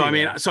 So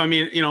yeah. I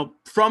mean,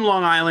 from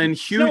Long Island,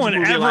 huge. No one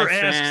movie ever Life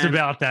asks fan.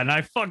 about that, and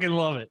I fucking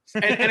love it.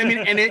 and I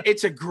mean,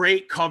 it's a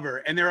great cover,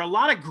 and there are a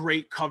lot of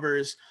great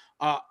covers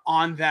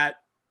on that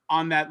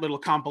little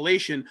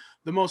compilation.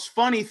 The most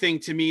funny thing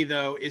to me,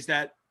 though, is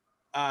that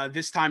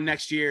This Time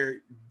Next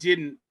Year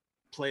didn't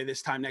play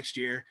This Time Next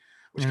Year,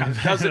 which kind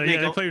of doesn't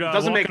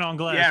make on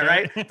glass, yeah,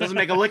 right. Doesn't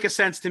make a lick of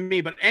sense to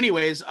me. But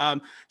anyways,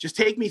 just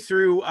take me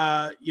through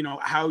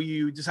how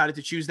you decided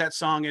to choose that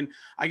song, and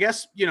I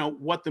guess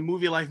what the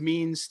Movie Life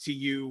means to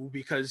you,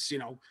 because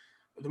the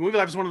Movie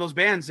Life is one of those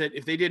bands that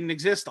if they didn't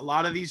exist, a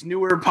lot of these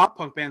newer pop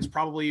punk bands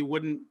probably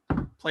wouldn't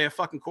play a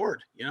fucking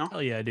chord.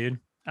 Hell yeah, dude.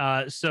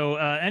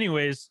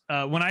 Anyways,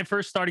 when I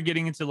first started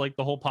getting into like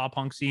the whole pop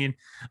punk scene,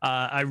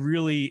 I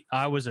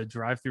was a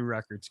Drive Thru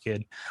Records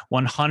kid,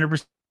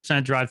 100%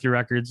 Drive Thru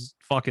Records.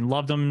 Fucking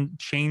loved them.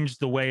 Changed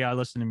the way I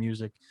listen to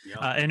music. Yep.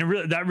 And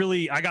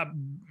I got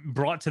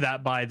brought to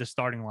that by The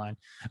Starting Line.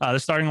 The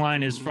Starting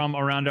Line is from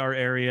around our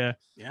area.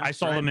 Yeah, I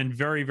saw them in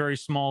very, very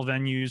small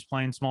venues,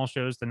 playing small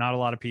shows to not a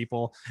lot of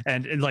people.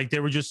 And like, they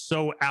were just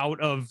so out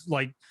of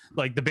like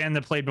the band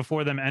that played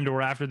before them and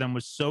or after them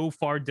was so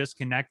far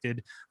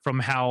disconnected from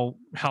how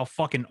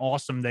fucking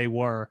awesome they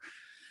were,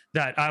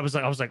 that I was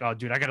like, oh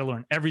dude, I got to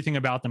learn everything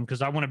about them,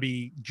 because I want to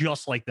be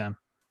just like them.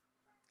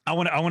 I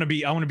want to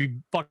be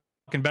fucking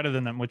better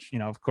than them, which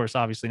of course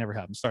obviously never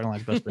happened. Starting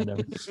Line's best band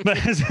ever.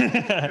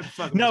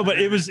 But no, but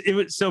it was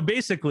so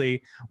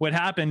basically what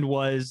happened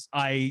was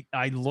I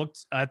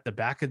looked at the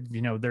back of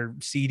their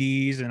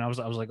CDs, and I was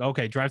like,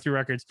 okay, Drive Thru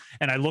Records,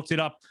 and I looked it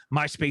up,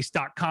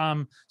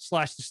 myspace.com/The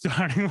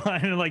Starting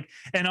Line,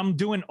 and I'm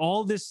doing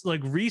all this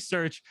like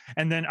research,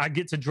 and then I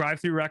get to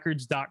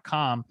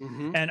drivethrurrecords.com,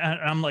 and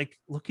I'm like,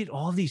 look at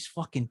all these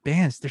fucking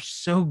bands, they're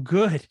so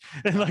good.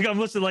 And like I'm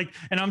listening,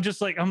 and I'm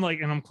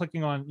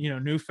clicking on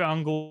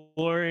Newfound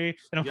Glory,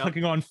 and I'm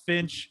clicking on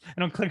Finch,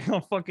 and I'm clicking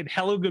on fucking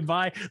Hello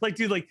Goodbye. Like,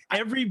 dude, like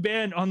every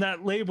band on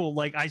that label,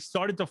 like I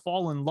started to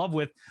fall in love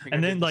with.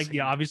 And then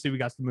obviously we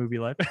got the Movie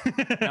Life.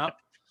 Yep.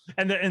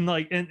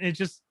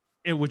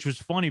 Which was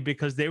funny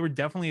because they were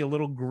definitely a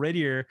little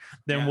grittier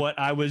than what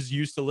I was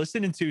used to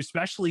listening to,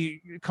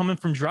 especially coming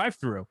from Drive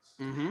Thru.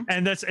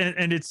 And that's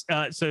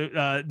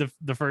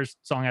the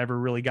first song I ever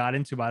really got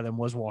into by them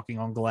was Walking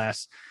on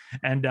Glass.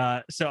 And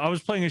so I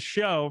was playing a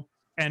show,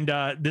 and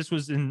this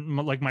was in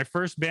my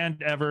first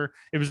band ever.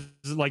 It was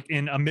like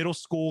in a middle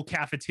school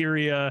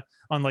cafeteria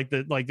on the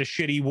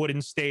shitty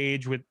wooden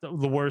stage with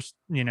the worst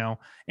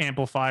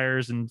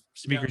amplifiers and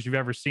speakers you've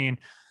ever seen.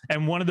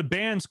 And one of the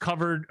bands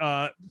covered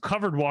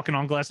Walking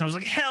on Glass, and I was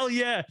like, hell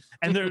yeah.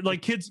 And they're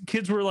like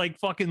kids were like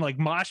fucking like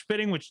mosh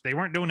pitting, which they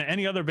weren't doing to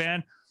any other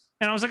band.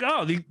 And I was like,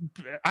 oh,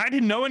 I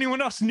didn't know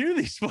anyone else knew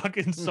these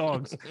fucking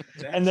songs.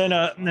 and then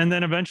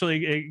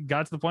eventually it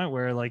got to the point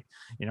where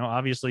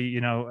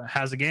obviously,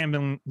 has a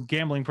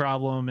gambling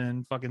problem,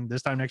 and fucking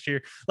This Time Next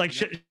Year,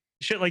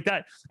 shit like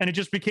that. And it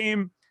just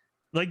became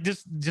like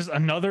just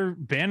another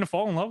band to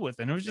fall in love with.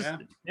 And it was just,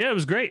 it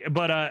was great.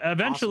 But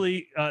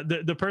eventually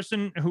the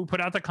person who put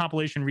out the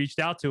compilation reached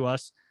out to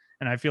us,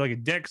 and I feel like a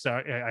dick. So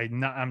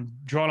I'm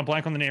drawing a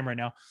blank on the name right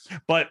now,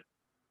 but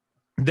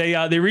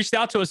they reached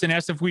out to us and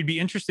asked if we'd be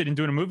interested in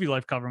doing a movie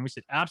life cover, and we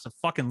said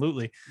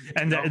absolutely.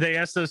 And they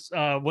asked us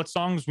what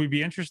songs we'd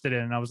be interested in.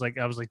 And I was like,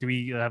 do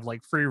we have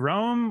like free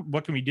roam?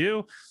 What can we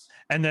do?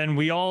 And then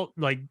we all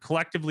like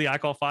collectively, I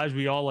Call Fives,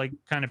 we all like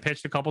kind of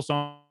pitched a couple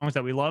songs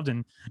that we loved,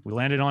 and we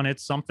landed on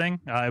It's Something.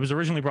 It was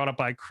originally brought up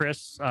by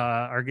Chris,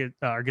 our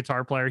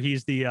guitar player.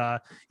 He's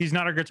not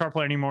our guitar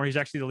player anymore. He's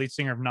actually the lead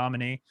singer of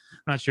Nominee. I'm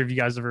not sure if you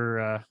guys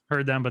ever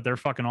heard them, but they're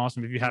fucking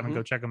awesome. If you haven't,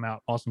 go check them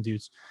out. Awesome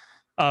dudes.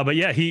 But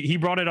yeah, he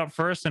brought it up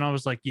first, and I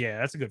was like, yeah,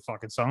 that's a good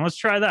fucking song. Let's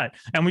try that.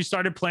 And we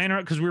started playing it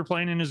because we were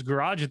playing in his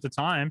garage at the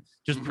time,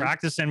 just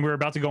practicing. We were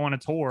about to go on a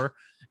tour,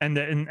 and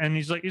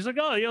he's like,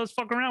 oh yeah, let's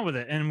fuck around with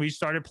it. And we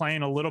started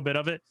playing a little bit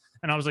of it,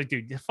 and I was like,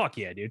 dude, fuck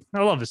yeah, dude,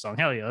 I love this song.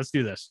 Hell yeah, let's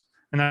do this.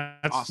 And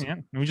that's awesome. Yeah,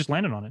 and we just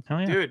landed on it.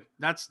 Hell yeah, dude,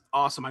 that's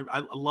awesome.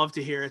 I love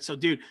to hear it. So,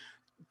 dude,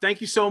 thank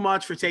you so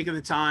much for taking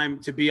the time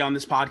to be on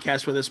this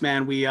podcast with us,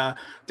 man. We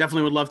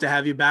definitely would love to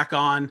have you back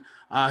on.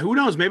 Who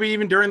knows? Maybe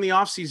even during the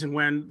off season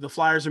when the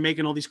Flyers are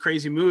making all these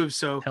crazy moves.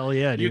 So hell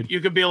yeah, dude. You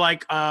could be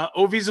like,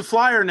 Ovi's a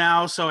Flyer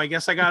now, so I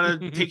guess I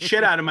gotta take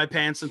shit out of my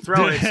pants and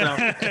throw it. So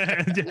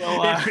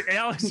if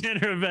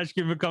Alexander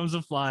Ovechkin becomes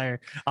a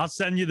Flyer, I'll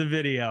send you the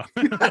video.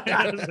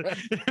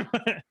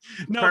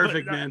 No,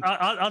 perfect, man.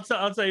 I'll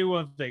tell you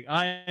one thing.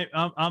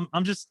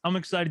 I'm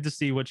excited to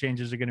see what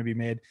changes are going to be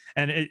made.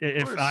 And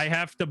if I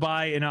have to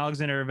buy an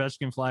Alexander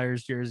Ovechkin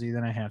Flyers jersey,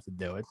 then I have to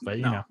do it. But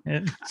you know,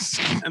 and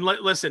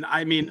listen,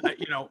 I mean,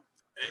 you know,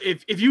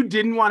 if you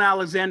didn't want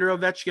Alexander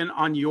Ovechkin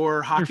on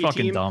your hockey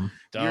team, dumb.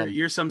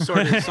 You're some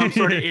sort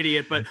of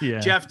idiot. But yeah.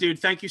 Jeff, dude,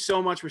 thank you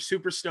so much. We're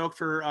super stoked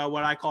for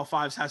what I Call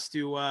Fives has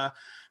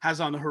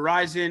on the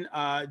horizon.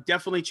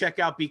 Definitely check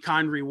out Be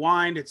Kind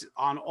Rewind. It's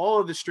on all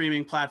of the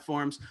streaming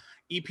platforms.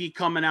 EP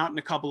coming out in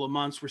a couple of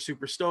months. We're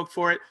super stoked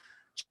for it.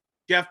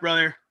 Jeff,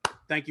 brother,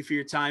 thank you for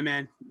your time,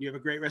 man. You have a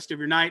great rest of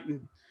your night,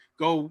 and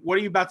go. What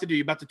are you about to do?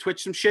 You about to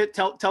Twitch some shit?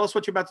 Tell us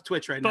what you're about to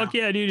Twitch right now. Fuck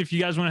yeah, dude. If you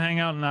guys want to hang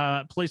out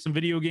and play some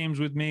video games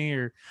with me,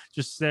 or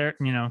just there,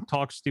 you know,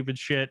 talk stupid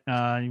shit, we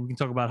can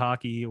talk about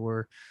hockey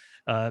or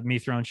me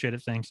throwing shit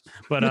at things.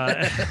 But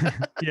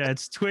yeah,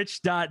 it's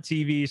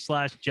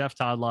twitch.tv/Jeff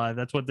Todd Live.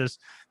 That's what this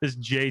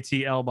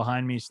JTL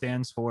behind me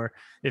stands for.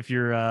 If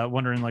you're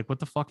wondering, like, what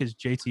the fuck is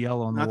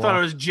JTL on the wall? I thought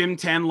it was Jim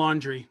Tan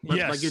Laundry.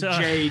 Yes, like a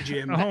J,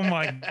 Jim. Oh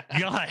my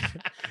God.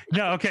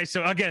 No, okay.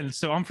 So again,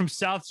 I'm from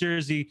South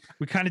Jersey.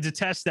 We kind of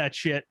detest that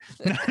shit.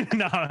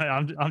 No,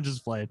 I'm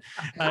just playing.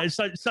 It's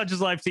such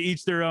is life, to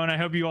each their own. I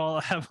hope you all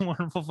have a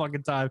wonderful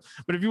fucking time.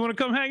 But if you want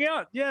to come hang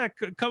out, yeah,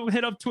 come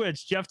hit up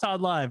Twitch, Jeff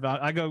Todd Live.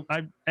 I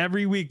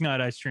every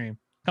weeknight I stream.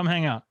 Come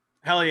hang out.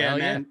 Hell yeah,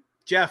 man.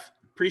 Jeff,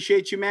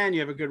 appreciate you, man.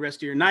 You have a good rest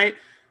of your night,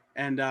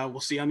 and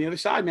we'll see you on the other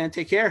side, man.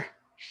 Take care.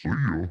 See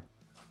ya.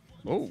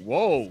 Oh,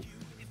 whoa.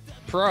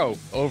 Pro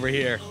over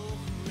here.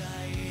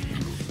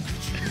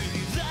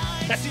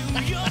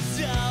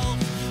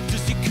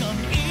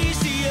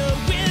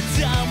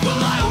 Well,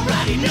 I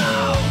already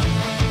know,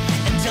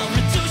 and I'll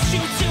reduce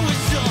you to a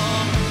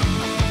song,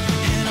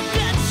 and I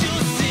bet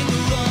you'll sing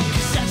along,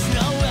 'cause that's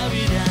no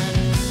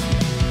evidence,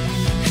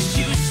 'cause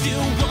you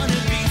still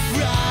wanna be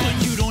friends, but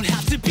you don't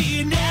have to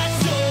be an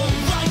asshole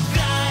like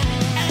that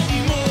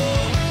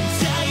anymore. I'm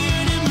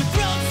tired and my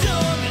throat's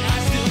sore, but I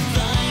still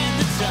find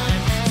the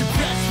time to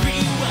press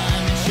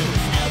rewind and show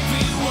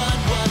everyone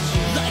what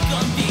you like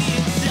on the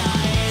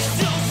inside.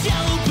 So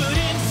shallow but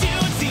in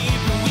too deep,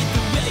 and with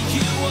the way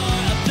you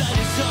are, I bet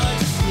it's hard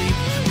to sleep.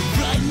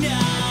 But right now,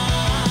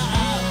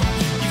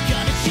 you've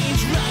gotta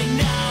change right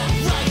now.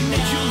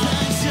 Put your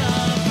lines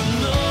up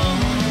alone,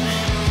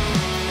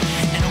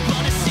 and I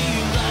wanna see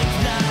you like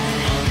that.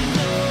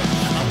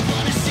 I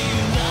wanna see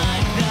you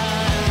like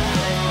that.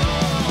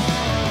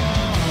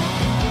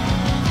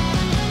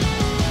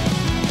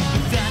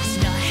 But that's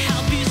not how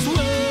this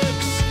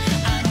works.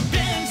 I don't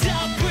bend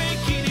up,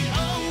 breaking it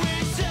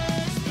always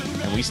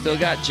hurts. And we still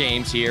got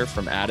James here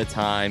from Out of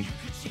Time.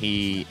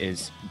 He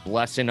is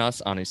blessing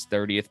us on his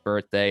 30th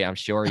birthday. I'm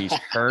sure he's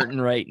hurting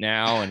right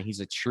now, and he's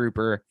a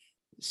trooper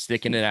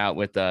sticking it out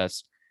with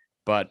us.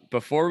 But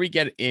before we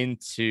get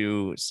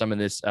into some of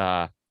this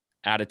Out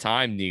of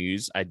Time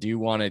news, I do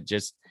want to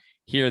just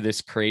hear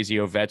this crazy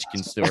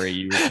Ovechkin story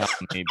you were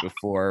telling me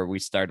before we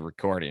started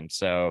recording.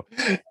 So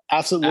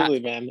Absolutely,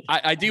 man.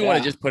 I do want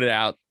to just put it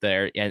out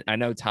there, and I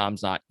know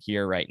Tom's not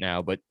here right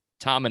now, but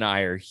Tom and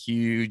I are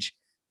huge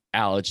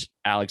Alex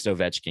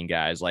Ovechkin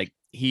guys. Like,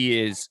 he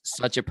is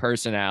such a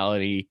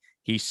personality.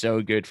 He's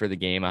so good for the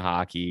game of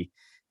hockey.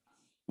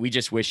 We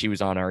just wish he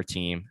was on our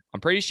team. I'm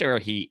pretty sure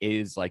he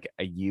is like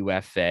a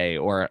UFA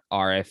or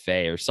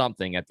RFA or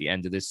something at the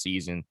end of this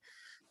season.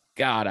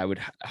 God, I would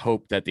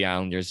hope that the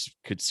Islanders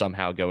could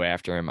somehow go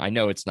after him. I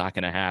know it's not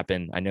going to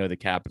happen. I know the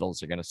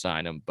Capitals are going to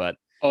sign him, but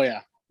Oh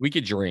yeah. we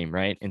could dream,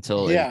 right?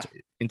 Until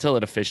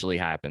it officially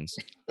happens.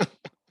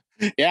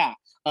 Yeah.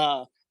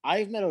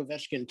 I've met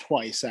Ovechkin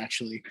twice,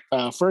 actually.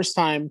 First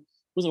time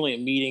wasn't really a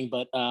meeting,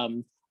 but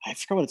I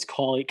forgot what it's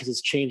called because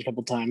it's changed a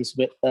couple times.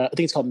 But I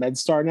think it's called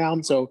MedStar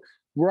now. So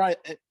where I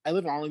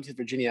live in Arlington,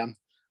 Virginia,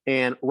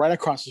 And right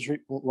across the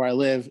street where I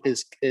live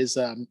is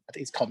I think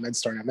it's called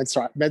MedStar now,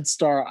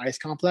 MedStar Ice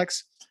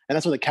Complex, and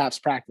that's where the Caps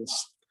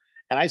practice.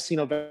 And I've seen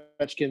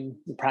Ovechkin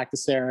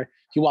practice there.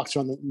 He walks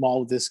around the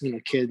mall with this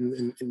kid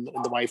and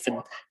the wife,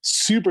 and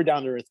super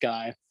down to earth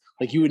guy.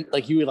 Like you would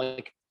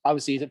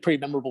obviously he's a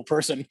pretty memorable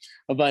person,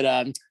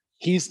 but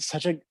he's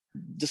such a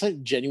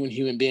genuine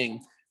human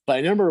being. But I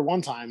remember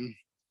one time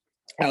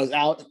I was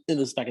out in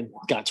this back in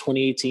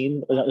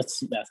 2018.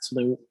 That's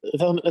when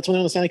they won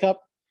the Stanley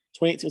Cup.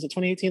 2018 was it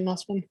 2018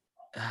 last one?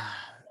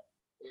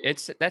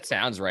 That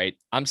sounds right.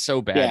 I'm so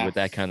bad with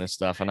that kind of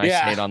stuff, and I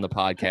say it on the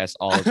podcast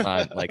all the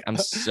time. Like I'm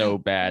so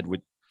bad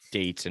with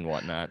dates and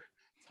whatnot.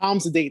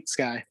 Tom's the dates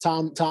guy.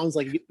 Tom's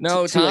like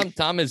no.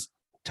 Tom is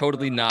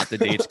totally not the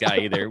dates guy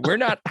either. We're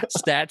not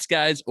stats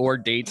guys or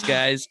dates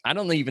guys. I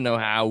don't even know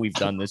how we've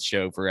done this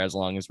show for as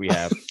long as we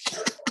have.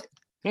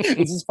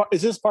 Is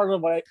this part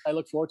of what I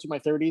look forward to in my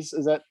 30s?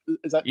 Is that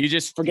you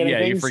just forgetting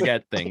things? You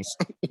forget things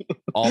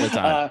all the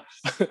time.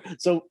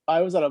 So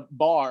I was at a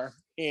bar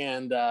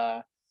and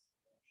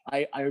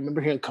I remember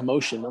hearing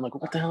commotion. I'm like,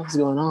 what the hell is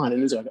going on?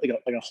 And there's like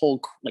a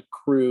whole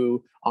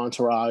crew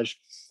entourage.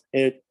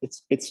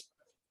 It's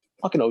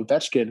fucking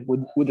Ovechkin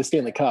with the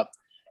Stanley Cup,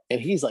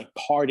 and he's like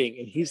partying,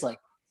 and he's like,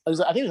 I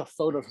think there's a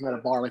photo of him at a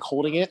bar like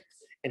holding it,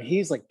 and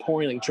he's like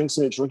pouring like drinks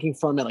in it, drinking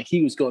from it, like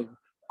he was going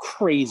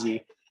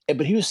crazy.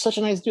 But he was such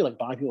a nice dude, like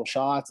buying people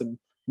shots and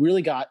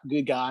really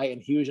good guy,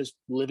 and he was just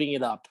living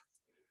it up.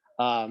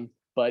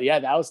 But yeah,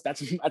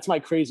 that's my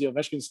crazy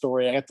Ovechkin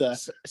story. I got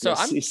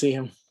to see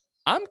him.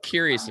 I'm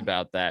curious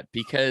about that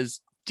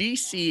because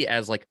DC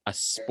as like a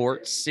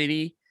sports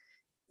city,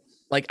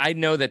 like I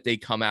know that they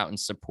come out and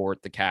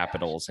support the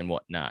Capitals and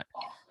whatnot,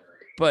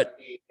 but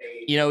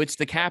it's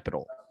the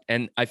capital,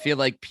 and I feel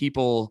like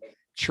people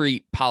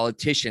treat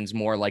politicians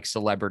more like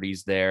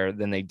celebrities there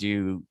than they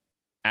do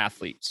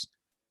athletes.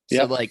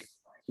 So like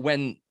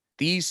when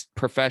these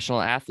professional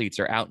athletes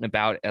are out and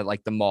about at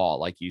like the mall,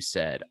 like you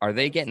said, are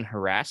they getting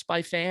harassed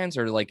by fans,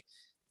 or like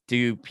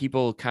do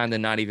people kind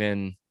of not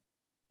even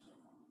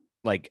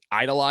like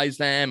idolize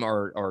them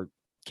or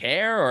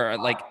care, or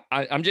like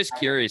I'm just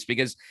curious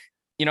because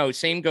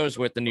same goes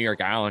with the New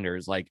York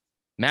Islanders. Like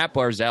Matt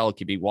Barzal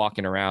could be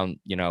walking around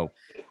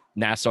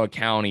Nassau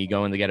County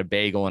going to get a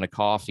bagel and a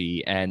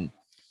coffee, and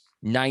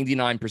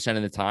 99%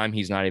 of the time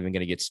he's not even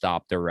going to get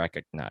stopped or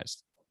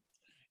recognized.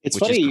 It's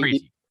which funny. Is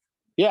crazy.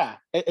 Yeah,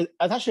 it's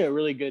actually a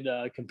really good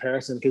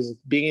comparison because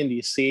being in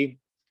DC,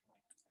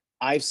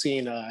 I've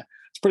seen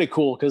it's pretty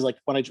cool because like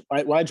when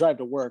I drive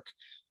to work,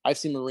 I've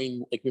seen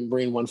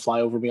Marine One fly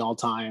over me all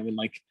the time, and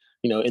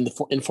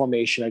in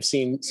formation, I've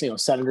seen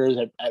senators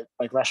at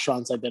like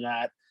restaurants I've been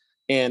at,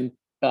 and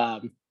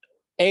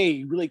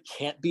you really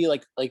can't be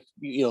like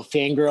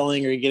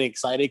fangirling or getting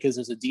excited because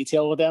there's a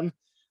detail with them,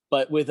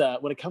 but with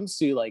when it comes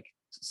to like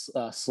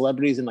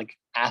celebrities and like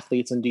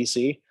athletes in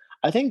DC,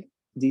 I think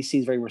DC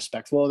is very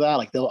respectful of that.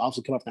 Like they'll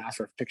also come up and ask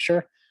for a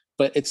picture,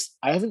 but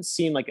I haven't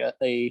seen like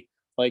a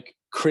like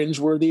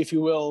cringeworthy, if you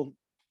will,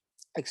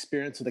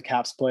 experience with a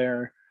Caps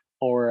player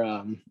or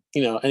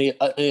any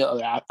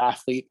other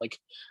athlete. Like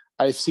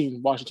I've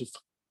seen Washington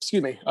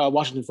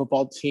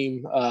football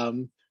team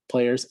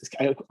players.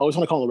 I always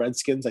want to call them the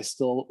Redskins. I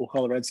still will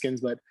call them the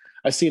Redskins, but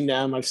I've seen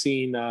them. I've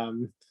seen a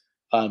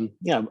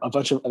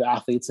bunch of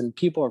athletes, and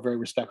people are very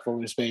respectful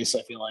in the space,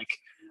 I feel like.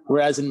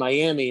 Whereas in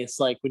Miami, it's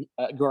like when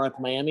growing up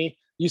in Miami,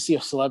 you see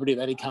a celebrity of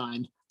any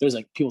kind, there's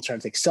like people trying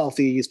to take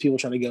selfies, people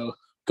trying to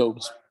go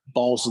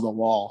balls to the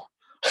wall.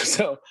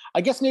 So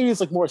I guess maybe it's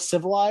like more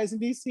civilized in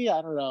DC.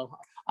 I don't know.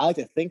 I like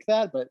to think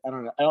that, but I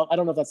don't know. I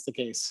don't know if that's the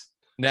case.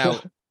 Now,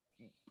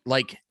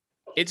 like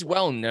it's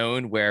well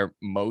known where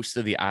most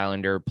of the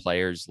Islander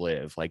players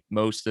live. Like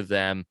most of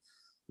them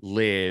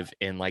live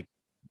in like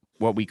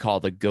what we call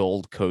the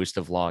Gold Coast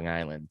of Long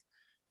Island.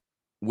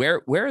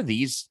 Where are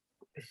these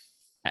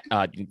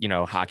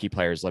hockey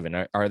players living?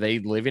 Are they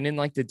living in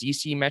like the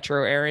DC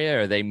metro area,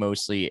 or are they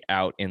mostly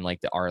out in like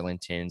the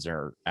Arlingtons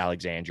or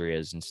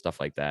Alexandrias and stuff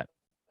like that?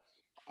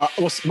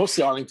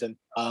 Mostly Arlington.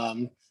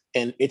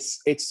 And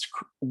it's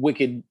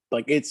wicked.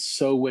 Like it's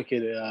so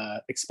wicked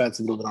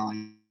expensive to live in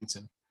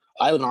Arlington.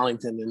 I live in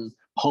Arlington, and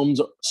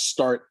homes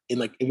start in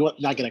like, if you're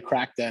not going to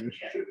crack, then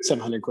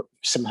 700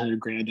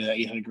 grand to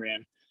 800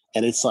 grand.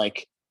 And it's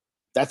like,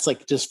 that's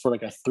like just for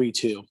like a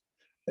 3-2.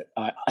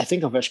 I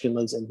think Ovechkin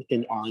lives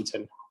in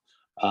Arlington.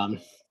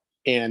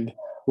 And a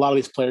lot of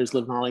these players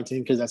live in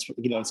Arlington because that's,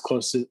 it's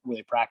close to where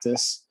they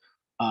practice.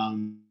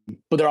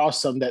 But there are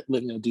some that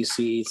live in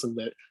DC, some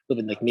that live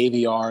in like Navy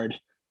Yard.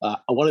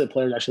 One of the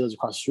players actually lives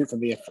across the street from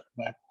me.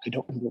 I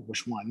don't remember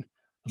which one,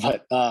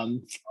 but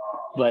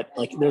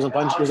like there's a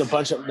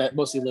bunch of that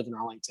mostly live in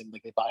Arlington.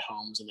 Like they buy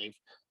homes, and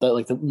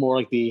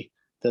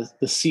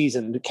the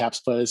seasoned Caps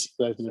players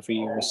that have been there for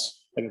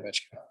years, like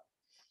Ovechkin.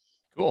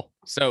 Cool.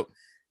 So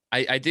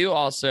I do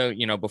also,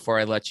 before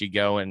I let you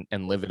go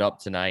and live it up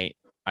tonight,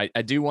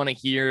 I do want to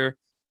hear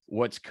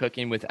what's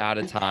cooking with Out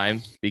of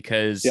Time,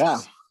 because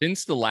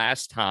since the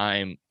last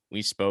time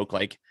we spoke,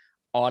 like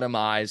Autumn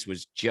Eyes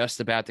was just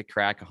about to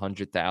crack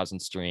 100,000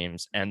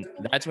 streams. And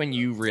that's when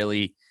you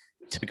really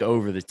took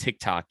over the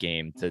TikTok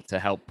game to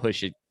help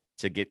push it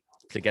to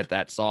get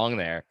that song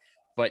there.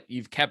 But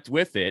you've kept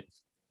with it.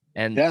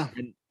 And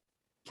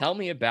tell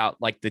me about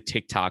like the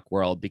TikTok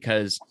world,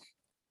 because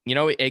you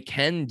know it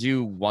can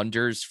do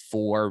wonders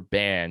for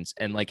bands.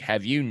 And like,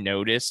 have you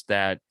noticed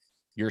that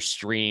your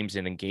streams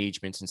and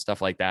engagements and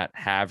stuff like that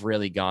have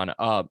really gone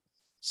up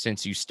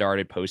since you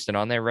started posting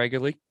on there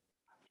regularly?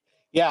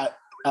 Yeah,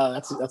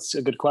 that's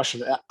a good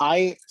question.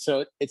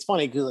 So it's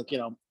funny because, like, you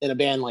know, in a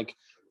band, like,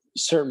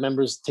 certain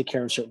members take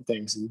care of certain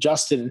things, and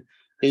Justin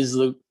is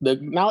the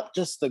not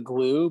just the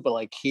glue, but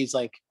like he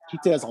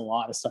does a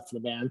lot of stuff for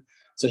the band.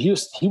 So he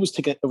was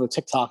taking over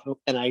TikTok,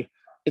 and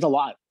it's a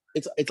lot.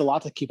 It's a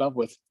lot to keep up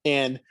with,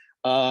 and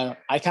I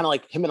kind of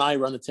like him, and I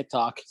run the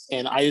TikTok,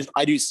 and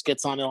I do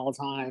skits on it all the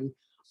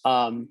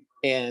time.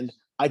 And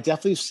I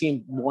definitely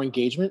seen more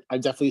engagement.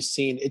 I've definitely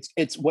seen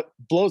it's what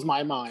blows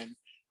my mind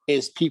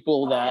is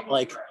people that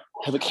like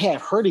have like, hey,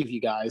 I've heard of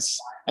you guys,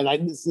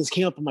 and this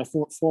came up on my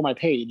for my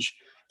page,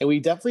 and we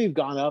definitely have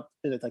gone up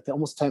in like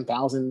almost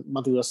 10,000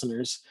 monthly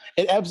listeners.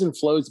 It ebbs and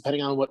flows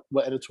depending on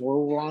what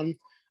editorial we're on,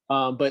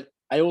 but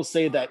I will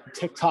say that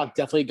TikTok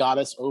definitely got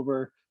us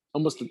over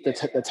almost the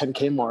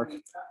 10K mark.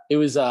 It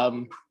was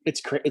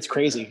it's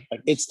crazy.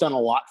 Like, it's done a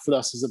lot for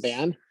us as a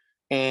band,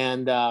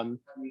 and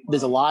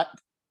there's a lot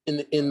in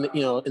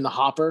the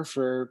hopper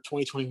for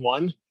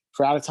 2021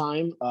 for Out of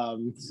Time.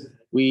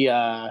 We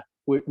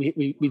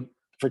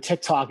for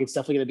TikTok, it's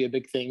definitely going to be a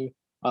big thing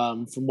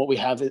from what we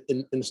have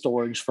in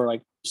storage for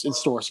like in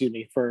store, excuse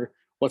me, for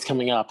what's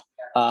coming up,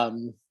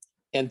 and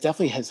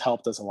definitely has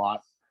helped us a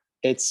lot.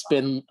 It's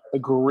been a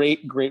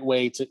great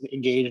way to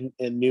engage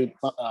in new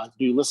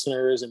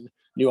listeners and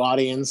new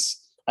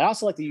audience. I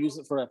also like to use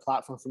it for a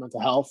platform for mental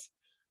health.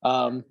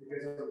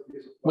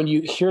 When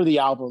you hear the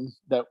album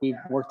that we've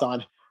worked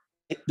on,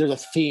 there's a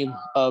theme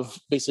of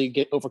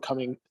basically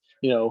overcoming,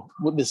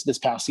 this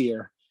past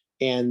year,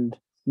 and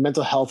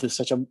mental health is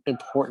such an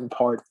important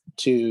part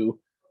to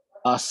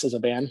us as a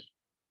band.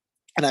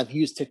 And I've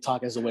used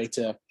TikTok as a way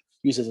to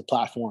use it as a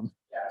platform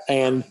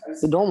and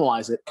to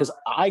normalize it, because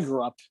I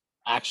grew up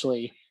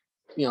actually,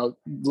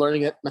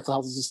 learning that mental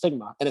health is a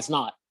stigma, and it's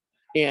not.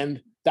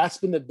 And that's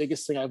been the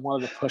biggest thing I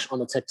wanted to push on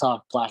the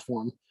TikTok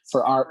platform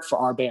for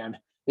our band,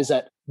 is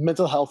that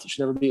mental health should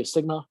never be a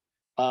stigma.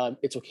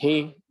 It's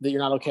okay that you're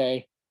not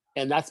okay.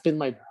 And that's been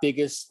my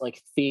biggest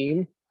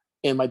theme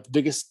and my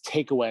biggest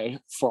takeaway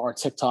for our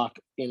TikTok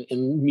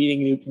in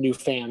meeting new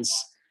fans.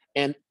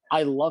 And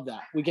I love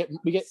that. We get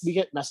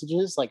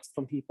messages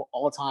from people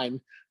all the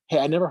time. Hey,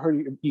 I never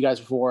heard you guys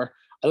before.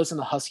 I listen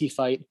to Husky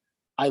Fight.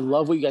 I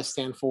love what you guys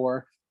stand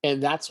for.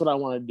 And that's what I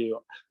want to do.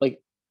 Like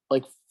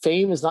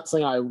fame is not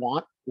something I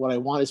want. What I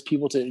want is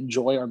people to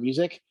enjoy our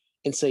music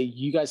and say,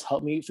 you guys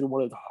helped me through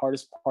one of the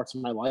hardest parts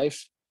of my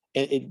life.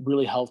 And it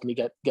really helped me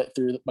get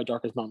through my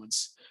darkest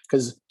moments.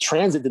 Because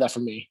Transit did that for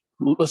me.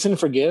 Listen and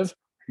Forgive,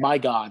 my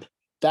God,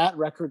 that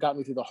record got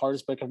me through the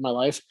hardest break of my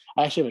life.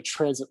 I actually have a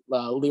Transit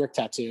lyric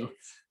tattoo.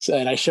 So,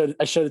 and I showed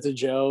it to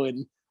Joe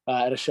and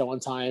at a show one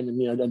time.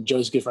 And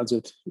Joe's good friends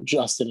with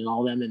Justin and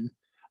all them. And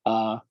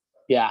I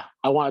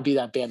want to be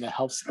that band that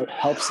helps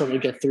someone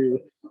get through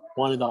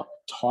one of the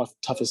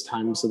toughest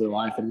times of their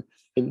life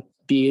and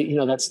be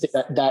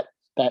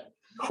that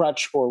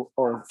crutch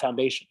or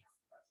foundation.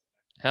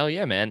 Hell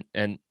yeah, man.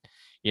 And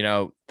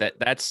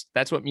that's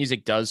what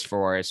music does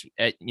for us.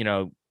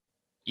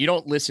 You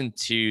don't listen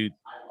to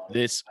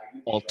this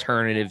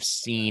alternative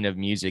scene of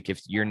music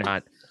if you're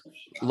not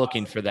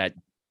looking for that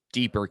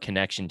deeper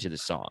connection to the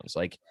songs.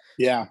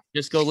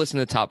 Just go listen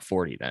to the top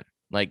 40 then.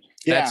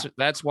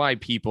 That's why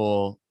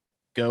people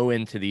go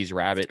into these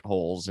rabbit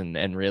holes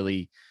and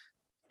really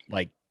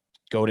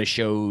go to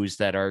shows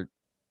that are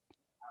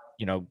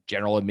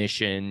general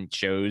admission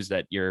shows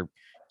that you're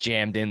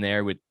jammed in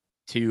there with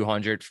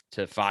 200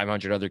 to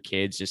 500 other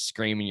kids just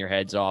screaming your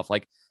heads off.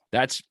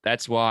 That's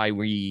why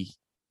we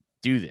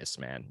do this,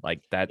 man.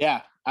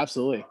 Yeah,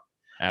 absolutely.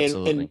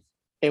 And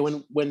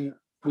when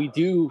we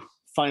do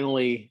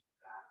finally,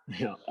 I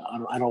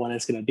don't know when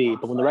it's going to be,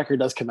 but when the record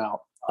does come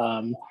out,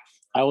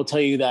 I will tell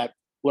you that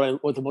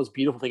what the most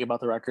beautiful thing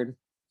about the record,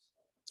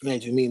 and I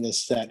do mean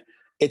this, that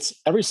it's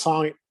every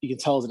song you can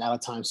tell is an Out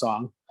of Time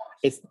song.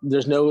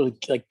 There's no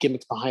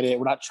gimmicks behind it.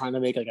 We're not trying to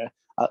make a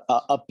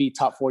upbeat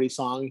top 40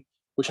 song.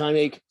 We're trying to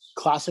make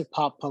classic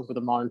pop punk with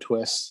a modern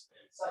twist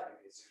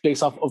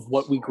based off of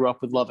what we grew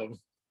up with loving.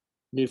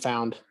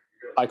 Newfound,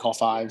 I Call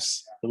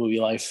Fives, The Movie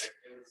Life,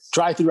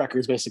 Drive-Thru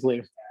Records,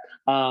 basically.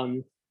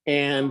 And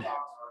I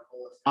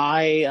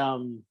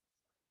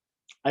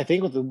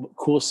think what the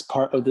coolest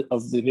part of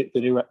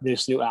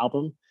this new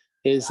album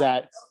is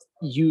that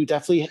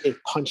it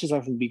punches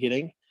right from the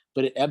beginning,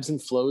 but it ebbs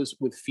and flows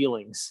with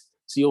feelings.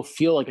 So you'll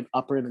feel like an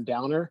upper and a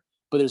downer,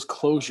 but there's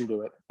closure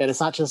to it. And it's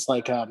not just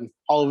all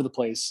over the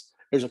place.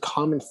 There's a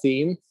common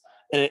theme,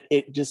 and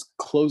it just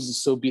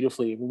closes so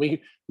beautifully.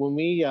 When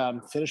we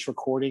finished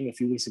recording a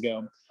few weeks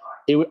ago,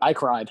 I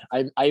cried.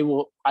 I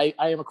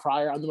am a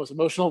crier. I'm the most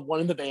emotional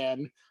one in the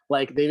band.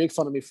 They make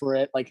fun of me for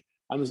it.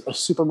 I'm a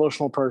super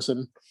emotional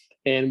person.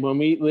 And when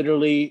we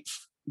literally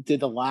did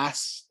the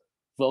last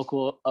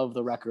vocal of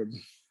the record.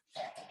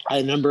 I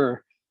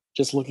remember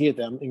just looking at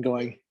them and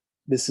going,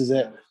 "This is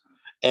it."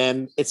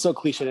 And it's so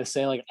cliche to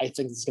say, like, I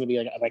think this is going to be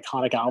like an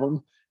iconic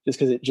album just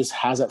because it just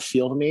has that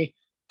feel to me.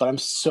 But I'm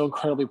so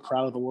incredibly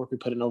proud of the work we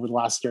put in over the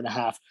last year and a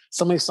half.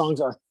 So many songs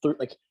are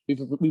like we've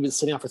been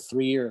sitting on for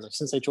 3 years. Like,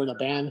 since I joined the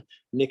band,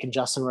 Nick and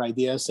Justin were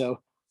ideas.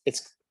 So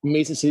it's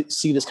amazing to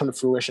see this come to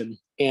fruition.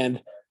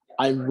 And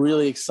I'm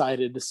really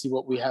excited to see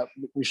what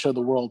we show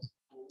the world.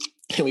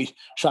 And we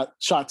shot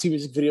 2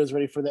 music videos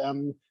ready for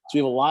them. So we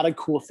have a lot of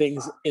cool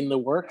things in the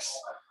works,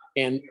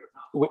 and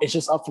it's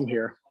just up from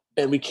here.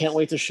 And we can't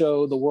wait to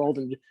show the world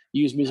and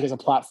use music as a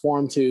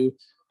platform to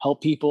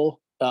help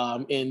people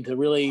and to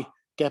really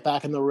get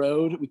back on the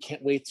road. We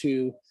can't wait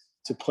to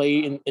play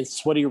in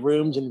sweaty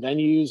rooms and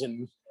venues.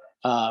 And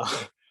a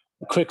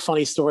quick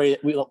funny story: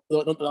 the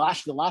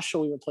last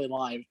show we were playing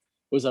live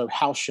was a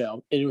house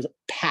show, and it was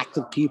packed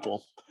with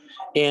people.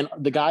 And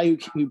the guy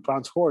who brought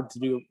on tour to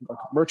do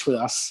merch with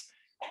us,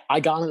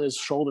 I got on his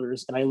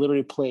shoulders and I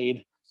literally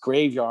played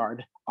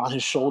Graveyard on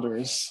his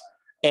shoulders.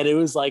 And it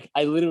was like,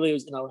 I literally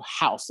was in a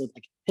house,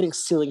 like hitting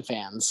ceiling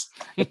fans.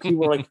 Like,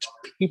 people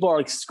are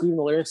like screaming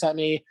the lyrics at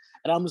me,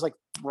 and I'm just like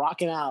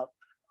rocking out.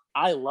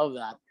 I love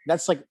that.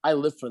 That's like, I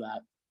live for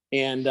that.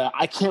 And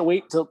I can't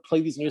wait to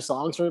play these new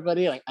songs for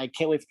everybody. Like, I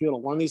can't wait for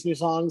people to learn these new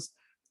songs.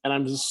 And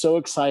I'm just so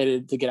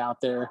excited to get out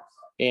there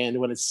and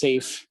when it's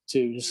safe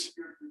to just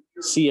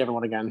see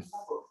everyone again.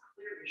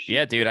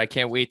 Yeah, dude, I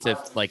can't wait to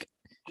like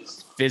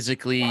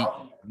physically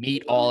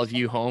meet all of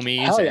you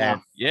homies. Hell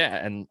yeah.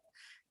 and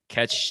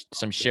catch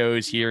some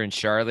shows here in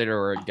Charlotte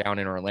or down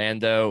in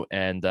Orlando.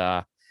 And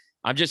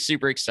I'm just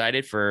super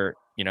excited for,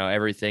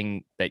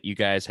 everything that you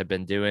guys have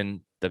been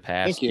doing the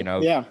past,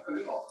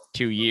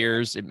 2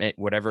 years,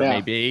 whatever it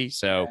may be.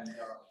 So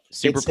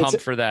super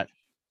pumped for that.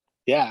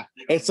 Yeah,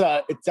 it's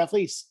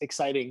definitely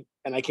exciting,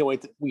 and I can't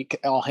wait that we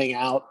can all hang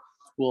out.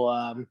 We'll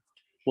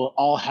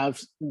all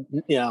have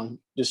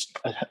just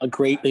a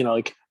great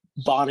like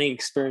bonding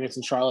experience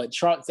in Charlotte.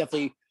 Charlotte's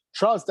definitely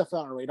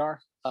on our radar.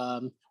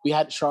 We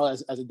had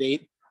Charlotte as a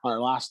date on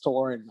our last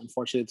tour, and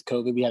unfortunately it's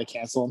COVID, we had to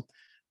cancel.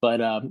 But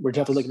we're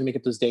definitely looking to make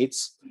up those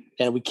dates,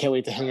 and we can't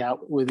wait to hang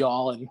out with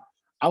y'all. And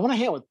I want to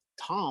hang out with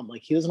Tom.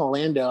 Like, he lives in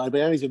Orlando. I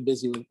know he's been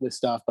busy with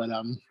stuff, but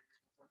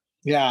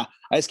yeah,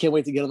 I just can't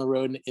wait to get on the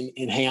road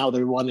and hang out with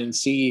everyone and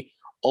see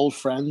old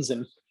friends.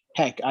 And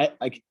heck, I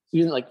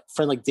even like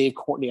friend like Dave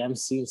Courtney, I haven't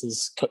seen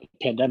since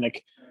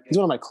pandemic. He's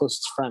one of my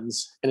closest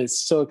friends, and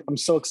I'm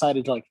so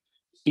excited to like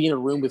be in a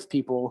room with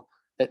people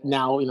that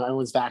now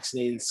everyone's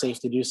vaccinated and safe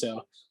to do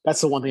so.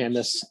 That's the one thing I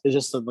miss, is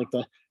just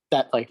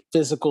that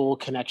physical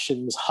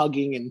connections,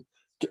 hugging, and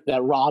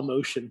that raw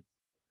emotion.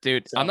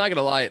 Dude, so. I'm not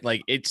gonna lie,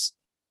 like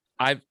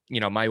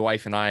my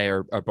wife and I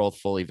are both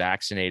fully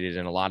vaccinated,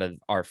 and a lot of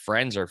our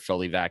friends are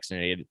fully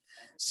vaccinated.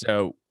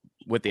 So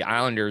with the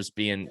Islanders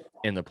being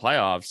in the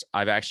playoffs,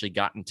 I've actually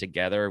gotten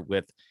together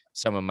with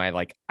some of my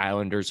like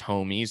Islanders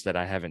homies that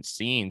I haven't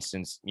seen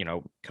since,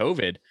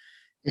 COVID.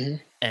 Mm-hmm.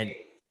 And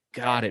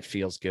God, it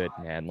feels good,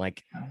 man.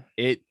 Like,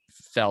 it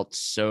felt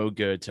so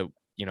good to,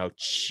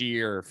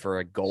 cheer for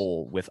a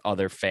goal with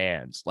other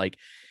fans. Like,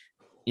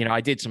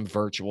 I did some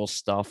virtual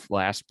stuff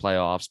last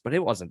playoffs, but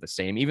it wasn't the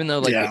same, even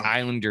though the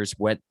Islanders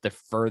went the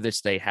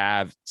furthest they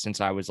have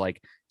since I was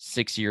like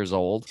 6 years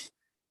old.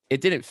 It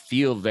didn't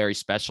feel very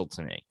special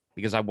to me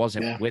because I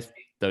wasn't with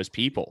those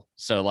people.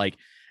 So like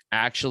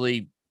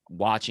actually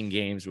watching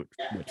games with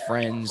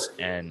friends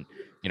and,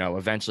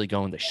 eventually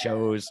going to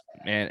shows,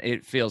 man,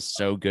 it feels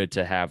so good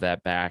to have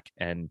that back.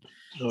 And,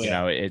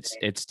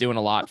 it's doing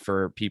a lot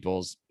for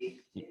people's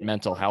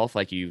mental health,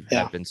 like you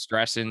have been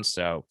stressing.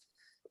 So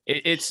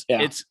it's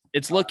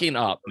looking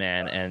up,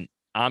 man. And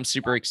I'm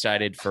super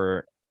excited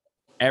for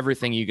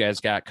everything you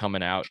guys got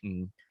coming out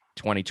in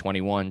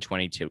 2021,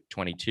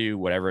 22,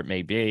 whatever it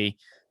may be.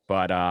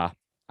 But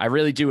I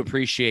really do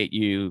appreciate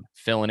you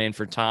filling in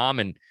for Tom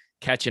and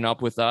catching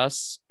up with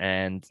us.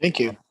 And thank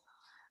you.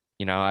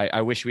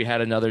 I wish we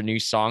had another new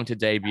song to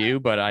debut,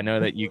 but I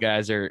know that you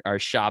guys are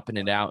shopping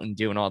it out and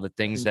doing all the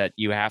things that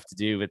you have to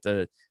do with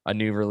a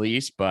new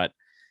release. But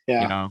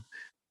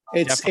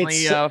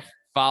definitely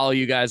follow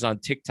you guys on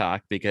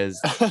TikTok, because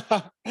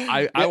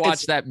I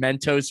watched that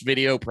Mentos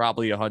video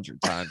probably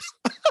 100 times.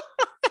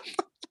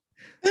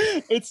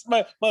 It's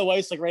my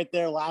wife's like right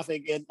there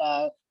laughing, and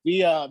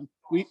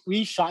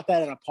we shot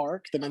that in a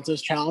park, the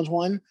Mentos challenge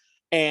one,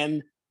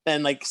 and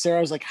like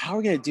Sarah was like, "How are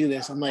we gonna do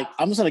this?" I'm like,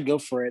 "I'm just gonna go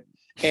for it,"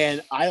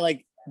 and I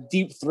like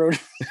deep throat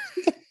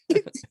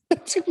the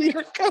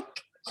 2-liter Coke.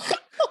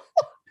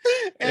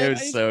 It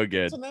was so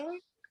good.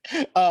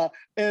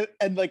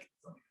 And like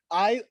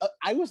I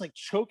was like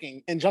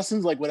choking, and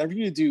Justin's like, "Whatever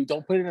you do,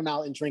 don't put it in your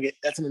mouth and drink it.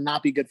 That's gonna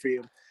not be good for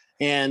you."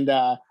 And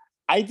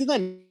I did that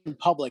in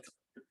public,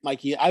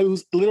 Mikey. I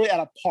was literally at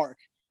a park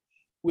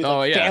with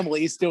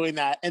families doing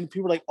that, and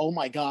people were like, "Oh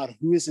my god,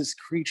 who is this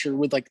creature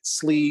with like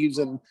sleeves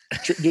and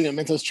doing a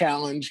Mentos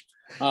challenge?"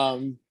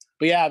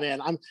 But yeah,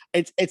 man,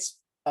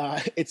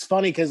 it's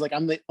funny because like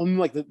I'm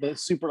like the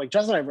super, like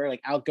Justin and I are very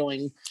like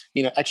outgoing,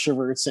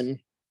 extroverts, and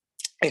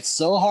it's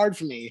so hard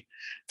for me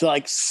to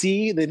like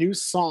see the new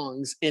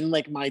songs in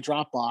like my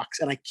Dropbox,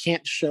 and I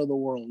can't show the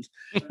world.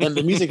 And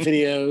the music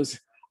videos,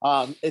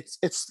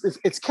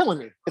 it's killing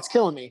me. It's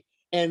killing me.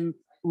 And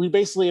we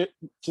basically,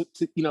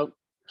 to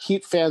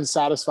keep fans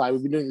satisfied,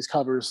 we've been doing these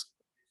covers,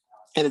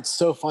 and it's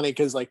so funny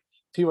because like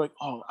people are like,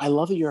 "Oh, I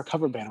love that you're a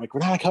cover band." I'm like,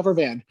 we're not a cover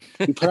band.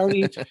 We put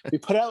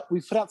out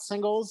we put out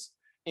singles,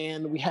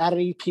 and we had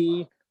an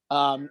EP,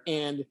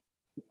 and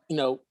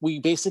we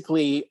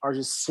basically are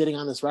just sitting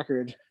on this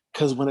record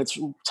because when it's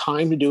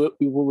time to do it,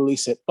 we will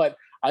release it. But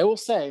I will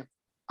say,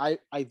 I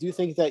do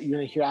think that you're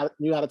gonna hear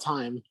New Out of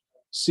Time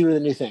sooner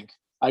than you think.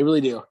 I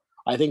really do.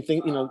 I think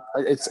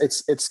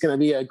it's gonna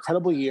be an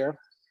incredible year.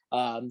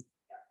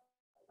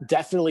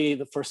 Definitely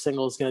the first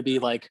single is gonna be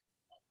like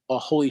a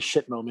holy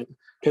shit moment,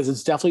 because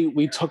it's definitely,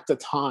 we took the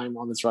time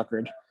on this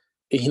record.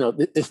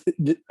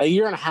 A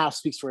year and a half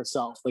speaks for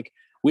itself. Like,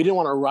 we didn't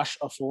want to rush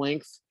a full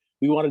length.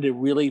 We wanted to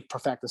really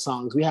perfect the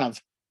songs. We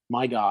have,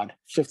 my God,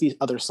 50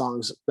 other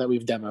songs that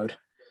we've demoed,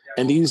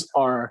 and these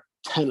are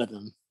 10 of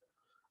them.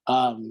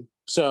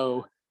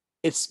 So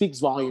it speaks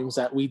volumes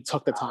that we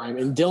took the time.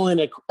 And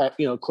Dylan at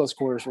Close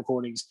Quarters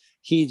Recordings,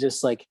 he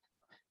just like,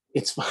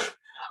 it's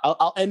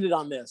I'll end it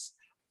on this.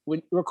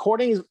 When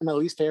recording is my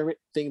least favorite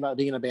thing about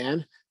being in a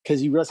band,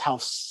 because you realize how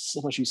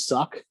so much you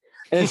suck.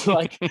 And it's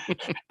like,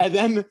 and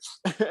then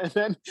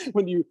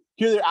when you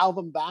hear their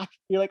album back,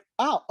 you're like,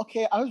 oh,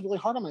 okay, I was really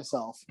hard on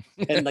myself.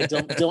 And like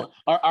Dylan,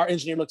 our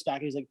engineer looks back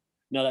and he's like,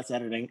 no, that's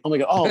editing. I'm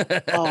like, oh,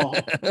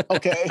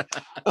 okay.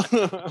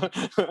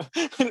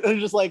 And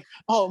just like,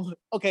 oh,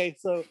 okay.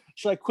 So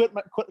should I quit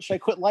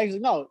life? He's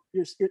like, no,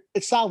 it's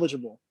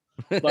salvageable.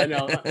 But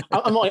no,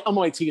 I'm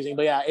only teasing.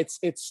 But yeah,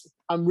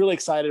 I'm really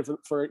excited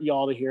for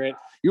y'all to hear it.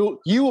 You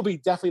will be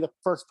definitely the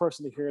first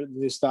person to hear the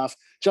new stuff.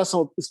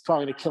 Justin is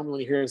probably gonna kill me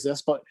when he hears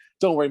this, but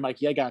don't worry,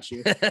 Mikey, I got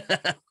you.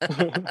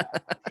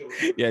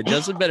 Yeah,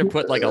 Justin better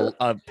put like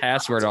a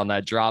password on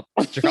that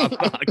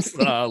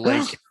Dropbox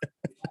link.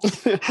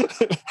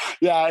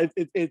 Yeah,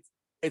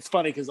 it's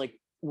funny because like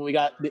when we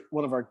got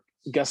one of our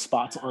guest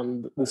spots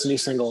on this new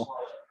single,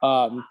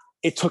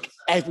 it took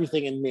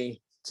everything in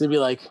me to be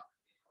like,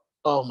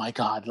 oh my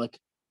God, like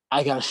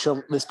I gotta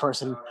show this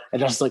person. And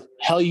just like,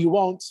 hell, you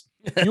won't.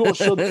 You won't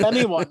show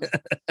anyone.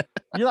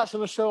 You're not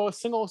gonna show a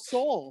single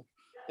soul.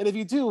 And if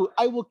you do,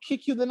 I will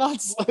kick you in the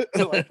nuts.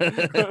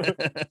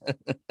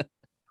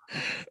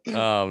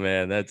 Oh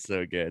man, that's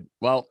so good.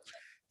 Well,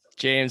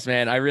 James,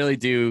 man, I really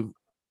do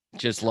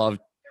just love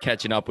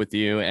catching up with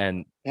you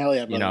and hell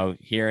yeah, brother.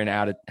 Hearing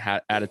out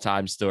of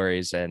time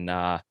stories. And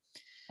I'll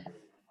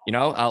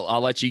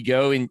let you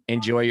go and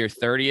enjoy your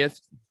 30th.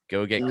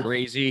 Go get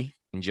crazy.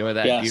 Enjoy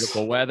that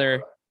beautiful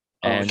weather,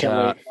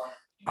 and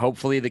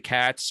hopefully the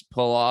Cats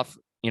pull off,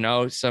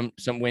 some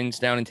wins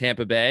down in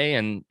Tampa Bay,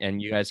 and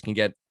you guys can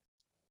get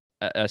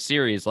a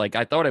series like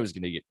I thought it was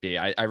going to be.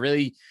 I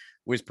really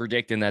was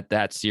predicting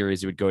that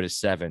series would go to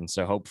 7.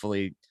 So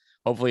hopefully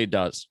it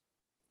does.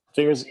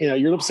 Fingers,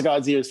 your lips to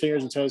God's ears,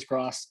 fingers and toes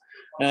crossed.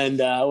 And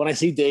when I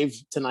see Dave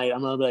tonight,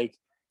 I'm gonna be like,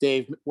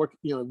 Dave, work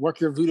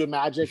your voodoo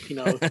magic.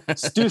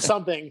 Do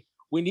something.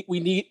 We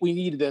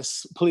need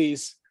this,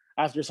 please.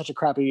 After such a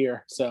crappy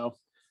year. So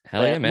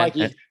hell yeah, man.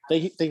 Mikey,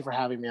 thank you for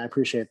having me. I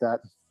appreciate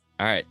that.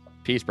 All right.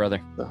 Peace,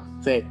 brother.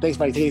 Thanks,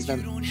 Mike. Thanks, man.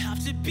 You don't have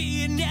to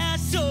be an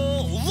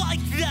asshole like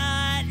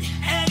that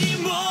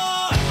anymore.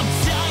 I'm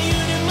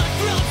tired of my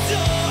front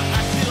door.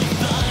 I still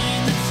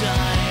find the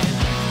time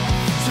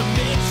to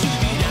make sure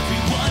that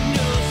everyone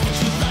knows what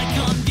you like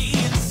on the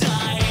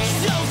inside.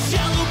 So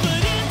shallow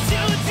but in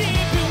too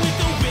deep, and with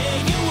the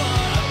way you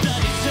are, I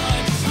bet it's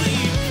hard to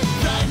sleep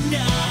right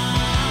now.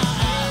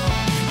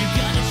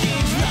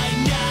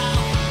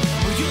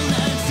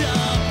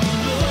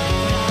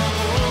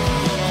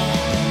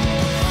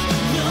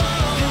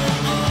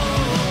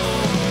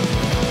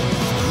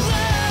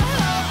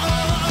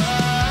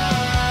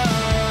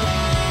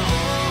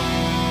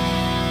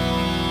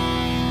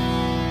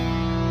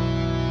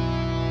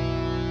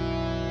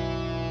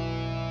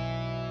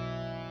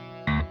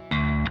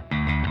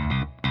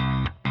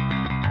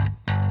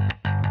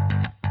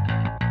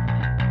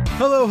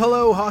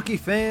 Hello, hockey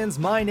fans.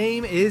 My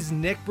name is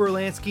Nick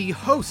Berlansky,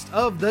 host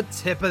of the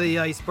Tip of the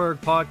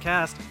Iceberg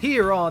podcast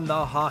here on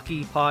the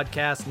Hockey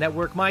Podcast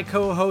Network. My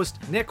co-host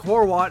Nick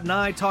Horwat and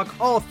I talk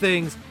all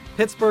things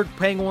Pittsburgh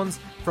Penguins,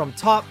 from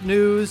top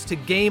news to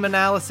game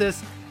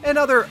analysis and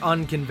other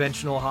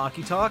unconventional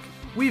hockey talk.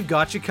 We've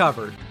got you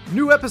covered.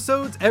 New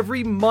episodes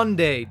every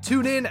Monday.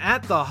 Tune in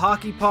at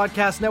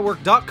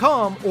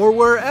thehockeypodcastnetwork.com or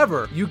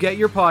wherever you get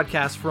your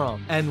podcasts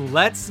from. And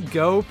let's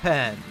go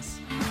Pens.